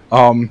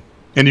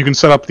 And you can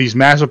set up these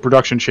massive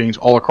production chains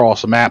all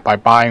across the map by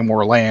buying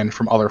more land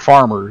from other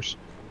farmers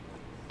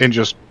and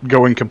just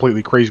going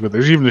completely crazy with it.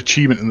 There's even an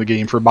achievement in the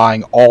game for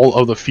buying all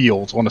of the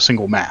fields on a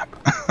single map.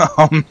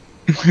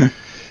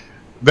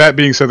 That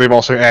being said, they've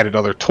also added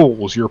other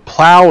tools. Your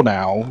plow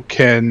now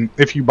can,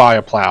 if you buy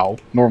a plow,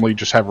 normally you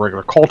just have a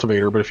regular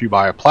cultivator, but if you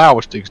buy a plow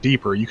which digs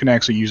deeper, you can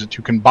actually use it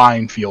to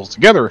combine fields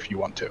together if you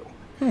want to.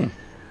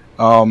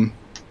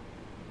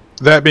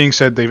 That being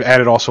said, they've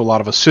added also a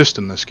lot of assist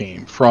in this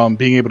game, from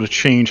being able to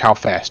change how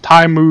fast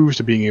time moves,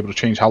 to being able to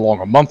change how long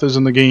a month is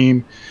in the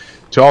game,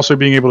 to also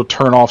being able to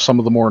turn off some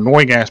of the more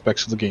annoying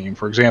aspects of the game.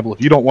 For example,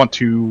 if you don't want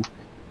to,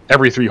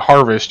 every 3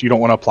 harvests, you don't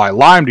want to apply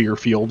lime to your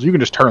fields, you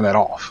can just turn that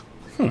off.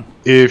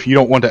 If you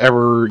don't want to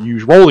ever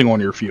use rolling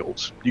on your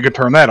fields, you can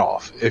turn that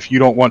off. If you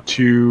don't want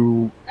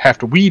to have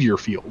to weed your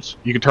fields,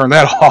 you can turn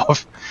that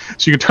off.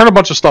 So you can turn a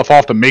bunch of stuff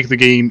off to make the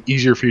game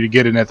easier for you to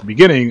get in at the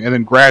beginning, and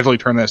then gradually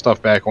turn that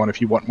stuff back on if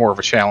you want more of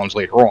a challenge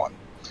later on,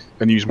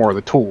 and use more of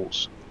the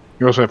tools.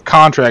 You also have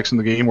contracts in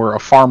the game where a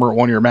farmer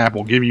on your map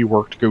will give you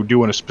work to go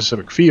do in a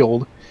specific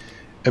field.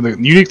 And the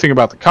unique thing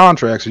about the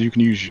contracts is you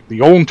can use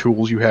the own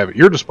tools you have at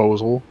your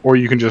disposal, or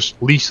you can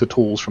just lease the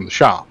tools from the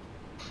shop.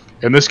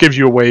 And this gives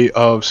you a way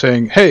of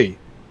saying, hey,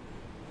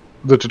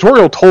 the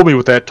tutorial told me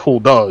what that tool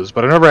does,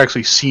 but I've never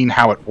actually seen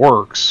how it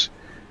works.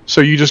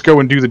 So you just go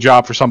and do the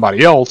job for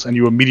somebody else, and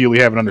you immediately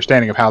have an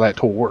understanding of how that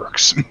tool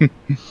works.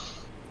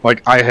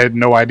 Like, I had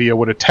no idea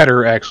what a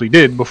tedder actually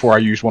did before I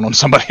used one on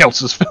somebody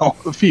else's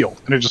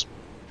field. And it just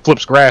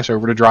flips grass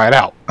over to dry it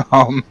out.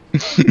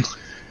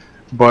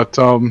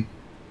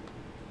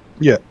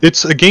 Yeah,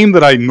 it's a game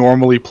that I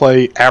normally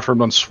play after I'm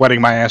done sweating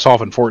my ass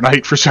off in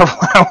Fortnite for several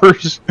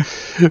hours,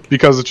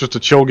 because it's just a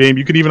chill game.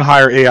 You can even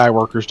hire AI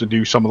workers to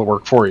do some of the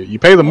work for you. You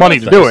pay them money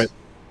to do it,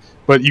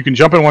 but you can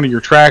jump in one of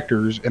your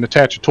tractors and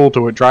attach a tool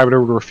to it, drive it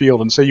over to a field,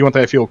 and say you want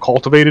that field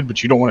cultivated,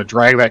 but you don't want to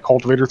drag that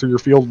cultivator through your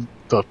field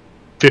the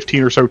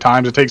 15 or so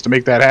times it takes to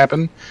make that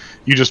happen.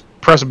 You just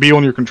press a B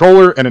on your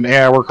controller, and an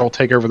AI worker will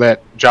take over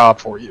that job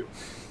for you.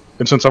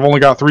 And since I've only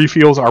got 3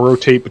 fields, I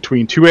rotate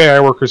between 2 AI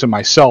workers and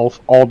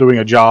myself, all doing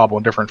a job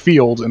on different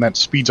fields, and that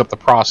speeds up the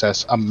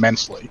process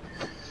immensely.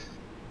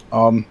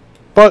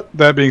 But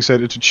that being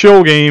said, it's a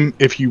chill game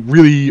if you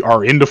really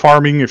are into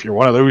farming, if you're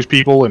one of those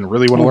people and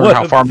really want to learn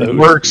how farming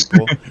works.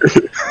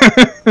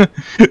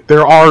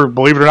 There are,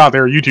 believe it or not,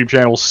 there are YouTube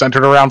channels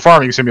centered around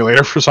Farming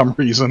Simulator for some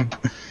reason.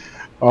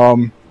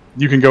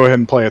 You can go ahead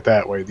and play it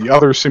that way. The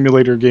other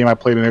simulator game I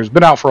played in there has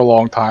been out for a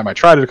long time. I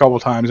tried it a couple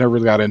of times, never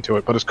really got into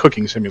it, but it's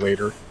Cooking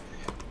Simulator.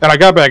 And I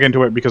got back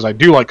into it because I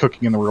do like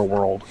cooking in the real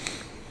world.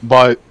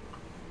 But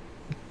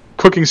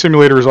Cooking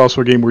Simulator is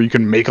also a game where you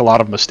can make a lot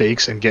of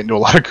mistakes and get into a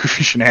lot of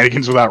goofy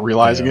shenanigans without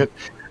realizing it.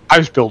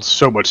 I've spilled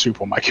so much soup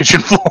on my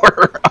kitchen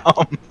floor.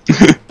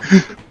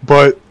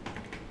 But,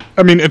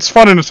 I mean, it's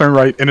fun in its own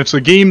right, and it's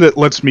a game that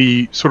lets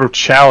me sort of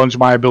challenge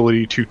my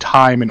ability to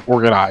time and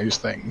organize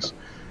things.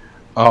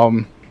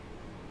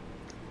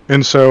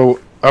 And so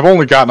I've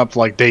only gotten up to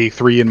like day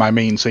 3 in my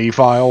main save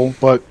file,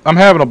 but I'm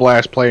having a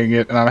blast playing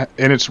it, and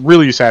it's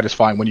really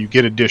satisfying when you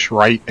get a dish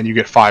right and you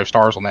get 5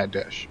 stars on that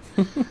dish.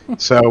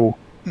 So,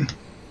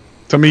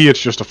 to me, it's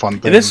just a fun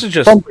thing. And this is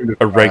just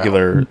a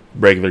regular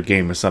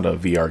game. It's not a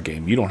VR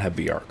game. You don't have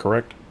VR,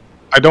 correct?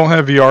 I don't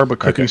have VR, but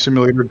Cooking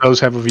Simulator does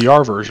have a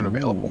VR version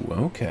available.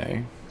 Ooh,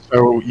 okay.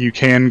 So you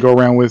can go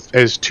around with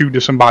as 2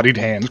 disembodied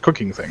hands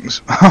cooking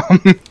things.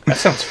 That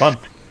sounds fun.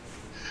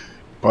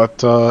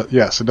 But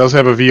yes, it does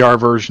have a VR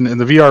version, and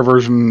the VR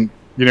version,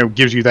 you know,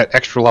 gives you that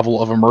extra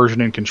level of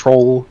immersion and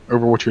control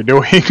over what you're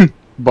doing.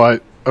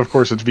 But of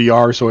course, it's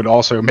VR, so it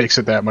also makes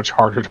it that much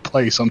harder to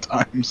play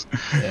sometimes.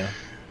 Yeah.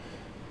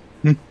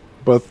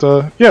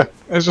 But yeah,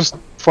 it's just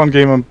fun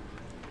game.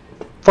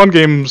 Fun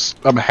games.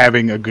 I'm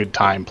having a good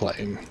time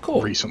playing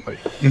recently.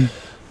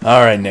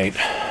 All right, Nate.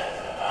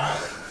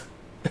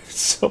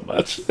 So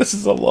much. This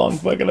is a long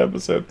fucking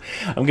episode.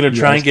 I'm gonna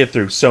try and get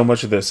through so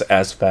much of this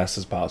as fast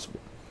as possible.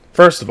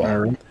 First of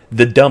all,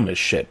 the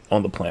dumbest shit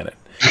on the planet.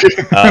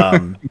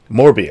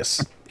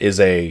 Morbius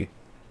is a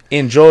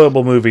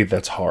enjoyable movie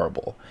that's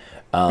horrible.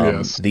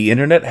 The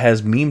internet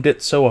has memed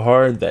it so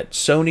hard that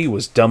Sony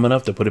was dumb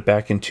enough to put it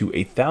back into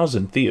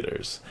 1,000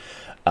 theaters,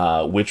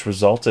 which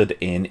resulted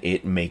in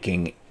it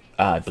making,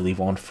 I believe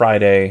on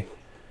Friday,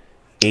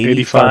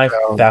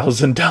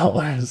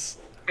 $85,000.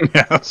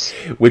 Yes.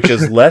 Which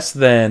is less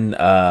than,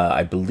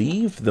 I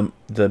believe, the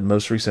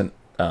most recent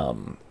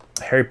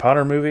Harry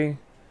Potter movie.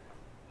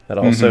 That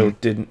also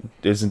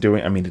isn't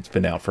doing. I mean, it's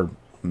been out for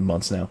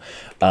months now.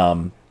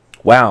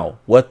 Wow,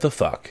 what the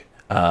fuck?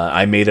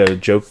 I made a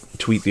joke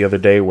tweet the other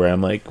day where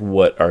I'm like,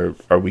 "What are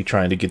we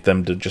trying to get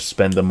them to just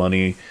spend the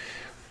money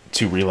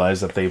to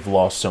realize that they've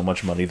lost so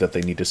much money that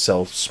they need to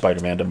sell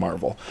Spider-Man to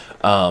Marvel?"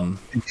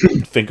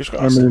 Fingers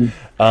crossed. I mean,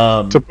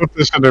 to put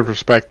this into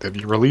perspective,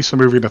 you release a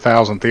movie in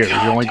 1,000 theaters,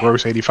 you only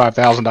gross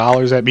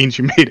 $85,000. That means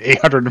you made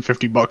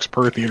 $850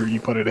 per theater you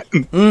put it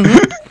in.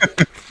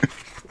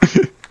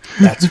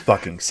 That's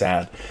fucking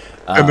sad.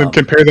 And then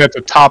compare that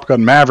to Top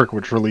Gun Maverick,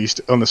 which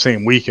released on the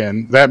same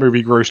weekend. That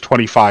movie grossed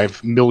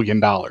 $25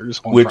 million on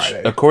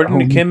Friday. According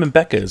to Kim and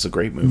Becca, is a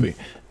great movie.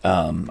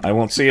 I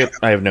won't see it.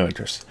 I have no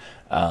interest.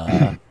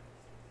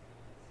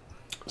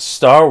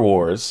 Star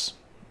Wars,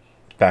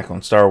 back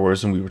on Star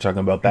Wars, and we were talking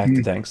about Back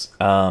to Thanks,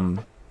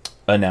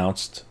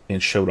 announced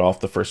and showed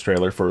off the first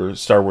trailer for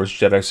Star Wars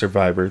Jedi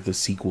Survivor, the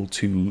sequel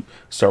to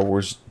Star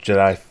Wars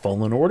Jedi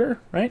Fallen Order,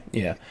 right?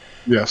 Yeah.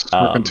 Yes,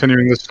 we're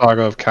continuing the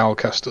saga of Cal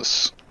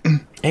Kestis.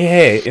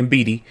 Hey, and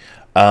Beatty.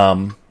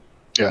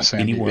 Yes,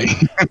 anyone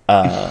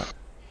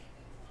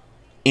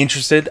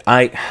interested?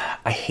 I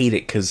hate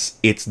it because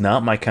it's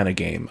not my kind of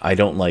game. I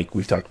don't like.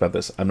 We've talked about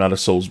this. I'm not a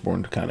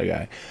Soulsborne kind of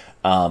guy.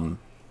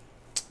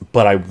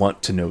 But I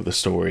want to know the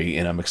story,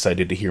 and I'm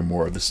excited to hear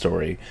more of the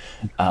story.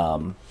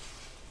 And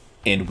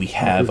we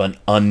have an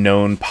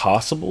unknown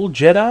possible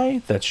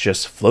Jedi that's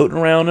just floating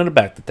around in a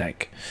back to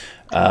tank.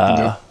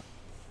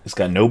 He's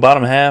got no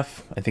bottom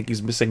half. I think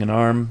he's missing an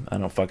arm. I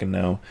don't fucking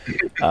know.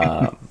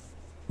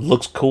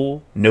 Looks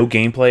cool. No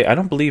gameplay. I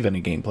don't believe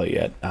any gameplay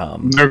yet.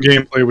 No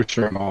gameplay with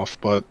turn off,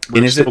 but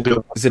is it a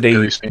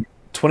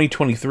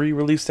 2023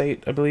 release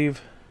date, I believe?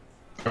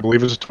 I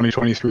believe it's a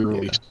 2023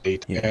 release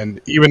date. Yeah.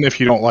 And even if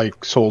you don't like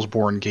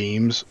Soulsborne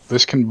games,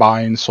 this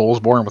combines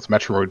Soulsborne with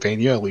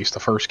Metroidvania, at least the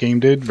first game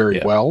did,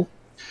 very well.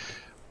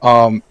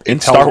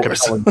 It tells a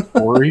compelling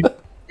story.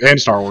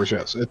 And Star Wars,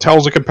 yes. It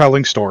tells a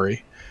compelling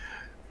story.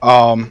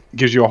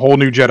 Gives you a whole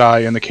new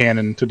Jedi in the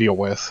canon to deal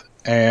with.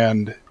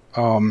 And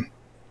even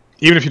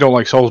if you don't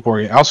like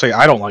Soulsborne, I'll say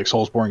I don't like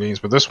Soulsborne games,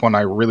 but this one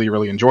I really,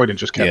 really enjoyed and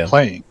just kept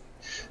playing.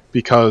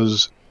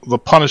 Because the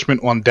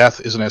punishment on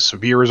death isn't as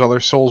severe as other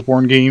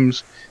Soulsborne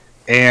games,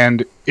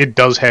 and it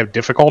does have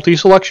difficulty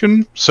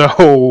selection,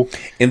 so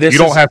you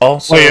don't have to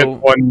play it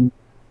on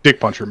Dick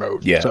Puncher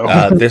mode. Yeah,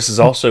 so. This is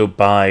also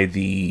by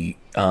the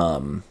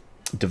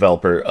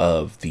developer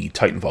of the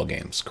Titanfall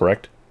games,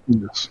 correct?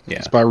 Yes,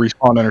 it's by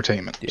Respawn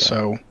Entertainment. Yeah.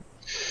 So,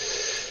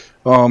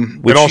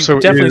 which it also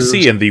you definitely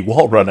see in the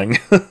wall running.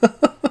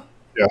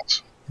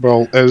 Yes,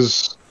 well,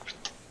 as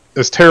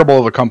terrible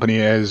of a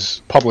company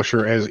as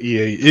publisher as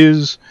EA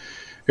is,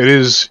 it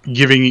is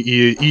giving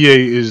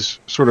EA is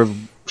sort of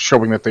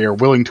showing that they are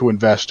willing to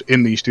invest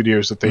in these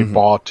studios that they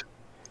bought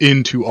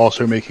into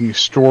also making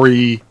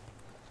story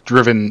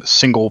driven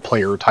single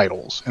player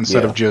titles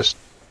instead Yeah. of just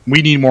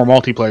we need more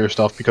multiplayer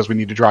stuff because we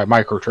need to drive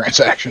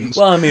microtransactions.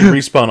 Well, I mean,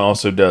 Respawn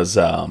also does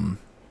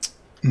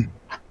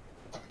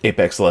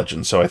Apex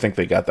Legends, so I think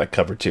they got that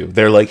covered too.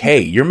 They're like, hey,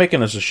 you're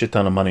making us a shit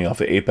ton of money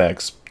off of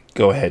Apex.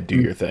 Go ahead, do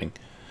your thing.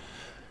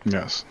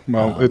 Yes.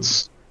 Well,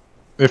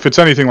 if it's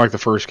anything like the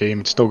first game,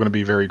 it's still going to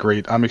be very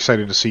great. I'm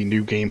excited to see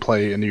new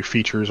gameplay and new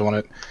features on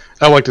it.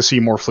 I'd like to see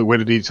more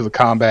fluidity to the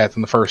combat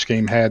than the first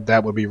game had.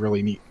 That would be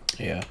really neat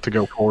to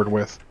go forward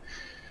with.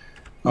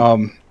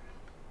 And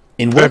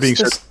what's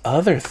this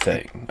other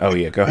thing? Oh,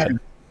 yeah, go ahead.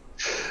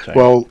 Sorry.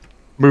 Well,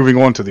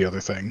 moving on to the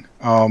other thing.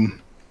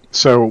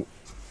 So,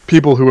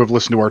 people who have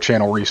listened to our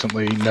channel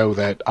recently know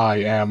that I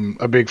am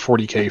a big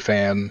 40K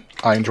fan.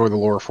 I enjoy the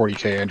lore of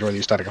 40K. I enjoy the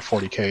aesthetic of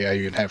 40K. I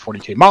even have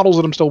 40K models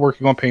that I'm still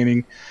working on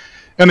painting.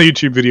 And the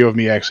YouTube video of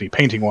me actually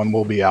painting one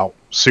will be out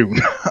soon.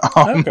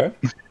 Okay.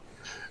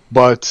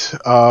 But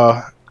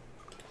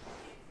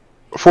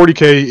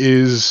 40K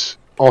is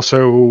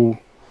also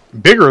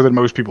bigger than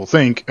most people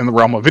think in the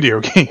realm of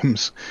video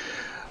games.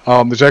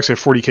 There's actually a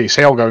 40K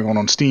sale going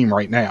on Steam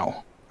right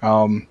now.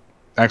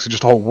 Actually,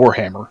 just a whole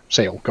Warhammer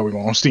sale going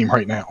on Steam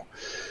right now.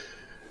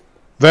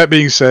 That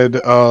being said,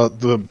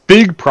 the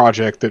big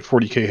project that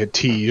 40K had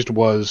teased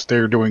was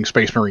they're doing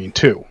Space Marine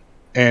 2.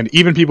 And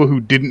even people who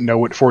didn't know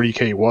what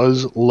 40K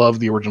was loved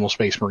the original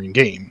Space Marine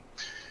game.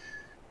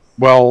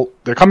 Well,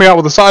 they're coming out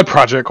with a side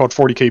project called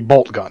 40K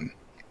Boltgun.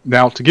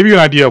 Now, to give you an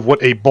idea of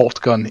what a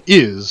Boltgun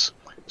is,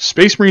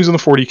 Space Marines in the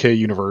 40K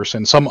universe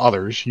and some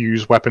others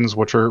use weapons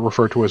which are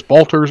referred to as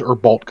bolters or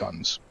bolt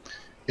guns.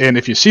 And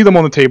if you see them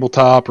on the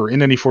tabletop or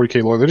in any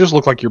 40K lore, they just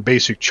look like your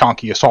basic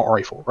chonky assault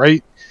rifle,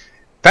 right?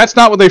 That's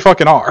not what they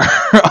fucking are.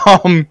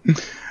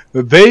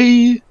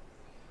 They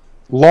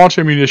launch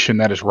a munition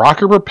that is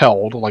rocket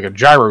propelled, like a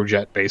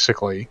gyrojet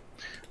basically,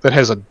 that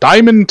has a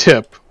diamond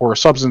tip, or a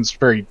substance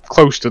very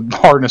close to the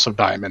hardness of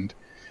diamond,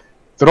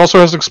 that also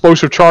has an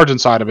explosive charge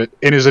inside of it,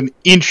 and is an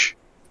inch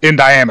in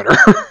diameter.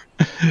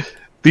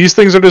 These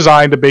things are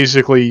designed to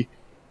basically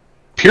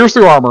pierce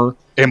through armor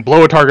and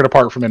blow a target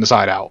apart from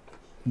inside out.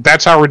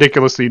 That's how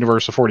ridiculous the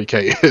universe of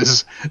 40K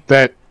is,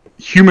 that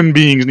human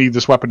beings need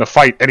this weapon to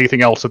fight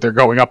anything else that they're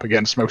going up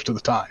against most of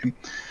the time.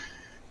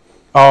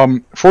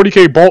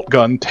 40K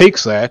Boltgun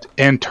takes that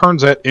and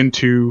turns that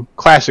into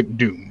classic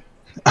Doom.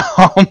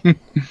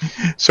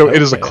 So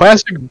it is a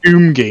classic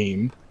Doom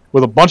game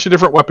with a bunch of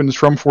different weapons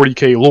from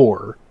 40K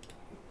lore.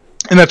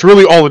 And that's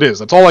really all it is.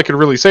 That's all I could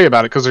really say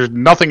about it, because there's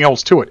nothing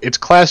else to it. It's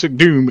classic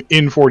Doom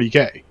in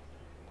 40K.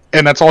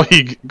 And that's all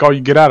you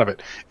get out of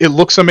it. It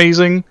looks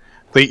amazing.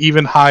 They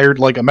even hired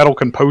like a metal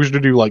composer to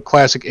do like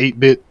classic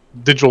 8-bit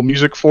digital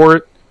music for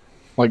it.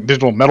 Like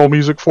digital metal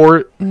music for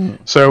it.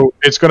 So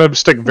it's going to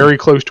stick very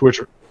close to its,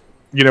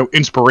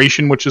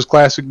 inspiration, which is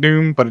classic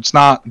Doom, but it's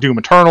not Doom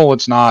Eternal,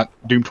 it's not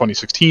Doom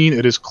 2016,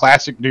 it is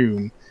classic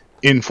Doom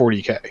in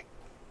 40K.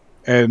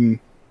 And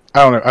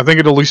I don't know, I think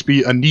it'll at least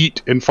be a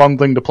neat and fun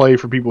thing to play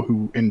for people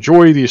who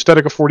enjoy the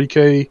aesthetic of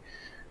 40K,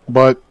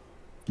 but,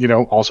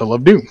 also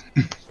love Doom.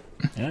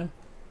 Yeah.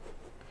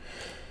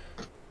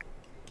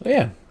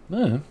 Yeah,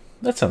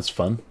 that sounds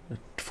fun.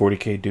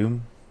 40K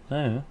Doom.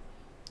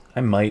 I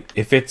might,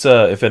 if it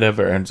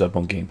ever ends up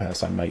on Game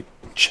Pass, I might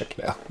check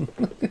it out.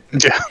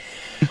 Yeah.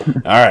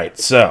 All right,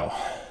 so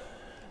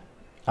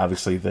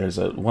obviously there's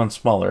one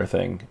smaller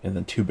thing and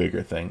then two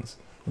bigger things.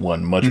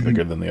 One much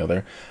bigger than the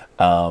other.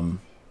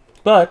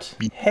 But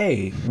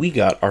hey, we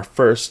got our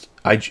first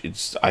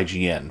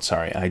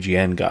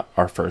IGN got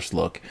our first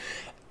look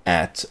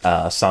at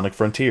Sonic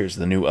Frontiers,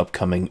 the new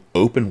upcoming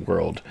open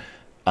world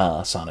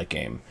Sonic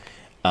game.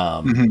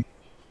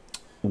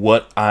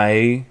 What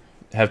I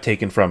have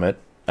taken from it,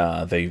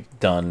 they've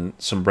done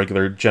some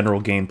regular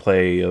general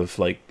gameplay of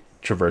like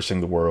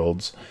traversing the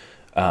worlds,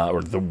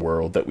 or the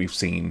world that we've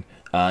seen,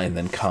 and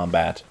then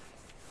combat.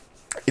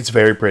 It's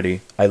very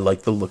pretty. I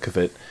like the look of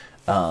it.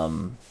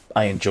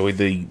 I enjoy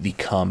the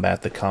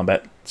combat. The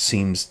combat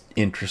seems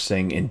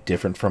interesting and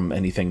different from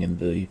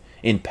anything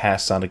in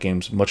past Sonic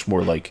games. Much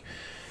more like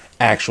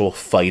actual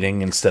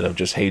fighting instead of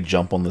just, hey,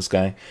 jump on this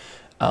guy.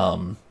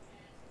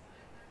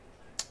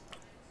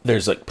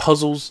 There's like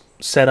puzzles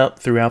set up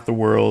throughout the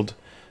world,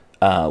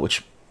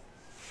 which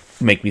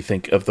make me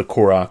think of the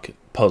Korok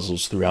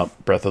puzzles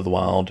throughout Breath of the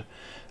Wild.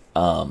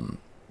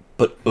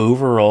 But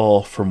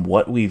overall, from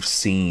what we've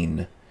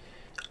seen,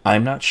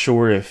 I'm not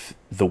sure if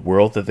the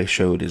world that they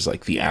showed is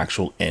like the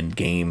actual end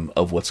game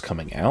of what's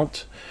coming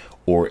out,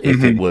 or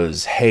if it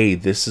was, hey,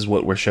 this is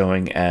what we're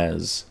showing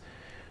as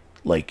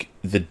like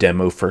the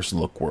demo first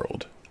look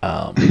world.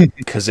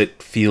 Because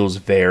it feels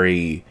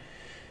very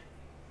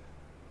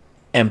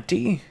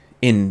empty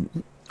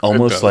in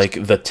almost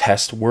like the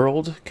test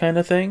world kind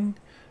of thing.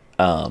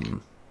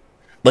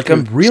 Like,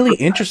 I'm really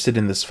interested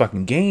in this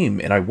fucking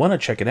game, and I want to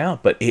check it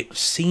out, but it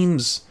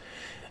seems...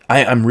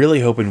 I'm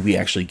really hoping we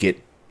actually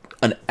get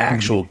an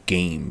actual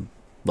game.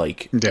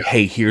 Like,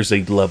 hey, here's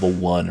a level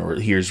 1, or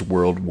here's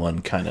world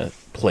 1 kind of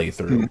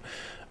playthrough.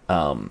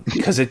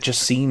 Because it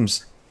just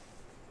seems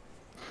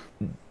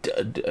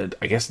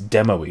I guess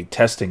demo-y,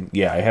 testing.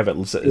 Yeah, I have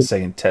it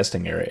saying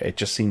testing area. It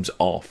just seems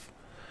off.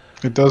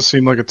 It does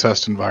seem like a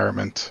test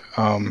environment.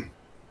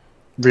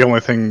 The only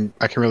thing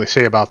I can really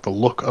say about the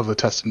look of the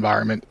test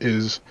environment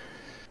is,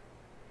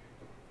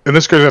 and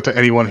this goes out to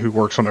anyone who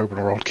works on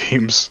open world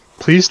games,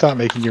 please stop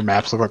making your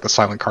maps look like the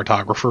silent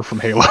cartographer from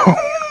Halo.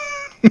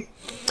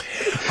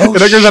 Oh, and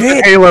that goes out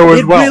to Halo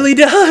as well. It really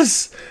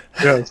does.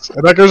 Yes,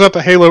 and that goes out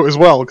to Halo as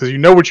well, because you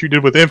know what you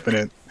did with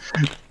Infinite.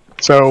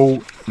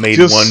 So made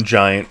one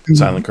giant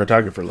silent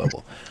cartographer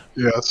level.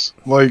 Yes,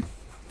 like,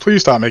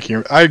 please stop making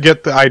it. I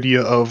get the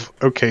idea of,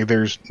 okay,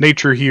 there's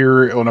nature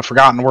here on a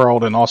forgotten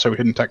world and also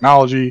hidden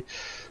technology.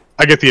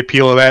 I get the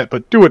appeal of that,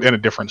 but do it in a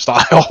different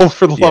style,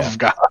 for the love of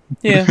God.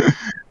 Yeah.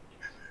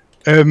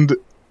 And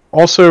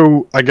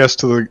also, I guess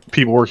to the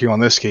people working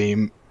on this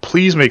game,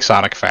 please make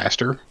Sonic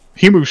faster.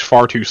 He moves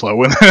far too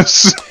slow in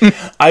this.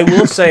 I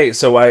will say,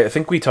 so I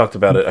think we talked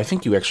about it. I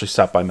think you actually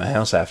stopped by my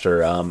house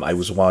after I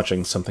was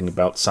watching something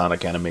about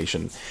Sonic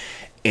animation,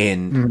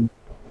 and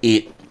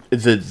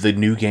the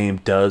new game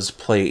does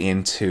play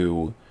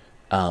into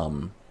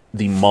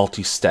the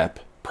multi-step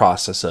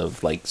process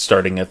of like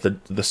starting at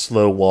the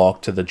slow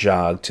walk to the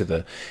jog to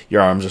the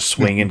your arms are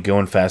swinging,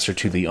 going faster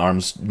to the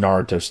arms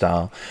Naruto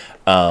style.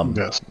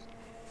 Yes.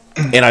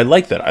 And I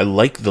like that. I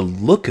like the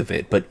look of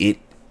it, but it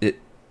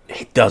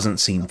doesn't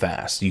seem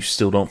fast. You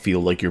still don't feel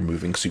like you're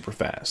moving super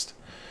fast.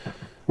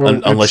 Well,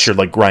 unless you're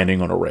like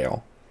grinding on a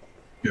rail.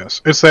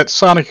 Yes. It's that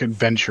Sonic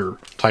Adventure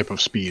type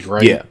of speed,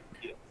 right? Yeah.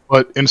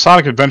 But in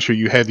Sonic Adventure,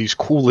 you had these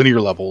cool linear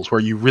levels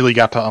where you really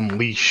got to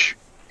unleash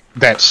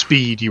that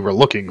speed you were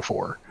looking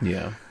for.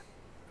 Yeah.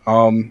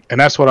 And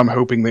that's what I'm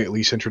hoping they at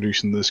least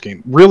introduce in this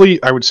game.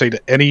 Really, I would say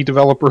to any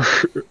developer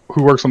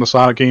who works on the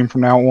Sonic game from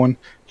now on,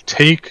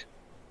 take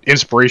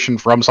inspiration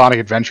from Sonic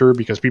Adventure,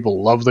 because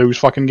people love those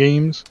fucking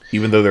games.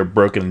 Even though they're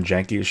broken and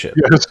janky as shit.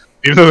 Yes,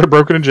 even though they're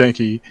broken and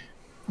janky,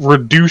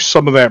 reduce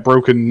some of that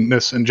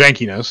brokenness and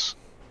jankiness.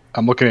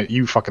 I'm looking at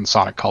you, fucking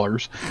Sonic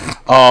Colors.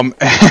 And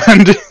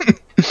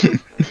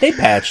they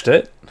patched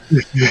it.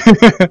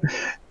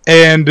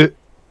 And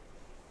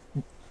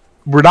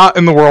we're not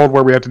in the world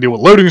where we have to deal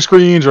with loading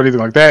screens or anything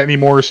like that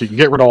anymore, so you can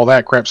get rid of all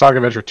that crap. Sonic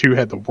Adventure 2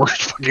 had the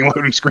worst fucking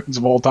loading screens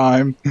of all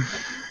time.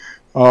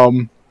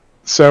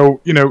 So,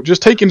 you know,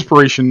 just take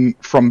inspiration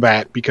from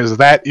that, because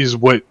that is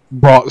what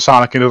brought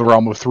Sonic into the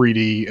realm of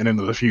 3D and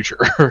into the future.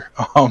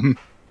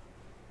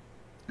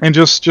 And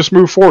just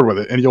move forward with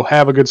it, and you'll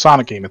have a good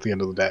Sonic game at the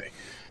end of the day.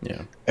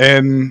 Yeah.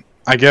 And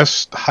I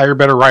guess hire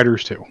better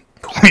writers, too.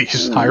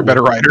 Please, hire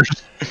better writers.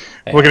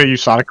 Yeah. Looking at you,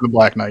 Sonic and the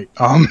Black Knight.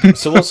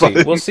 So we'll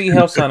see. We'll see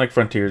how Sonic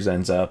Frontiers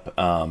ends up.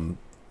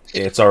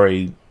 There's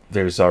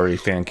already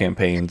fan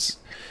campaigns.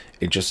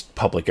 It's just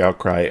public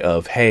outcry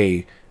of,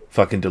 hey,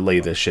 fucking delay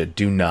this shit.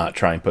 Do not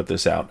try and put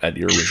this out at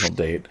your original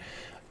date.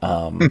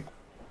 And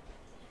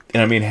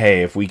I mean,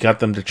 hey, if we got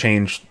them to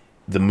change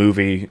the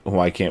movie,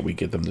 why can't we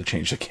get them to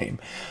change the game?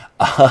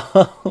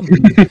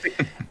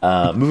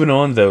 Moving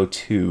on, though,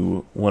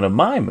 to one of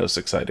my most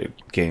excited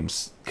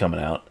games coming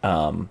out,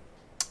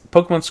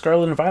 Pokemon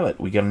Scarlet and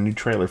Violet. We got a new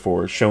trailer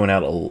for, showing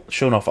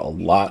off a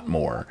lot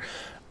more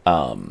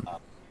of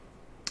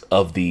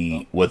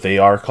what they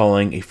are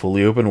calling a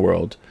fully open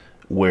world,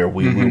 where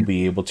we will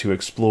be able to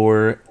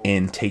explore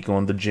and take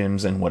on the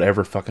gyms in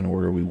whatever fucking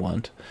order we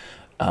want,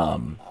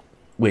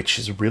 which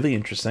is really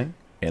interesting,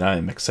 and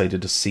I'm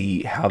excited to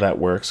see how that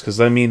works,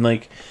 because, I mean,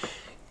 like,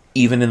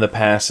 even in the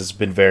past, it's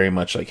been very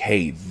much like,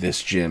 hey,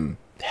 this gym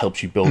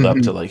helps you build up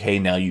to, like, hey,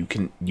 now you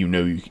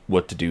know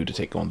what to do to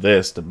take on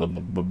this, blah,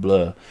 blah,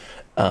 blah,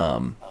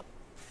 blah.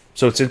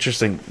 So it's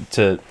interesting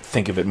to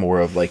think of it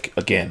more of, like,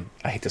 again,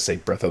 I hate to say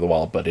Breath of the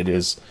Wild, but it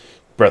is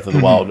Breath of the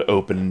Wild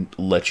open,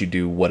 let you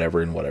do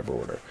whatever in whatever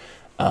order.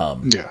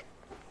 Yeah.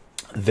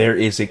 There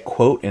is a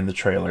quote in the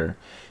trailer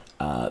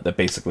that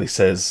basically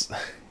says,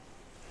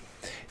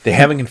 they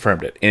haven't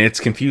confirmed it, and it's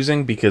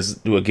confusing because,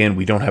 again,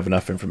 we don't have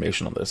enough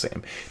information on this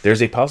game.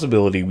 There's a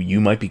possibility you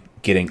might be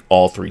getting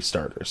all three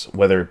starters,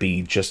 whether it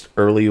be just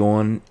early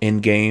on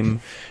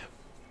in-game,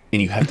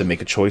 and you have to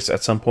make a choice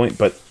at some point,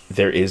 but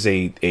there is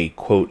a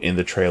quote in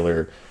the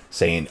trailer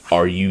saying,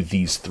 are you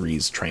these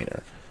three's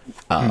trainer?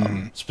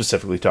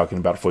 Specifically talking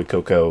about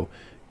Fuecoco,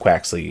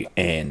 Quaxley,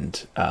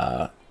 and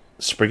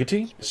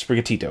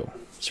Sprigatito,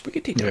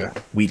 yeah.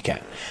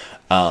 Weedcat.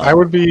 I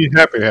would be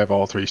happy to have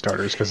all three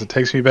starters, because it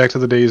takes me back to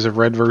the days of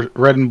red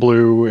and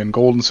blue and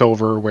gold and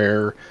silver,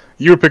 where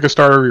you would pick a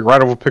starter, your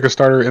rival would pick a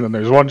starter, and then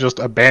there's one just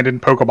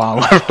abandoned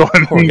Pokemon left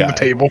on the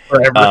table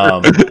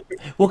forever.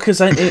 Well, because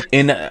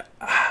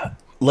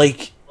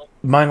like,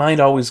 my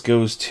mind always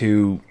goes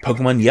to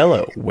Pokemon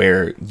Yellow,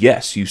 where,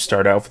 yes, you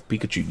start out with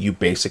Pikachu. You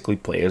basically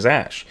play as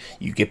Ash.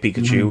 You get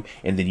Pikachu,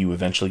 and then you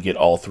eventually get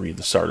all three of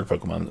the starter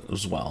Pokemon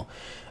as well.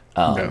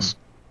 Yes.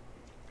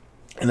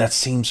 And that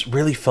seems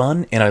really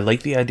fun, and I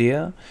like the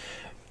idea.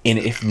 And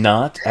if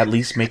not, at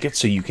least make it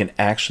so you can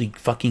actually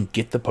fucking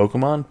get the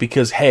Pokemon.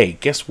 Because, hey,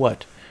 guess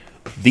what?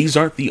 These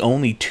aren't the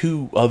only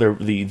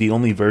the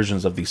only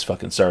versions of these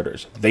fucking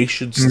starters. They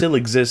should still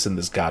exist in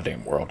this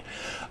goddamn world.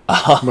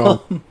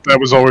 Well, that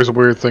was always a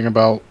weird thing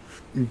about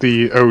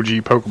the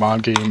OG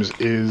Pokemon games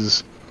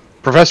is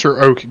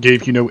Professor Oak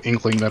gave you no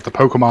inkling that the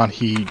Pokemon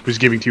he was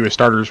giving to you as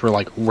starters were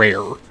like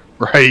rare,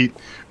 right?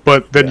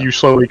 But then you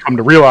slowly come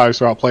to realize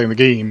throughout playing the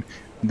game,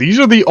 these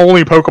are the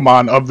only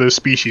Pokemon of this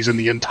species in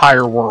the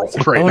entire world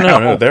right now.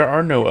 No, there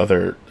are no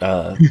other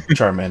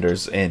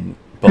Charmanders and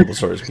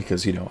Bulbasaurs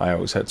because, you know, I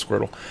always had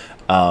Squirtle.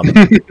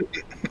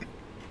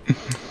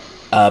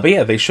 But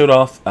yeah, they showed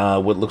off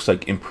what looks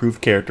like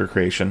improved character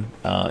creation,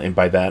 and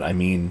by that I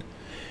mean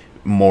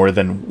more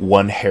than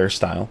one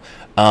hairstyle.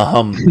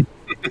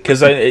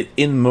 Because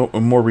in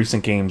more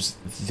recent games,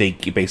 they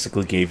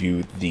basically gave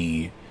you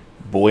the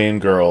boy and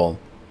girl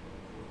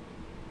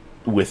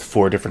with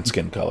 4 different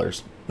skin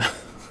colors.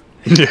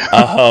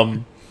 Yeah.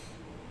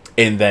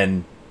 And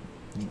then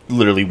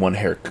literally one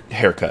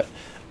haircut.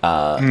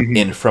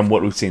 And from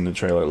what we've seen in the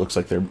trailer, it looks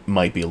like there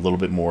might be a little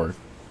bit more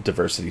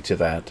diversity to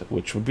that,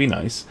 which would be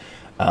nice.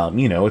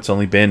 You know, it's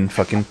only been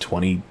fucking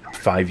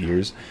 25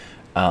 years.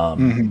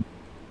 But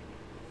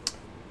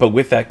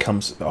with that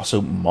comes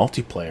also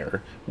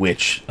multiplayer,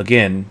 which,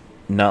 again,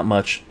 not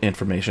much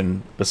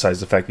information besides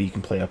the fact that you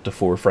can play up to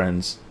 4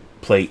 friends,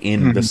 play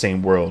in the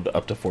same world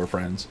up to 4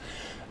 friends.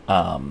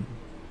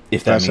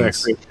 If that's means,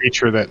 actually a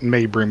feature that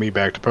may bring me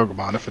back to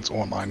Pokemon if it's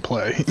online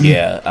play.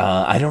 Yeah,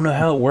 I don't know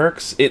how it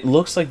works. It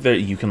looks like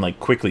that you can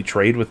like quickly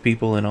trade with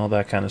people and all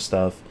that kind of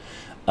stuff.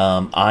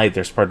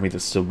 There's part of me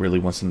that still really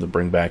wants them to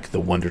bring back the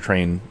Wonder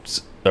Trade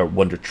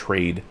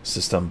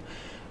system,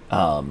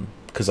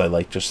 because I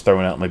like just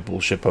throwing out my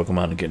bullshit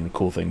Pokemon and getting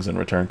cool things in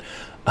return.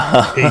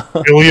 8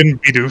 billion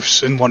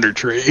Bidoofs in Wonder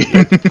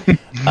Trade.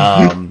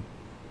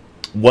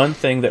 One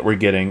thing that we're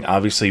getting,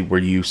 obviously, we're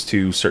used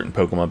to certain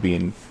Pokemon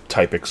being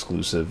type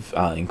exclusive,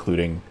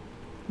 including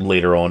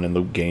later on in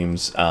the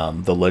games,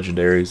 the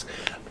legendaries.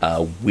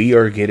 We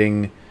are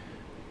getting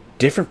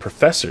different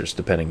professors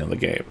depending on the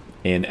game.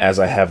 And as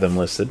I have them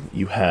listed,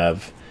 you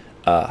have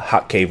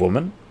Hot Cave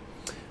Woman,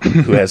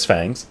 who has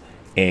fangs,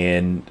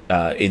 and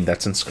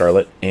that's in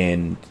Scarlet,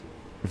 and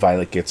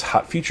Violet gets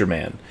Hot Future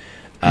Man.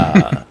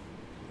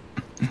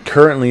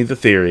 Currently, the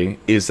theory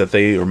is that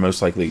they are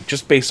most likely,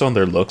 just based on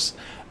their looks,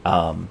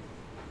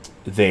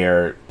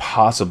 they're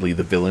possibly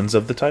the villains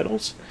of the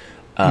titles.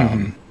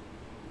 I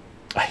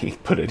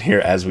put it here,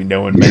 as we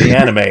know in many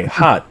anime,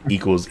 hot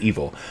equals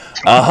evil.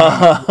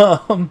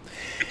 But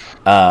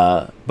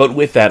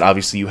with that,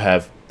 obviously, you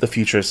have the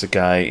futuristic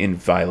guy in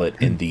Violet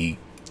and the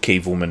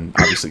cave woman,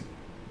 obviously,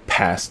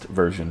 past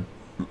version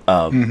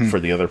for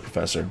the other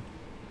professor.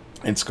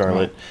 In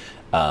Scarlet,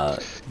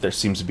 there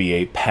seems to be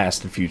a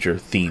past and future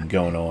theme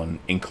going on,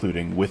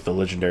 including with the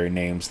legendary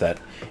names that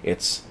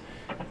it's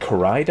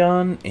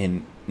Koraidon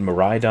and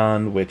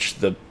Miraidon, which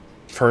the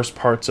first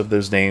parts of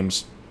those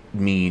names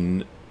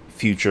mean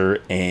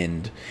future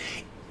and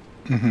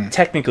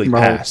technically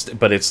past,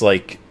 but it's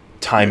like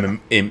time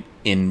in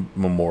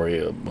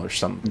memoriam or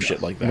some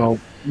shit like that. Well,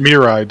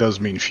 Mirai does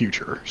mean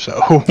future,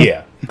 so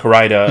yeah,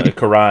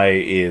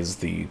 Korai is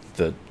the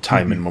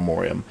time in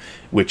memoriam,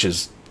 which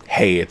is,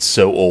 hey, it's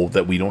so old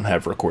that we don't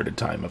have recorded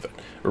time of it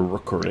or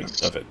recording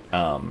of it.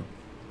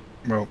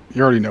 Well,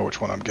 you already know which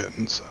one I'm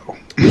getting, so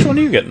which one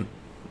are you getting?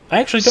 I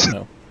actually don't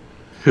know.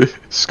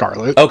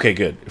 Scarlet. Okay,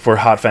 good. For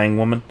Hot Fang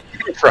Woman?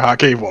 For Hot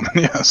Cave Woman,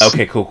 yes.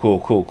 Okay,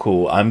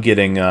 cool. I'm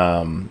getting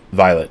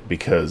Violet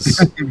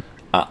because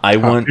I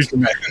want...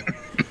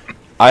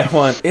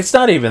 It's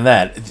not even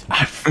that.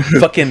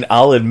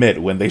 I'll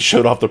admit, when they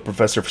showed off the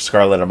Professor for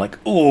Scarlet, I'm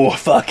like, ooh,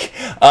 fuck.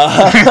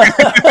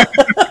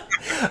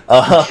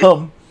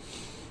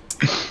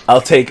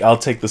 I'll take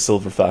the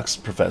Silver Fox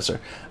Professor.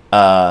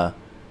 But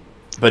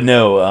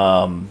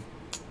no,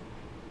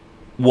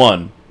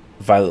 1,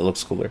 Violet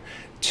looks cooler.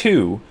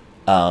 2,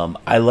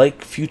 I like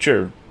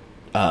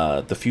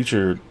the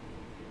future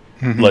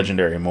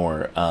legendary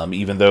more.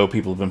 Even though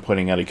people have been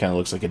pointing out he kind of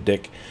looks like a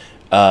dick.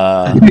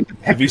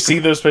 Have you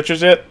seen those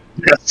pictures yet?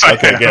 Yes,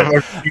 okay,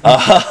 good.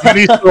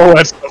 Many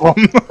silhouettes of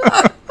them.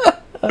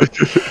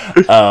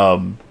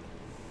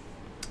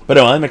 But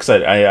no, I'm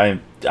excited.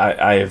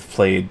 I have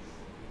played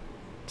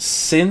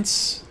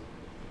since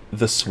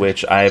the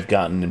Switch. I have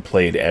gotten and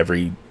played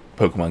every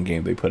Pokemon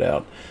game they put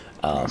out.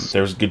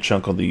 There was a good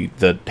chunk on the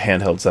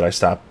handhelds that I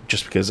stopped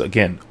just because,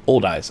 again,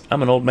 old eyes.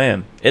 I'm an old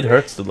man. It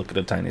hurts to look at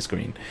a tiny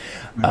screen.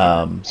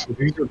 So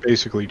these are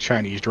basically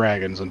Chinese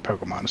dragons in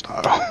Pokemon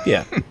style.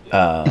 Yeah.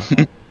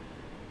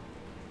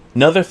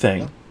 Another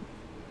thing,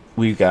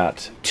 we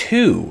got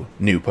 2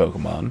 new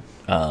Pokemon.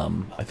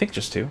 I think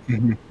just 2.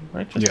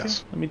 Right? Just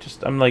yes. 2?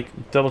 I'm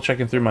like double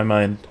checking through my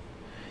mind.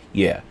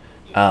 Yeah.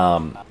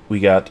 We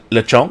got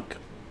Lechonk,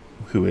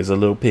 who is a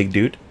little pig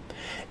dude.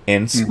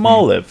 And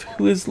Smoliv,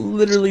 who is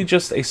literally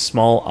just a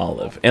small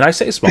olive. And I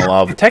say small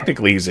olive,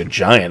 technically he's a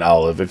giant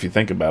olive if you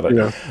think about it.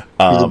 Yeah,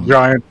 he's a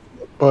giant,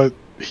 but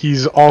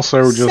he's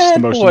also just the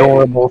most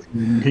adorable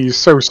thing. He's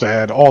so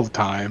sad all the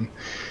time.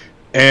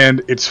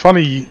 And it's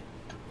funny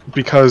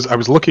because I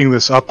was looking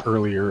this up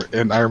earlier,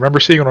 and I remember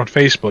seeing it on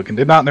Facebook and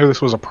did not know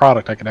this was a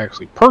product I could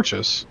actually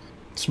purchase.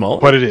 Small?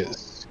 But it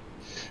is.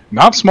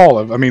 Not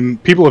Smoliv. I mean,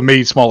 people have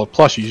made Smoliv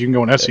plushies. You can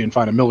go on Etsy and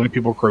find a million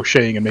people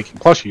crocheting and making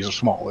plushies of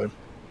Smoliv.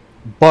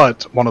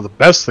 But one of the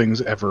best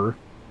things ever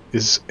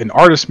is an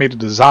artist made a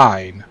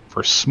design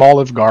for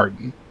Smoliv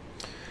Garden.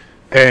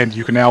 And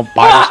you can now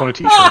buy this on a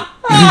t-shirt.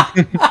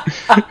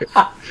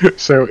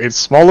 So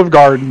it's Smoliv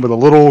Garden with a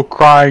little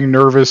crying,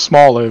 nervous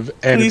Smoliv.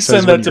 And please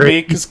send that to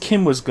me, because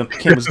Kim was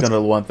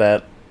gonna want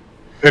that.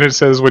 And it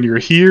says, when you're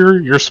here,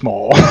 you're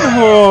small.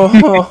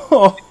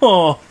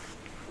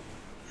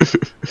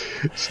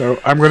 So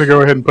I'm going to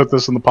go ahead and put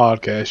this in the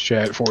podcast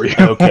chat for you.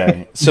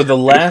 Okay. So the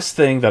last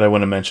thing that I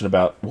want to mention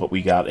about what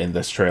we got in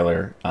this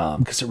trailer,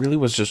 because it really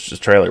was just a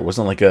trailer. It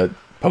wasn't like a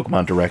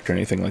Pokemon Direct or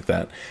anything like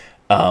that.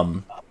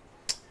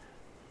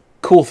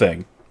 Cool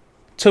thing.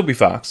 Toby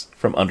Fox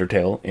from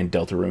Undertale in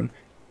Deltarune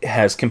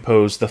has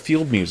composed the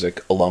field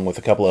music along with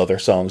a couple of other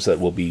songs that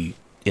will be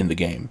in the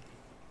game.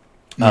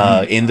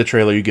 In the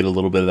trailer, you get a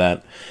little bit of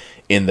that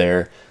in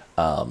there.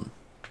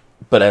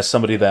 But as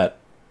somebody that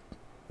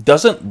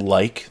doesn't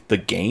like the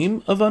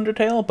game of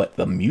Undertale, but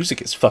the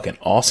music is fucking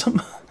awesome,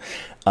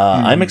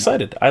 I'm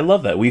excited. I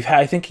love that.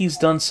 I think he's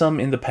done some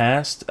in the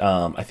past.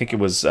 I think it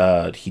was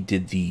he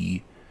did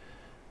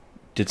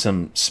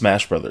some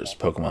Smash Brothers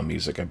Pokemon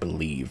music, I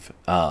believe.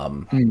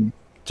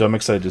 So I'm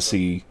excited to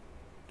see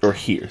or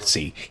hear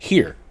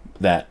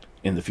that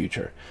in the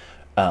future.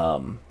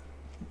 That'll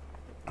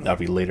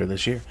be later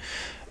this year.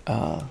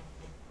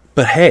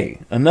 But hey,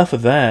 enough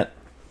of that.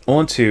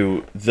 On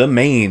to the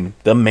main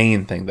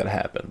thing that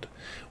happened.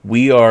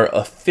 We are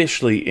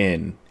officially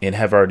in and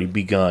have already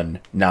begun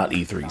not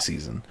E3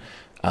 season.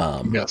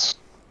 Yes.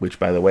 Which,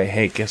 by the way,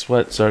 hey, guess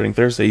what? Starting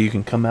Thursday, you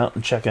can come out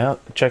and check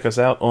us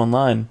out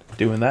online,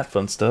 doing that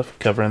fun stuff,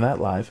 covering that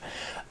live.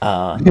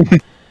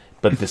 But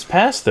this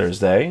past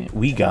Thursday,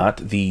 we got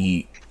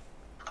the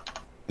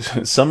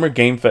Summer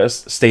Game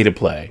Fest State of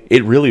Play.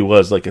 It really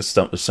was like a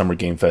Summer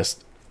Game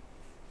Fest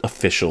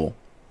official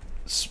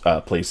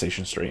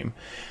PlayStation stream,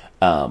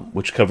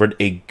 which covered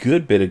a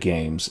good bit of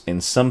games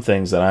and some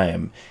things that I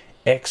am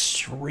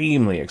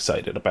extremely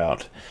excited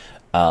about.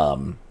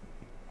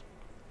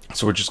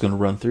 So we're just going to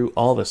run through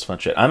all this fun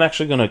shit. I'm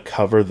actually going to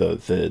cover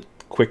the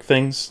quick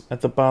things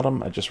at the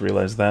bottom. I just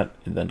realized that,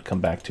 and then come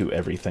back to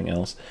everything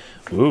else.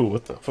 Ooh,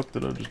 what the fuck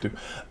did I just do?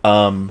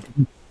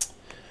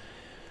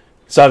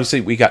 So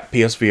obviously we got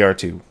PSVR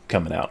 2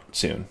 coming out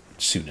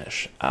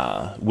soonish.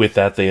 With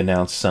that, they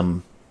announced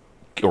some,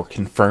 or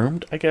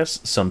confirmed, I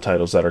guess, some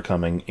titles that are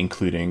coming,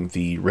 including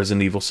the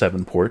Resident Evil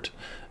 7 port,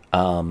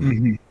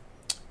 the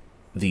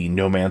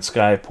No Man's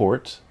Sky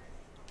port,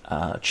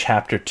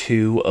 Chapter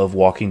 2 of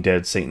Walking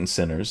Dead Saint and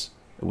Sinners,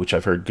 which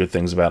I've heard good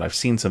things about. I've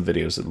seen some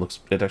videos.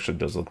 It actually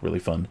does look really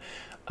fun.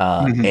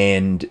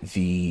 And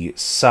the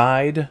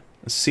side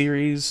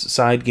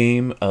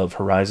game of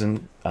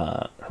Horizon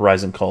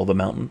Call of the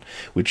Mountain,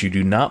 which you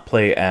do not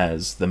play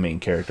as the main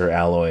character,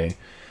 Aloy,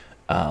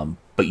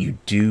 but you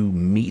do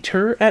meet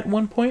her at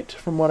one point,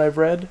 from what I've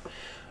read.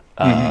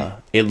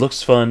 It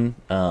looks fun.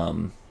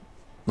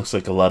 Looks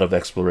like a lot of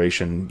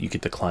exploration. You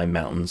get to climb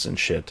mountains and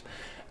shit.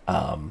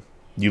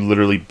 You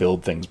literally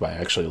build things by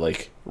actually,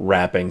 like,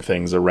 wrapping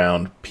things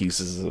around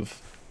pieces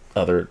of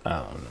other...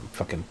 I don't know,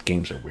 fucking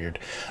games are weird.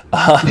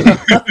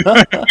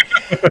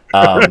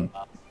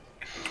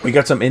 We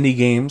got some indie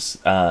games,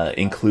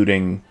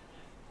 including,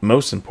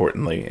 most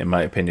importantly, in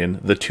my opinion,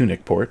 the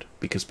Tunic port,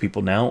 because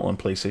people now on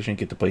PlayStation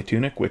get to play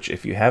Tunic, which,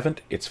 if you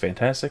haven't, it's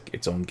fantastic.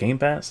 It's on Game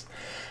Pass.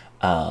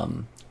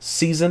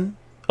 Season,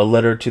 A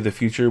Letter to the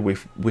Future,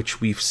 which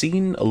we've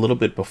seen a little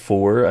bit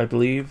before, I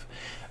believe.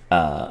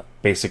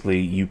 Basically,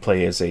 you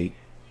play as a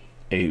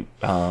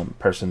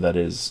person that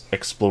is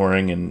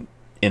exploring and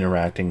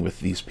interacting with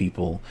these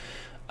people,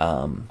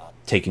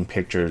 taking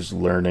pictures,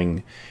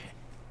 learning,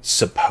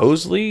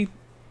 supposedly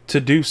to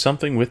do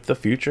something with the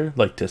future,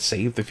 like to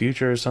save the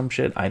future or some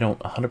shit. I don't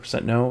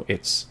 100% know.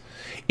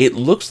 It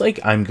looks like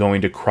I'm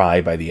going to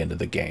cry by the end of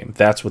the game.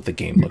 That's what the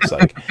game looks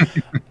like.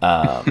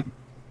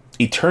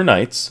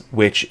 Eternites,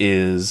 which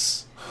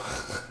is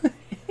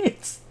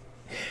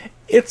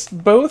it's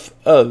both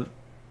a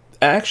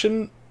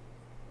action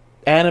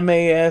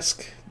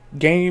anime-esque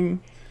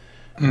game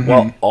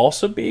while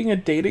also being a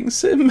dating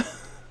sim.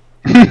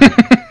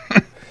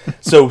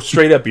 So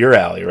straight up your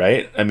alley,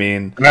 right? I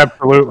mean,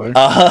 absolutely.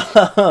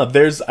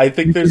 I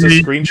think there's a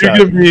screenshot.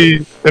 You give me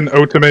an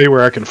otome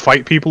where I can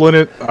fight people in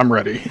it, I'm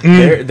ready.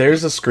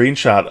 There's a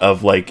screenshot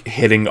of, like,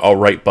 hitting a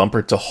right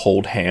bumper to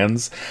hold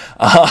hands.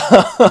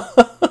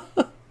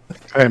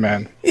 Hey,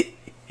 man.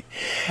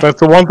 That's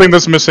the one thing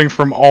that's missing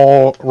from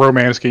all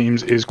romance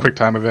games is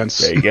QuickTime events.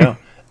 There you go.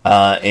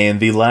 And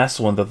the last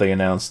one that they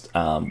announced,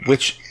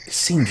 which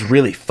seems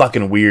really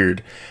fucking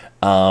weird.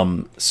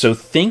 So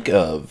think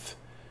of...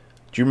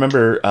 Do you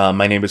remember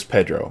My Name is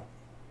Pedro?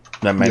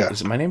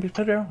 Is it My Name is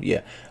Pedro?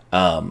 Yeah.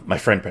 My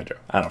Friend Pedro.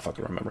 I don't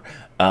fucking remember.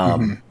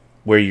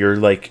 Where you're,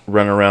 like,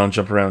 running around,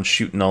 jumping around,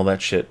 shooting all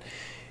that shit.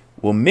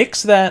 We'll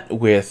mix that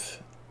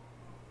with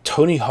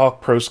Tony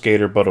Hawk Pro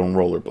Skater, but on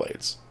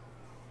rollerblades.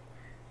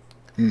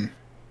 And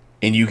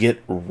you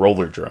get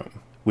Rollerdrome.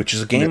 which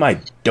is a game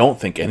I don't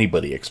think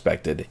anybody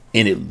expected,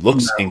 and it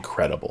looks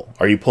incredible.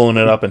 Are you pulling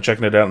it up and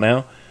checking it out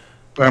now?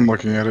 I'm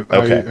looking at it.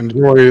 Okay. I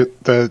enjoy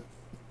that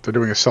they're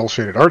doing a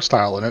cel-shaded art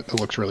style in it that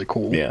looks really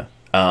cool. Yeah.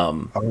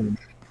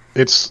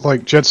 It's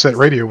like Jet Set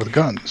Radio with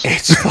guns.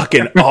 It's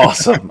fucking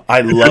awesome.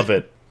 I love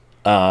it.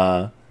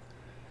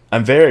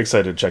 I'm very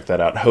excited to check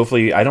that out.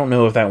 Hopefully, I don't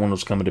know if that one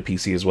was coming to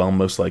PC as well.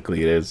 Most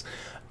likely it is.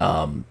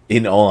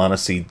 In all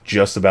honesty,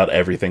 just about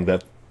everything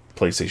that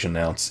PlayStation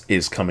announced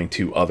is coming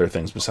to other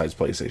things besides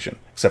PlayStation,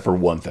 except for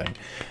one thing.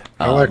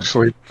 I'll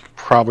actually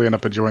probably end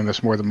up enjoying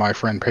this more than my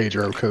friend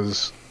Pedro,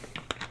 because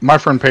my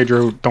friend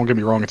Pedro, don't get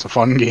me wrong, it's a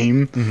fun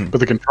game, but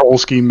the control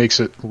scheme makes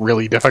it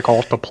really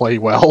difficult to play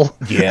well.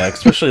 Yeah,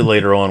 especially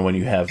later on when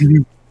you have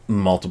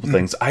multiple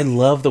things. I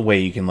love the way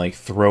you can like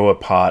throw a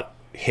pot,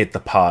 hit the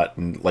pot,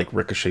 and like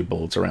ricochet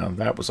bullets around.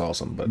 That was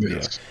awesome. But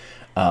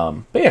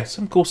yeah,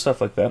 some cool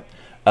stuff like that.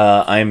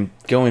 I'm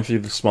going through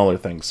the smaller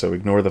things, so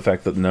ignore the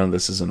fact that none of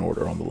this is in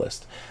order on the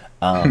list.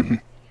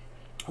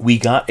 We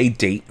got a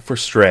date for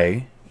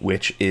Stray,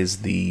 which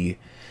is the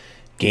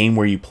game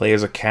where you play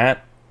as a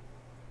cat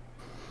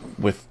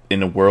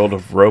in a world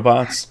of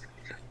robots.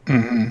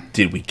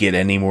 Did we get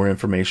any more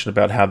information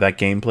about how that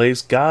game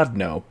plays? God,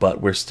 no. But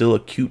we're still a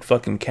cute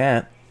fucking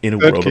cat in a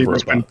world of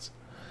robots.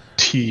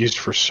 Teased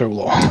for so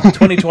long.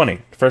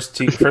 2020. First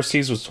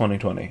tease was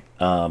 2020.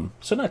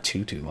 So not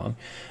too long.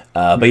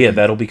 But yeah,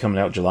 that'll be coming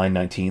out July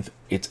 19th.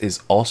 It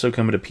is also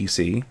coming to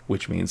PC,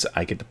 which means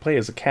I get to play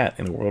as a cat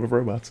in a world of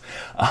robots.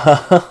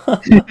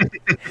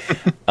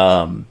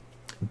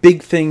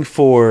 Big thing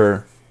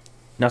for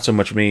not so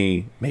much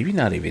me, maybe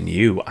not even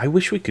you. I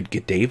wish we could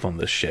get Dave on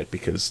this shit,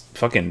 because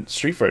fucking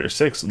Street Fighter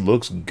 6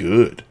 looks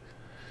good.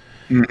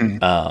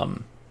 I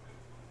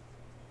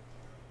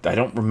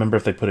don't remember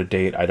if they put a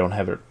date. I don't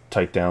have it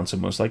typed down, so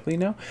most likely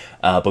no.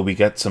 But we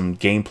got some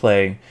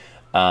gameplay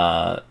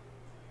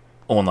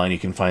online. You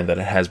can find that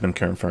it has been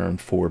confirmed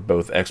for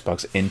both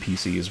Xbox and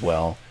PC as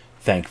well,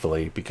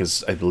 thankfully,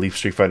 because I believe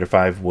Street Fighter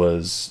V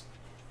was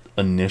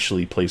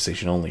initially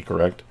PlayStation only,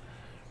 correct?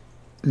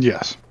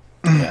 Yes.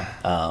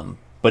 Yeah.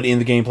 But in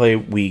the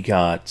gameplay, we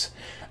got...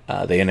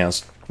 they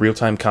announced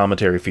real-time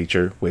commentary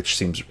feature, which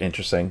seems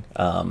interesting.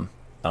 I don't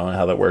know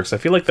how that works. I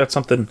feel like that's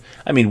something...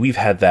 I mean, we've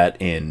had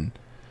that in...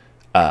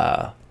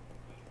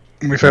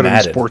 we've had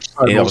it in sports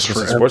titles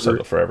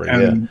forever.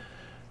 And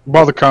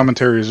while the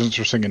commentary is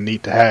interesting and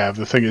neat to have,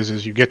 the thing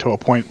is you get to a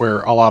point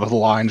where a lot of the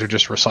lines are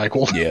just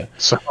recycled. Yeah.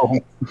 So...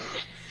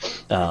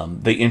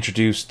 they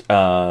introduced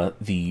a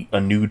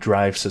new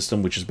drive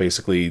system, which is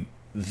basically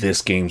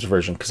this game's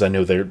version, because I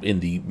know they're in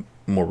the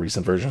more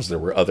recent versions there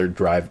were other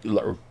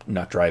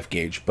not drive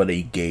gauge, but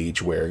a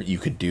gauge where you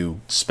could do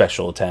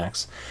special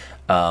attacks.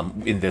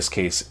 In this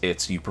case,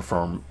 it's you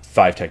perform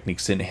 5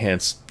 techniques to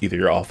enhance either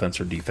your offense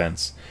or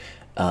defense.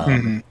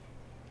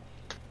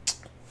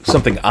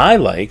 Something I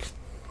like,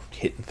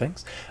 hitting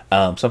things.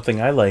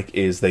 Something I like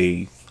is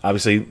they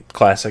obviously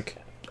classic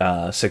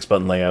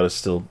 6-button layout is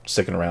still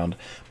sticking around,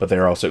 but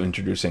they're also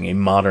introducing a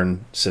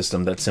modern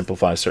system that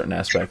simplifies certain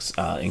aspects,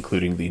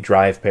 including the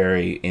drive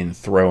parry in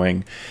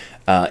throwing.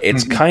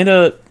 It's kind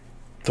of,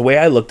 the way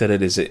I looked at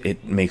it is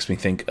it makes me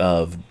think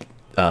of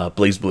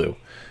Blaze Blue,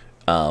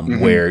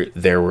 where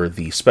there were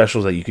the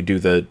specials that you could do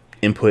the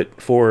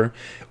input for,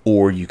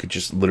 or you could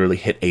just literally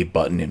hit a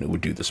button and it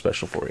would do the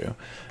special for you.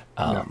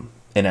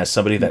 And as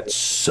somebody that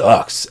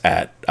sucks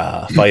at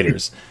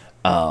fighters,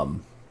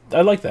 I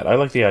like that. I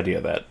like the idea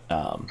of that.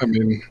 I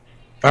mean,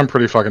 I'm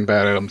pretty fucking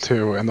bad at them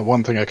too, and the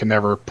one thing I can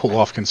never pull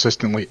off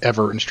consistently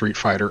ever in Street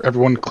Fighter,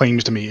 everyone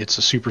claims to me it's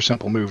a super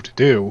simple move to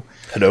do.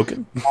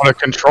 Hadouken? On a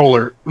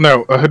controller.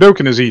 No, a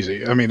Hadouken is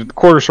easy. I mean,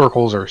 quarter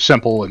circles are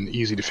simple and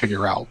easy to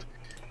figure out.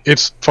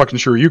 It's fucking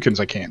Shoryukens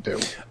I can't do.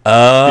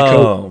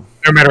 Oh.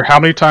 Because no matter how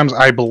many times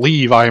I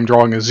believe I am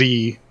drawing a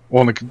Z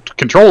on the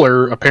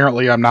controller,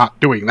 apparently I'm not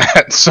doing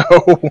that. So,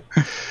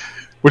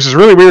 which is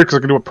really weird because I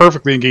can do it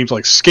perfectly in games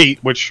like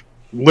Skate, which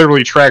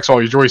literally tracks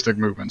all your joystick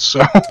movements.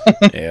 So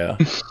yeah.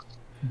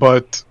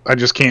 But I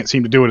just can't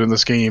seem to do it in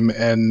this game,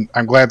 and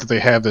I'm glad that they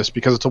have this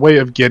because it's a way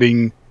of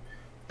getting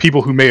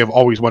people who may have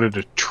always wanted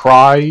to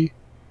try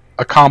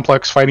a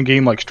complex fighting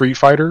game like Street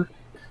Fighter,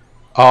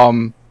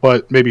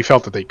 but maybe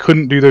felt that they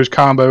couldn't do those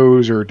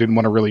combos or didn't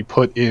want to really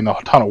put in a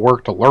ton of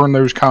work to learn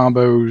those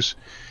combos.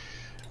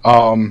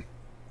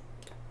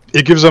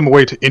 It gives them a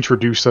way to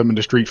introduce them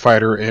into Street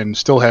Fighter and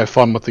still have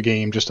fun with the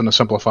game just in a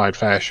simplified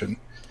fashion.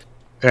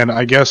 And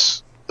I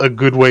guess a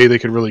good way they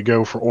could really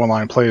go for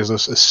online play is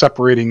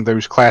separating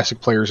those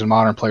classic players and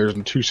modern players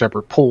into 2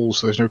 separate pools,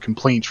 so there's no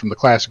complaints from the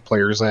classic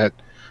players that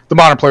the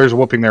modern players are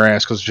whooping their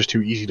ass because it's just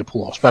too easy to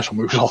pull off special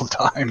moves all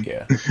the time.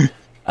 Yeah.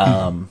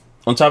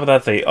 On top of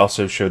that, they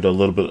also showed a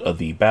little bit of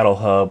the Battle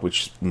Hub,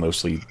 which is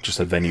mostly just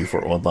a venue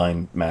for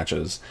online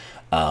matches.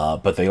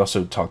 But they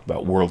also talked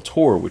about World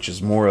Tour, which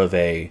is more of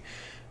a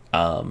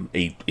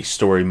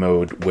story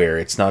mode where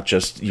it's not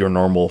just your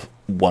normal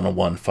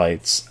one-on-one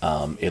fights.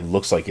 It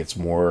looks like it's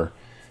more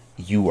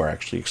you are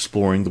actually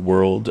exploring the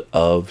world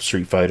of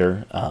Street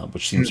Fighter,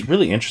 which seems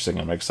really interesting.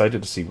 I'm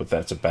excited to see what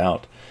that's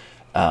about.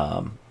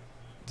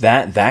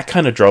 that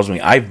kind of draws me.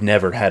 I've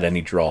never had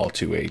any draw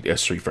to a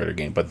Street Fighter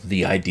game, but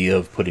the idea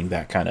of putting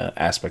that kind of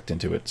aspect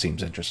into it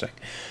seems interesting.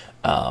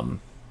 And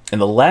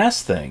the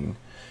last thing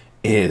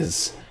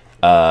is,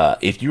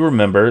 if you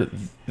remember,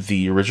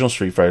 the original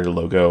Street Fighter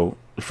logo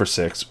for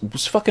 6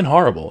 was fucking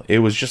horrible. It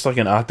was just like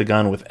an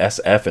octagon with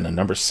SF and a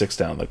number 6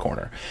 down the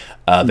corner.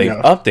 They've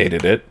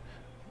updated it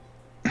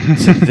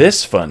to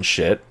this fun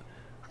shit.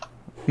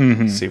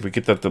 Let's see if we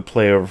get that to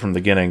play over from the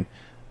beginning.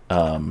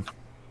 Oh,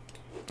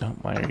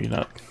 why are you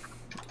not?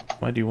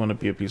 Why do you want to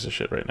be a piece of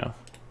shit right now?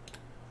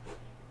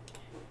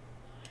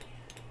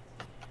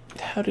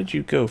 How did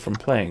you go from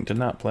playing to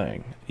not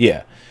playing?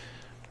 Yeah.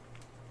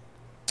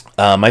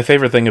 My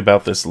favorite thing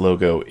about this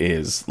logo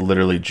is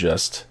literally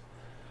just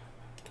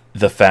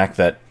the fact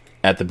that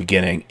at the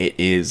beginning it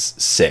is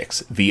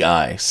 6,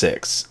 VI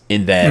 6,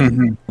 and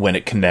then when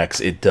it connects,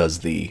 it does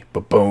the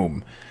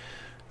boom,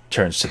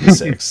 turns to the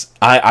 6.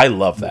 I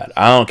love that.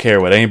 I don't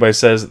care what anybody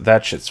says.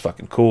 That shit's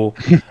fucking cool.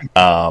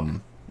 Well,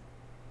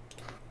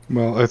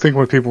 I think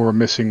what people were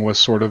missing was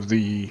sort of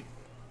the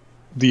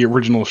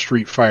original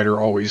Street Fighter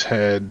always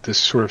had this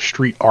sort of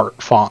street art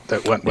font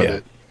that went with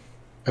it.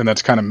 And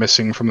that's kind of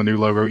missing from the new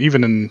logo.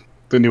 Even in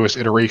the newest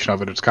iteration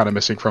of it, it's kind of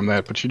missing from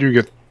that. But you do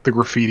get the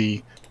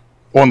graffiti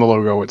on the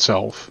logo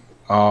itself.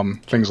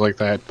 Things like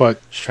that.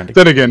 But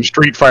then again,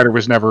 Street Fighter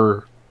was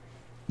never,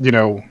 you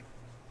know,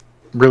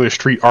 really a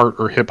street art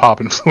or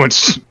hip-hop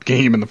influenced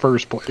game in the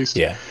first place.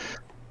 Yeah.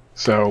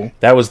 So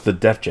that was the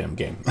Def Jam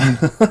game.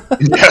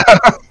 Yeah.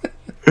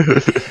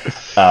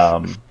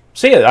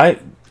 So yeah, I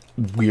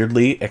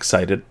weirdly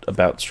excited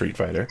about Street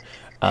Fighter.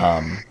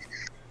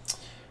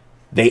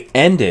 They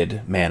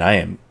ended, man,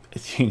 I'm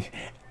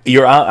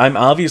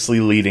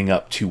obviously leading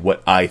up to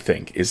what I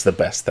think is the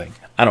best thing.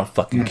 I don't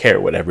fucking care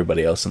what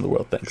everybody else in the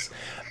world thinks.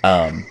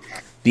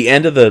 The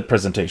end of the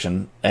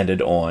presentation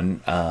ended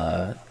on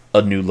a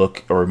new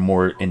look, or a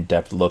more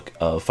in-depth look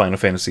of Final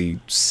Fantasy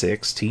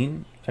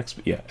 16.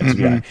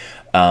 XVI.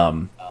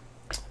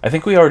 I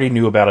think we already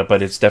knew about it,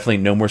 but it's definitely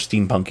no more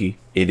steampunky.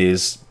 It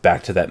is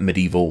back to that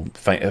medieval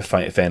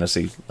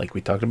fantasy, like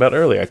we talked about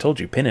earlier. I told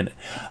you, pin in it.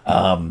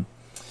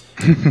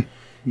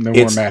 No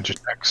more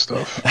Magitech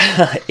stuff.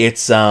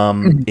 It's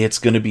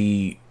going to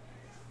be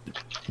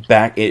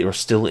back. We're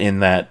still in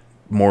that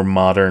more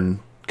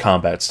modern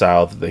combat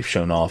style that they've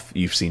shown off.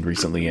 You've seen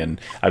recently in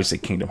obviously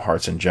Kingdom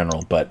Hearts in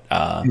general, but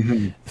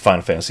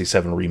Final Fantasy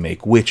VII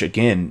Remake, which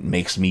again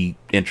makes me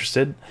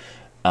interested.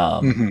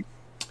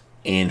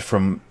 And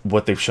from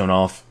what they've shown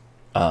off,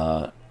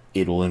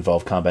 it will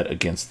involve combat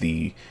against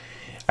I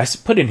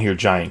put in here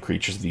giant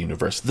creatures of the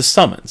universe, the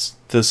summons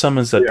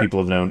that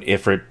people have known: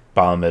 Ifrit,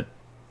 Bahamut,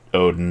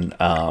 Odin.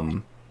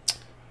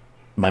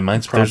 My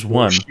mind's there's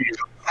one. Shiva.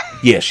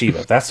 Yeah,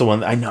 Shiva. That's the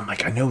one. I know.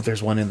 I know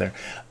there's one in there.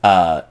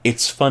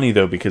 It's funny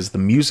though, because the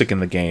music in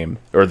the game,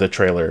 or the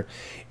trailer,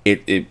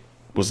 it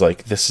was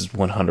like, this is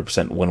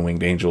 100% One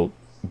Winged Angel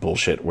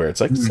bullshit, where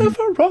it's like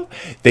Sephiroth.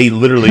 They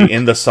literally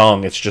in the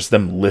song, it's just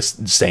them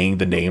saying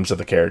the names of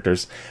the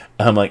characters.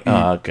 I'm like,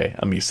 oh, okay,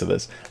 I'm used to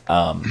this.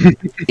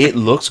 It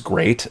looks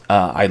great.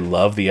 I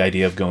love the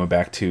idea of going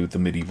back to the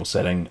medieval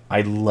setting.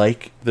 I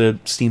like the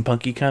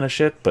steampunky kind of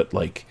shit, but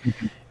like,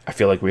 I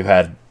feel like we've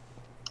had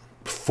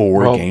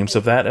 4 games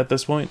of that at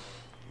this point.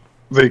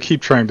 They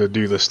keep trying to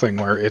do this thing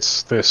where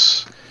it's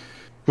this.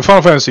 With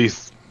Final Fantasy,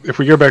 if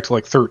we go back to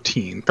like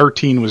 13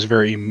 was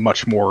very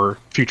much more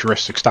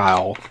futuristic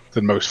style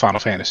than most Final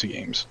Fantasy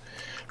games.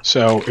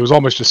 So it was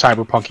almost a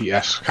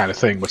cyberpunky-esque kind of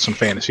thing with some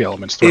fantasy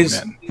elements thrown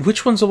in.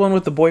 Which one's the one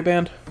with the boy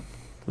band?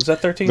 Was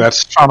that 13?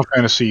 That's Final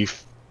Fantasy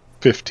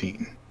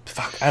 15.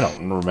 Fuck, I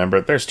don't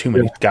remember. There's too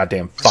many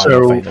goddamn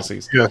Final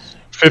Fantasies. Yes,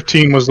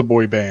 15 was the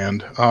boy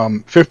band.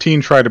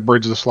 15 tried to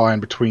bridge this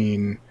line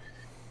between...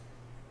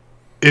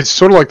 It's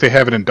sort of like they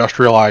have an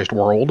industrialized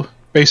world,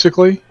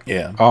 basically.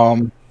 Yeah.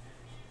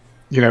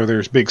 You know,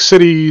 there's big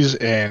cities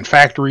and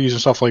factories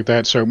and stuff like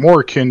that, so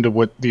more akin to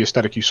what the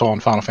aesthetic you saw in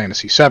Final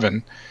Fantasy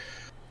VII,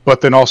 but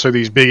then also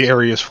these big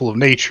areas full of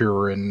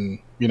nature and,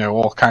 you know,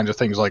 all kinds of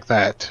things like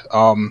that.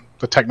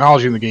 The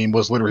technology in the game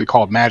was literally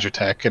called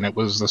Magitech, and it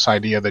was this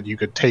idea that you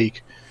could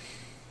take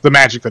the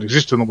magic that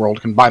existed in the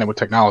world, combine it with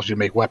technology to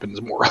make weapons,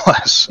 more or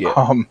less.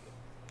 Yeah.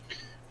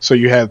 So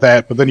you had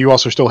that, but then you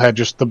also still had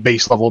just the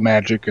base level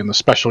magic and the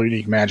special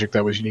unique magic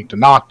that was unique to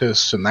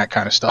Noctis and that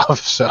kind of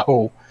stuff,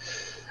 so...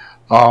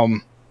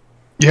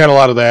 you had a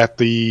lot of that.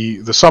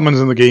 The summons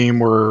in the game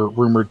were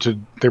rumored to...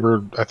 They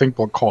were, I think,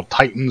 called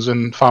Titans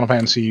in Final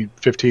Fantasy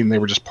 15. They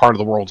were just part of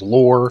the world's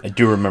lore. I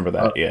do remember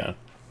that, yeah.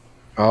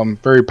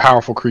 Very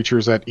powerful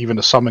creatures that even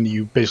to summon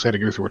you basically had to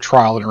go through a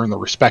trial and earn the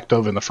respect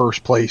of in the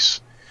first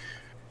place.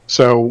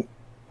 So,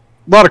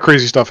 a lot of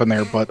crazy stuff in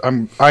there, but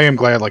I am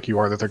glad, like you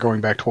are, that they're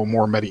going back to a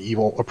more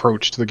medieval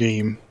approach to the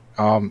game.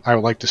 I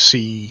would like to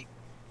see...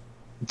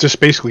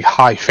 just basically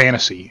high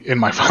fantasy in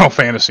my Final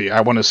Fantasy.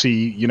 I want to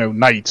see, you know,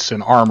 knights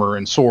and armor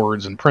and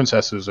swords and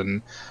princesses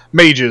and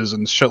mages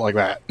and shit like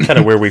that. Kind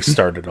of where we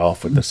started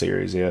off with the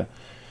series, yeah.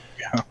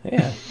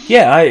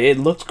 Yeah. It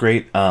looked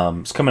great.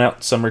 It's coming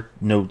out summer,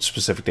 no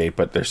specific date,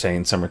 but they're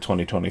saying summer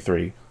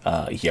 2023.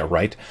 Yeah,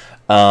 right.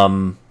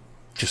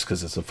 Just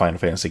because it's a Final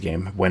Fantasy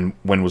game. When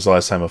was the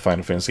last time a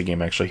Final Fantasy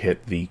game actually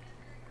hit the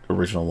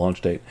original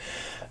launch date?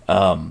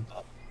 No,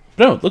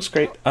 it looks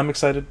great. I'm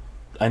excited.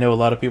 I know a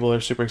lot of people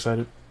are super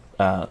excited.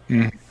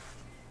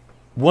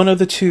 One of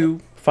the two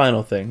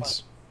final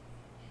things.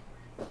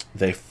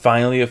 They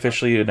finally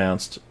officially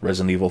announced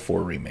Resident Evil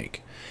 4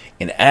 Remake.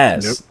 And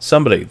as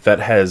somebody that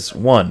has,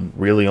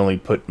 really only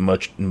put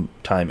much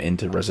time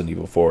into Resident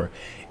Evil 4,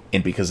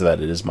 and because of that,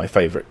 it is my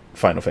favorite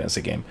Final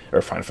Fantasy game, or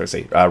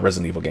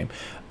Resident Evil game.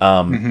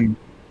 I'm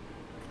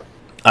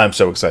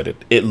so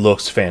excited. It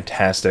looks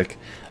fantastic.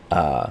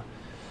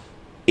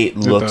 It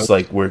looks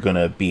like we're going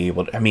to be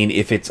able to... I mean,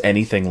 if it's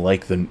anything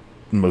like the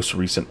most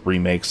recent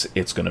remakes,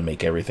 it's going to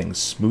make everything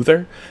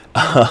smoother.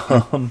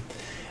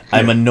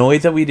 I'm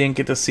annoyed that we didn't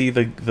get to see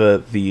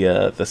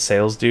the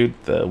sales dude.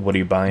 The what are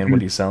you buying? What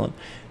are you selling?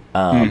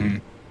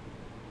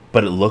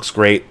 But it looks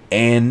great,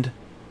 and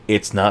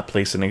it's not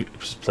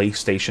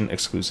PlayStation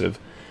exclusive.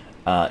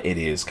 It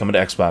is coming to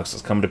Xbox.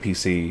 It's coming to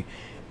PC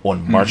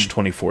on March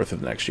 24th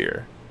of next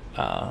year.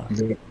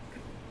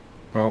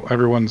 Well,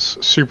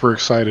 everyone's super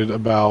excited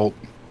about,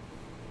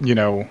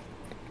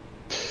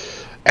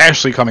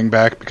 Ashley coming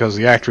back because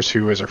the actress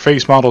who is her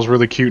face model is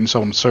really cute and so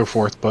on and so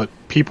forth. But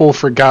people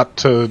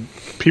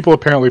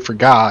apparently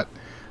forgot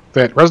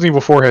that Resident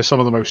Evil 4 has some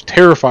of the most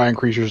terrifying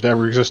creatures to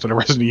ever exist in a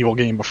Resident Evil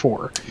game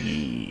before.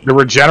 The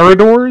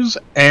Regenerators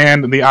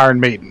and the Iron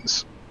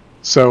Maidens.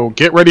 So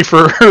get ready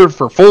for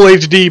full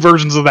HD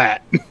versions of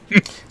that.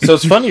 So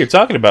it's funny you're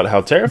talking about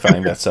how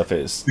terrifying that stuff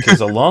is,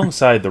 because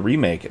alongside the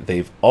remake,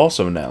 they've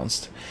also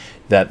announced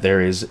that there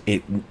is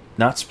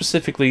not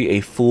specifically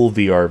a full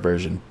VR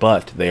version,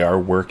 but they are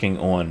working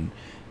on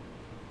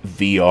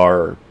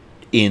VR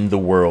in the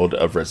world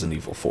of Resident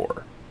Evil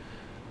 4.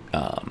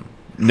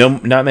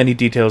 Not many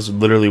details.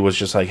 Literally was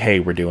just like, hey,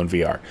 we're doing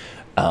VR.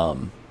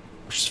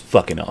 Which is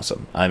fucking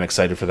awesome. I'm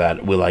excited for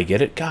that. Will I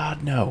get it?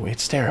 God, no.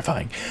 It's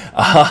terrifying.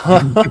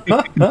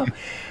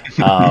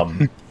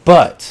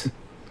 But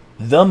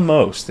the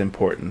most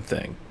important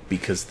thing,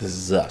 because this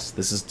is us.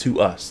 This is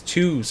to us.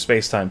 To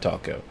Space-Time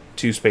Talko.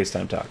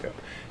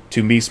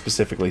 To me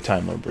specifically,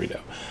 Time Lord Burrito.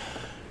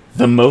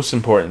 The most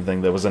important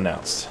thing that was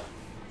announced.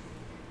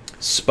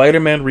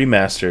 Spider-Man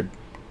Remastered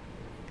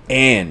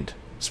and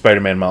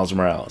Spider-Man Miles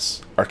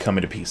Morales are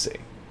coming to PC.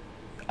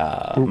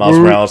 Miles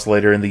Morales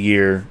later in the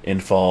year, in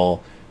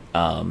fall.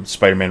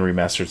 Spider-Man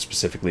Remastered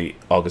specifically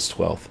August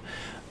 12th.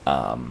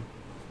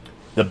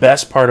 The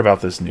best part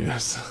about this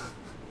news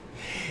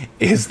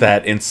is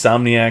that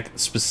Insomniac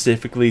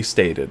specifically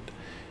stated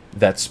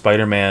that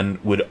Spider-Man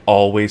would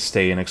always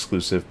stay an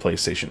exclusive to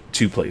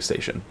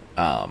PlayStation.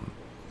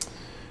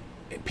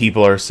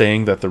 People are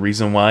saying that the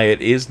reason why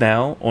it is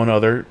now on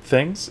other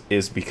things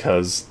is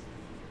because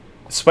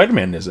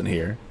Spider-Man isn't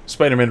here.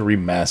 Spider-Man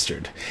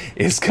Remastered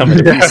is coming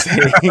to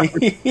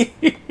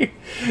PC.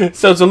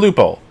 So it's a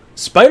loophole.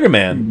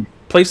 Spider-Man,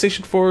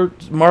 PlayStation 4,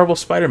 Marvel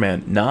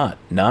Spider-Man, not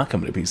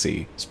coming to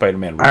PC.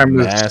 Spider-Man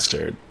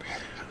Remastered.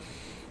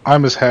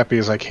 I'm as happy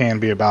as I can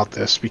be about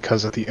this,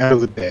 because at the end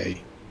of the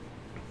day,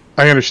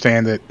 I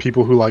understand that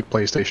people who like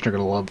PlayStation are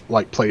going to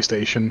like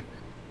PlayStation,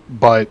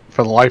 but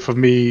for the life of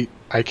me,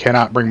 I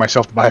cannot bring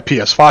myself to buy a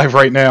PS5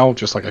 right now,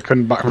 just like I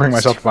couldn't bring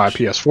myself to buy a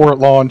PS4 at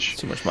launch.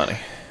 Too much money.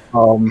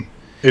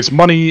 It's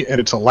money, and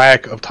it's a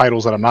lack of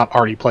titles that I'm not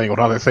already playing on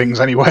other things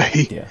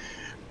anyway. Yeah.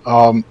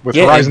 With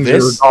Horizon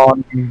Zero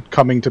Dawn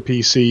coming to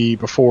PC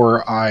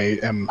before, I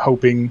am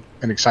hoping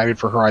and excited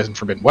for Horizon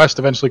Forbidden West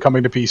eventually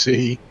coming to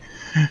PC.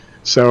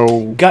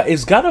 So God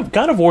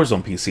of War's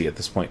on PC at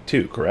this point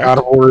too, correct? God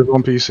of War is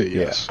on PC,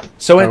 yes.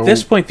 So at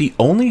this point, the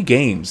only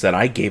games that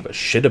I gave a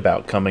shit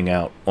about coming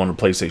out on a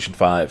PlayStation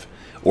 5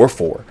 or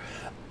 4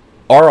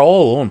 are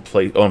all on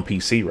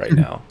PC right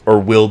now, or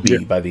will be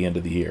by the end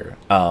of the year.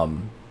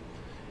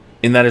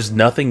 And that is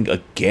nothing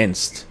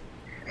against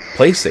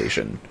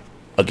PlayStation.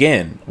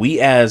 Again,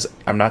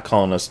 I'm not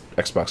calling us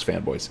Xbox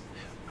fanboys,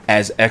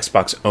 as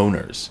Xbox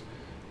owners,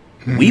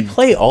 we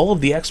play all of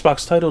the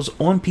Xbox titles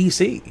on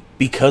PC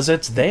because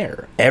it's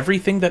there.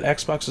 Everything that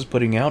Xbox is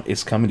putting out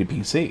is coming to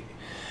PC.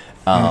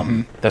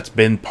 That's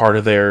been part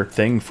of their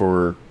thing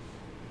for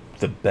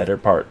the better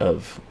part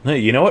of,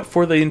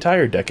 for the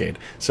entire decade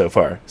so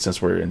far,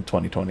 since we're in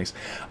 2020s.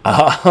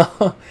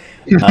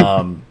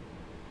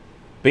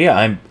 But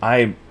yeah,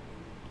 I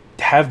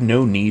have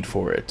no need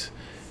for it.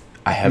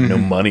 I have no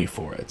money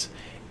for it.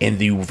 And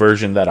the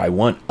version that I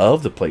want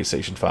of the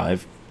PlayStation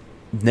 5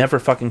 never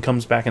fucking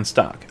comes back in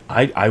stock.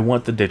 I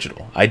want the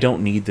digital. I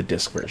don't need the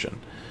disc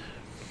version.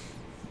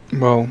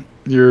 Well,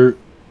 the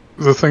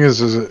thing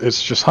is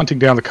it's just hunting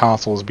down the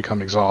console has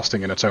become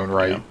exhausting in its own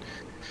right. Yeah.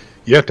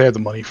 You have to have the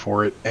money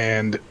for it,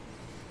 and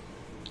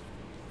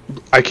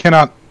I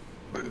cannot,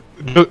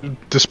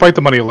 despite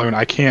the money alone,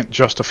 I can't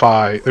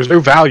justify, there's no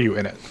value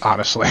in it,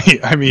 honestly.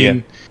 I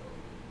mean,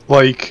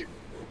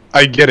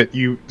 I get it.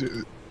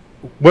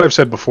 What I've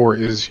said before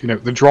is,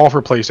 the draw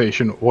for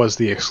PlayStation was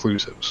the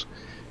exclusives.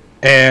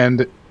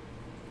 And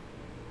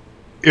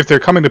if they're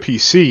coming to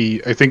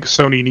PC, I think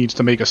Sony needs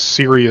to make a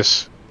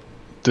serious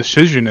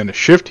decision and a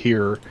shift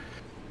here.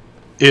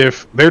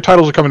 If their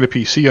titles are coming to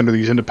PC under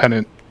these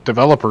independent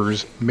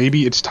developers,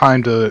 maybe it's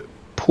time to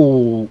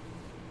pull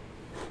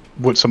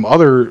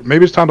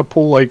maybe it's time to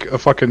pull like a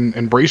fucking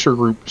Embracer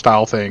Group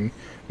style thing,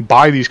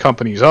 buy these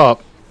companies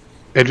up,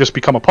 and just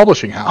become a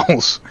publishing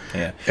house.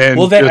 Yeah. And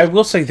well, I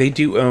will say they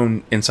do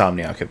own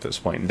Insomniac at this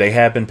point. They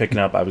have been picking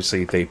up.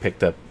 Obviously, they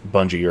picked up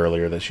Bungie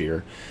earlier this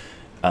year.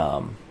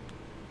 But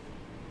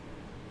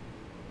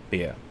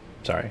yeah.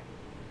 Sorry.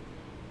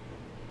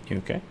 You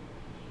okay?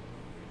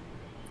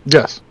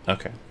 Yes.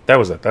 Okay. That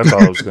was it. That's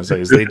all I was going to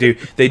say. Is they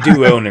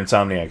do own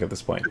Insomniac at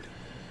this point.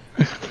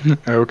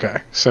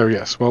 Okay. So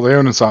yes. Well, they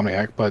own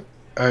Insomniac, but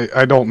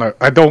I don't know.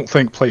 I don't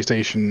think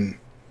PlayStation,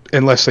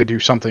 unless they do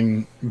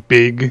something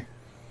big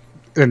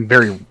and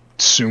very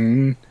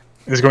soon,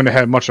 is going to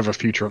have much of a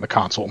future in the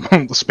console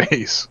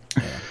space.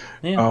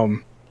 Yeah.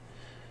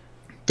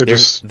 They're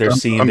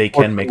seeing they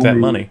can make that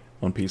money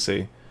on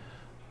PC.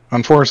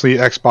 Unfortunately,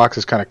 Xbox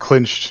has kind of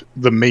clinched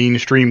the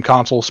mainstream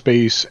console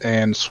space,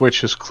 and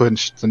Switch has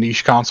clinched the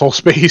niche console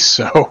space.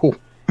 So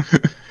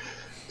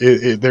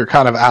they're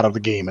kind of out of the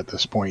game at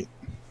this point.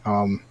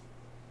 And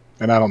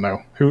I don't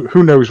know.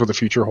 Who knows what the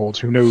future holds?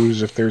 Who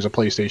knows if there's a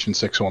PlayStation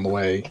 6 on the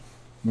way?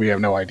 We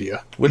have no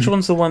idea. Which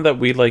one's the one that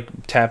we like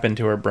tap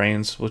into our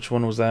brains? Which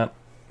one was that?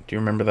 Do you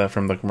remember that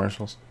from the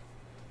commercials?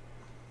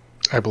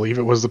 I believe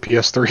it was the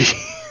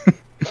PS3.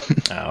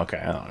 Oh, okay.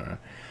 I don't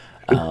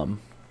know.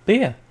 But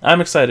yeah,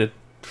 I'm excited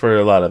for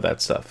a lot of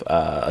that stuff.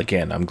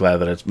 Again, I'm glad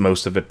that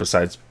most of it,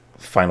 besides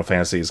Final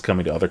Fantasy, is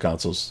coming to other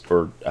consoles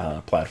or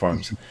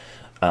platforms.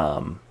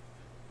 But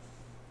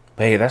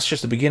hey, that's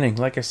just the beginning.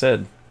 Like I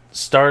said,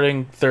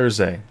 starting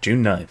Thursday,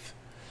 June 9th,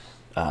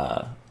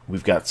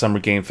 we've got Summer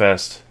Game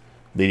Fest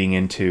leading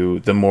into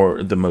the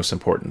most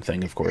important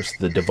thing, of course,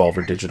 the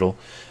Devolver Digital.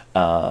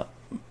 I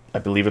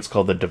believe it's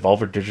called the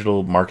Devolver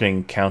Digital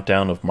Marketing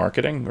Countdown of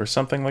Marketing or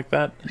something like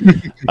that.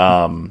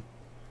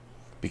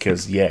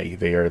 Because, yay,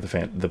 they are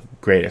the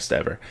greatest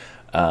ever.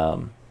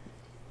 But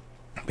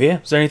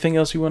yeah, is there anything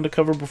else you wanted to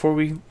cover before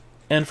we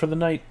end for the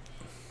night?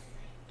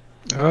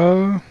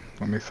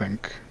 Let me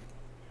think.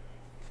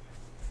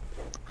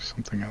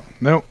 Something else.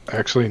 No,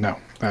 actually, no.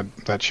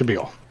 That should be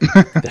all.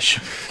 That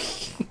should be...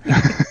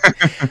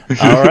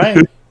 All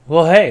right.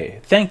 Well,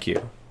 hey, thank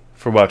you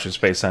for watching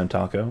Spacetime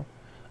Talko.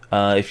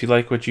 If you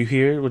like what you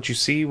hear, what you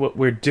see, what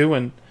we're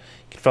doing, you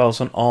can follow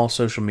us on all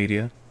social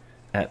media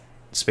at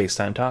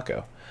Spacetime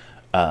Talko.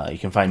 You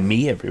can find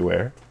me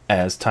everywhere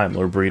as Time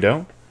Lord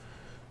Burrito.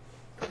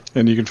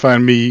 And you can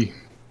find me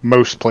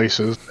most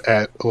places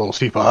at a little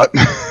teapot.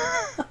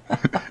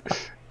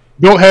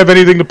 Don't have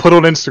anything to put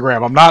on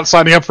Instagram. I'm not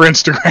signing up for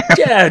Instagram.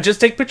 Yeah,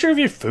 just take a picture of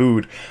your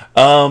food.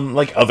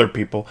 Like other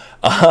people.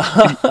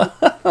 Start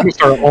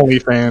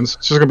OnlyFans.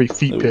 It's just going to be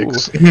feet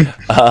pics.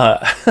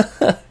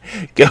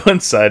 Go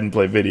inside and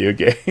play video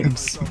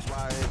games.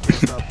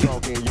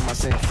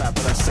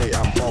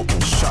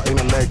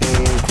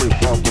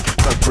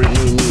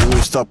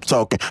 Stop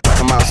talking. Like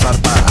I'm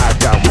outside, but I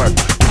got work.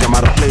 Think I'm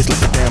out of place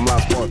like a damn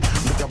lost boy.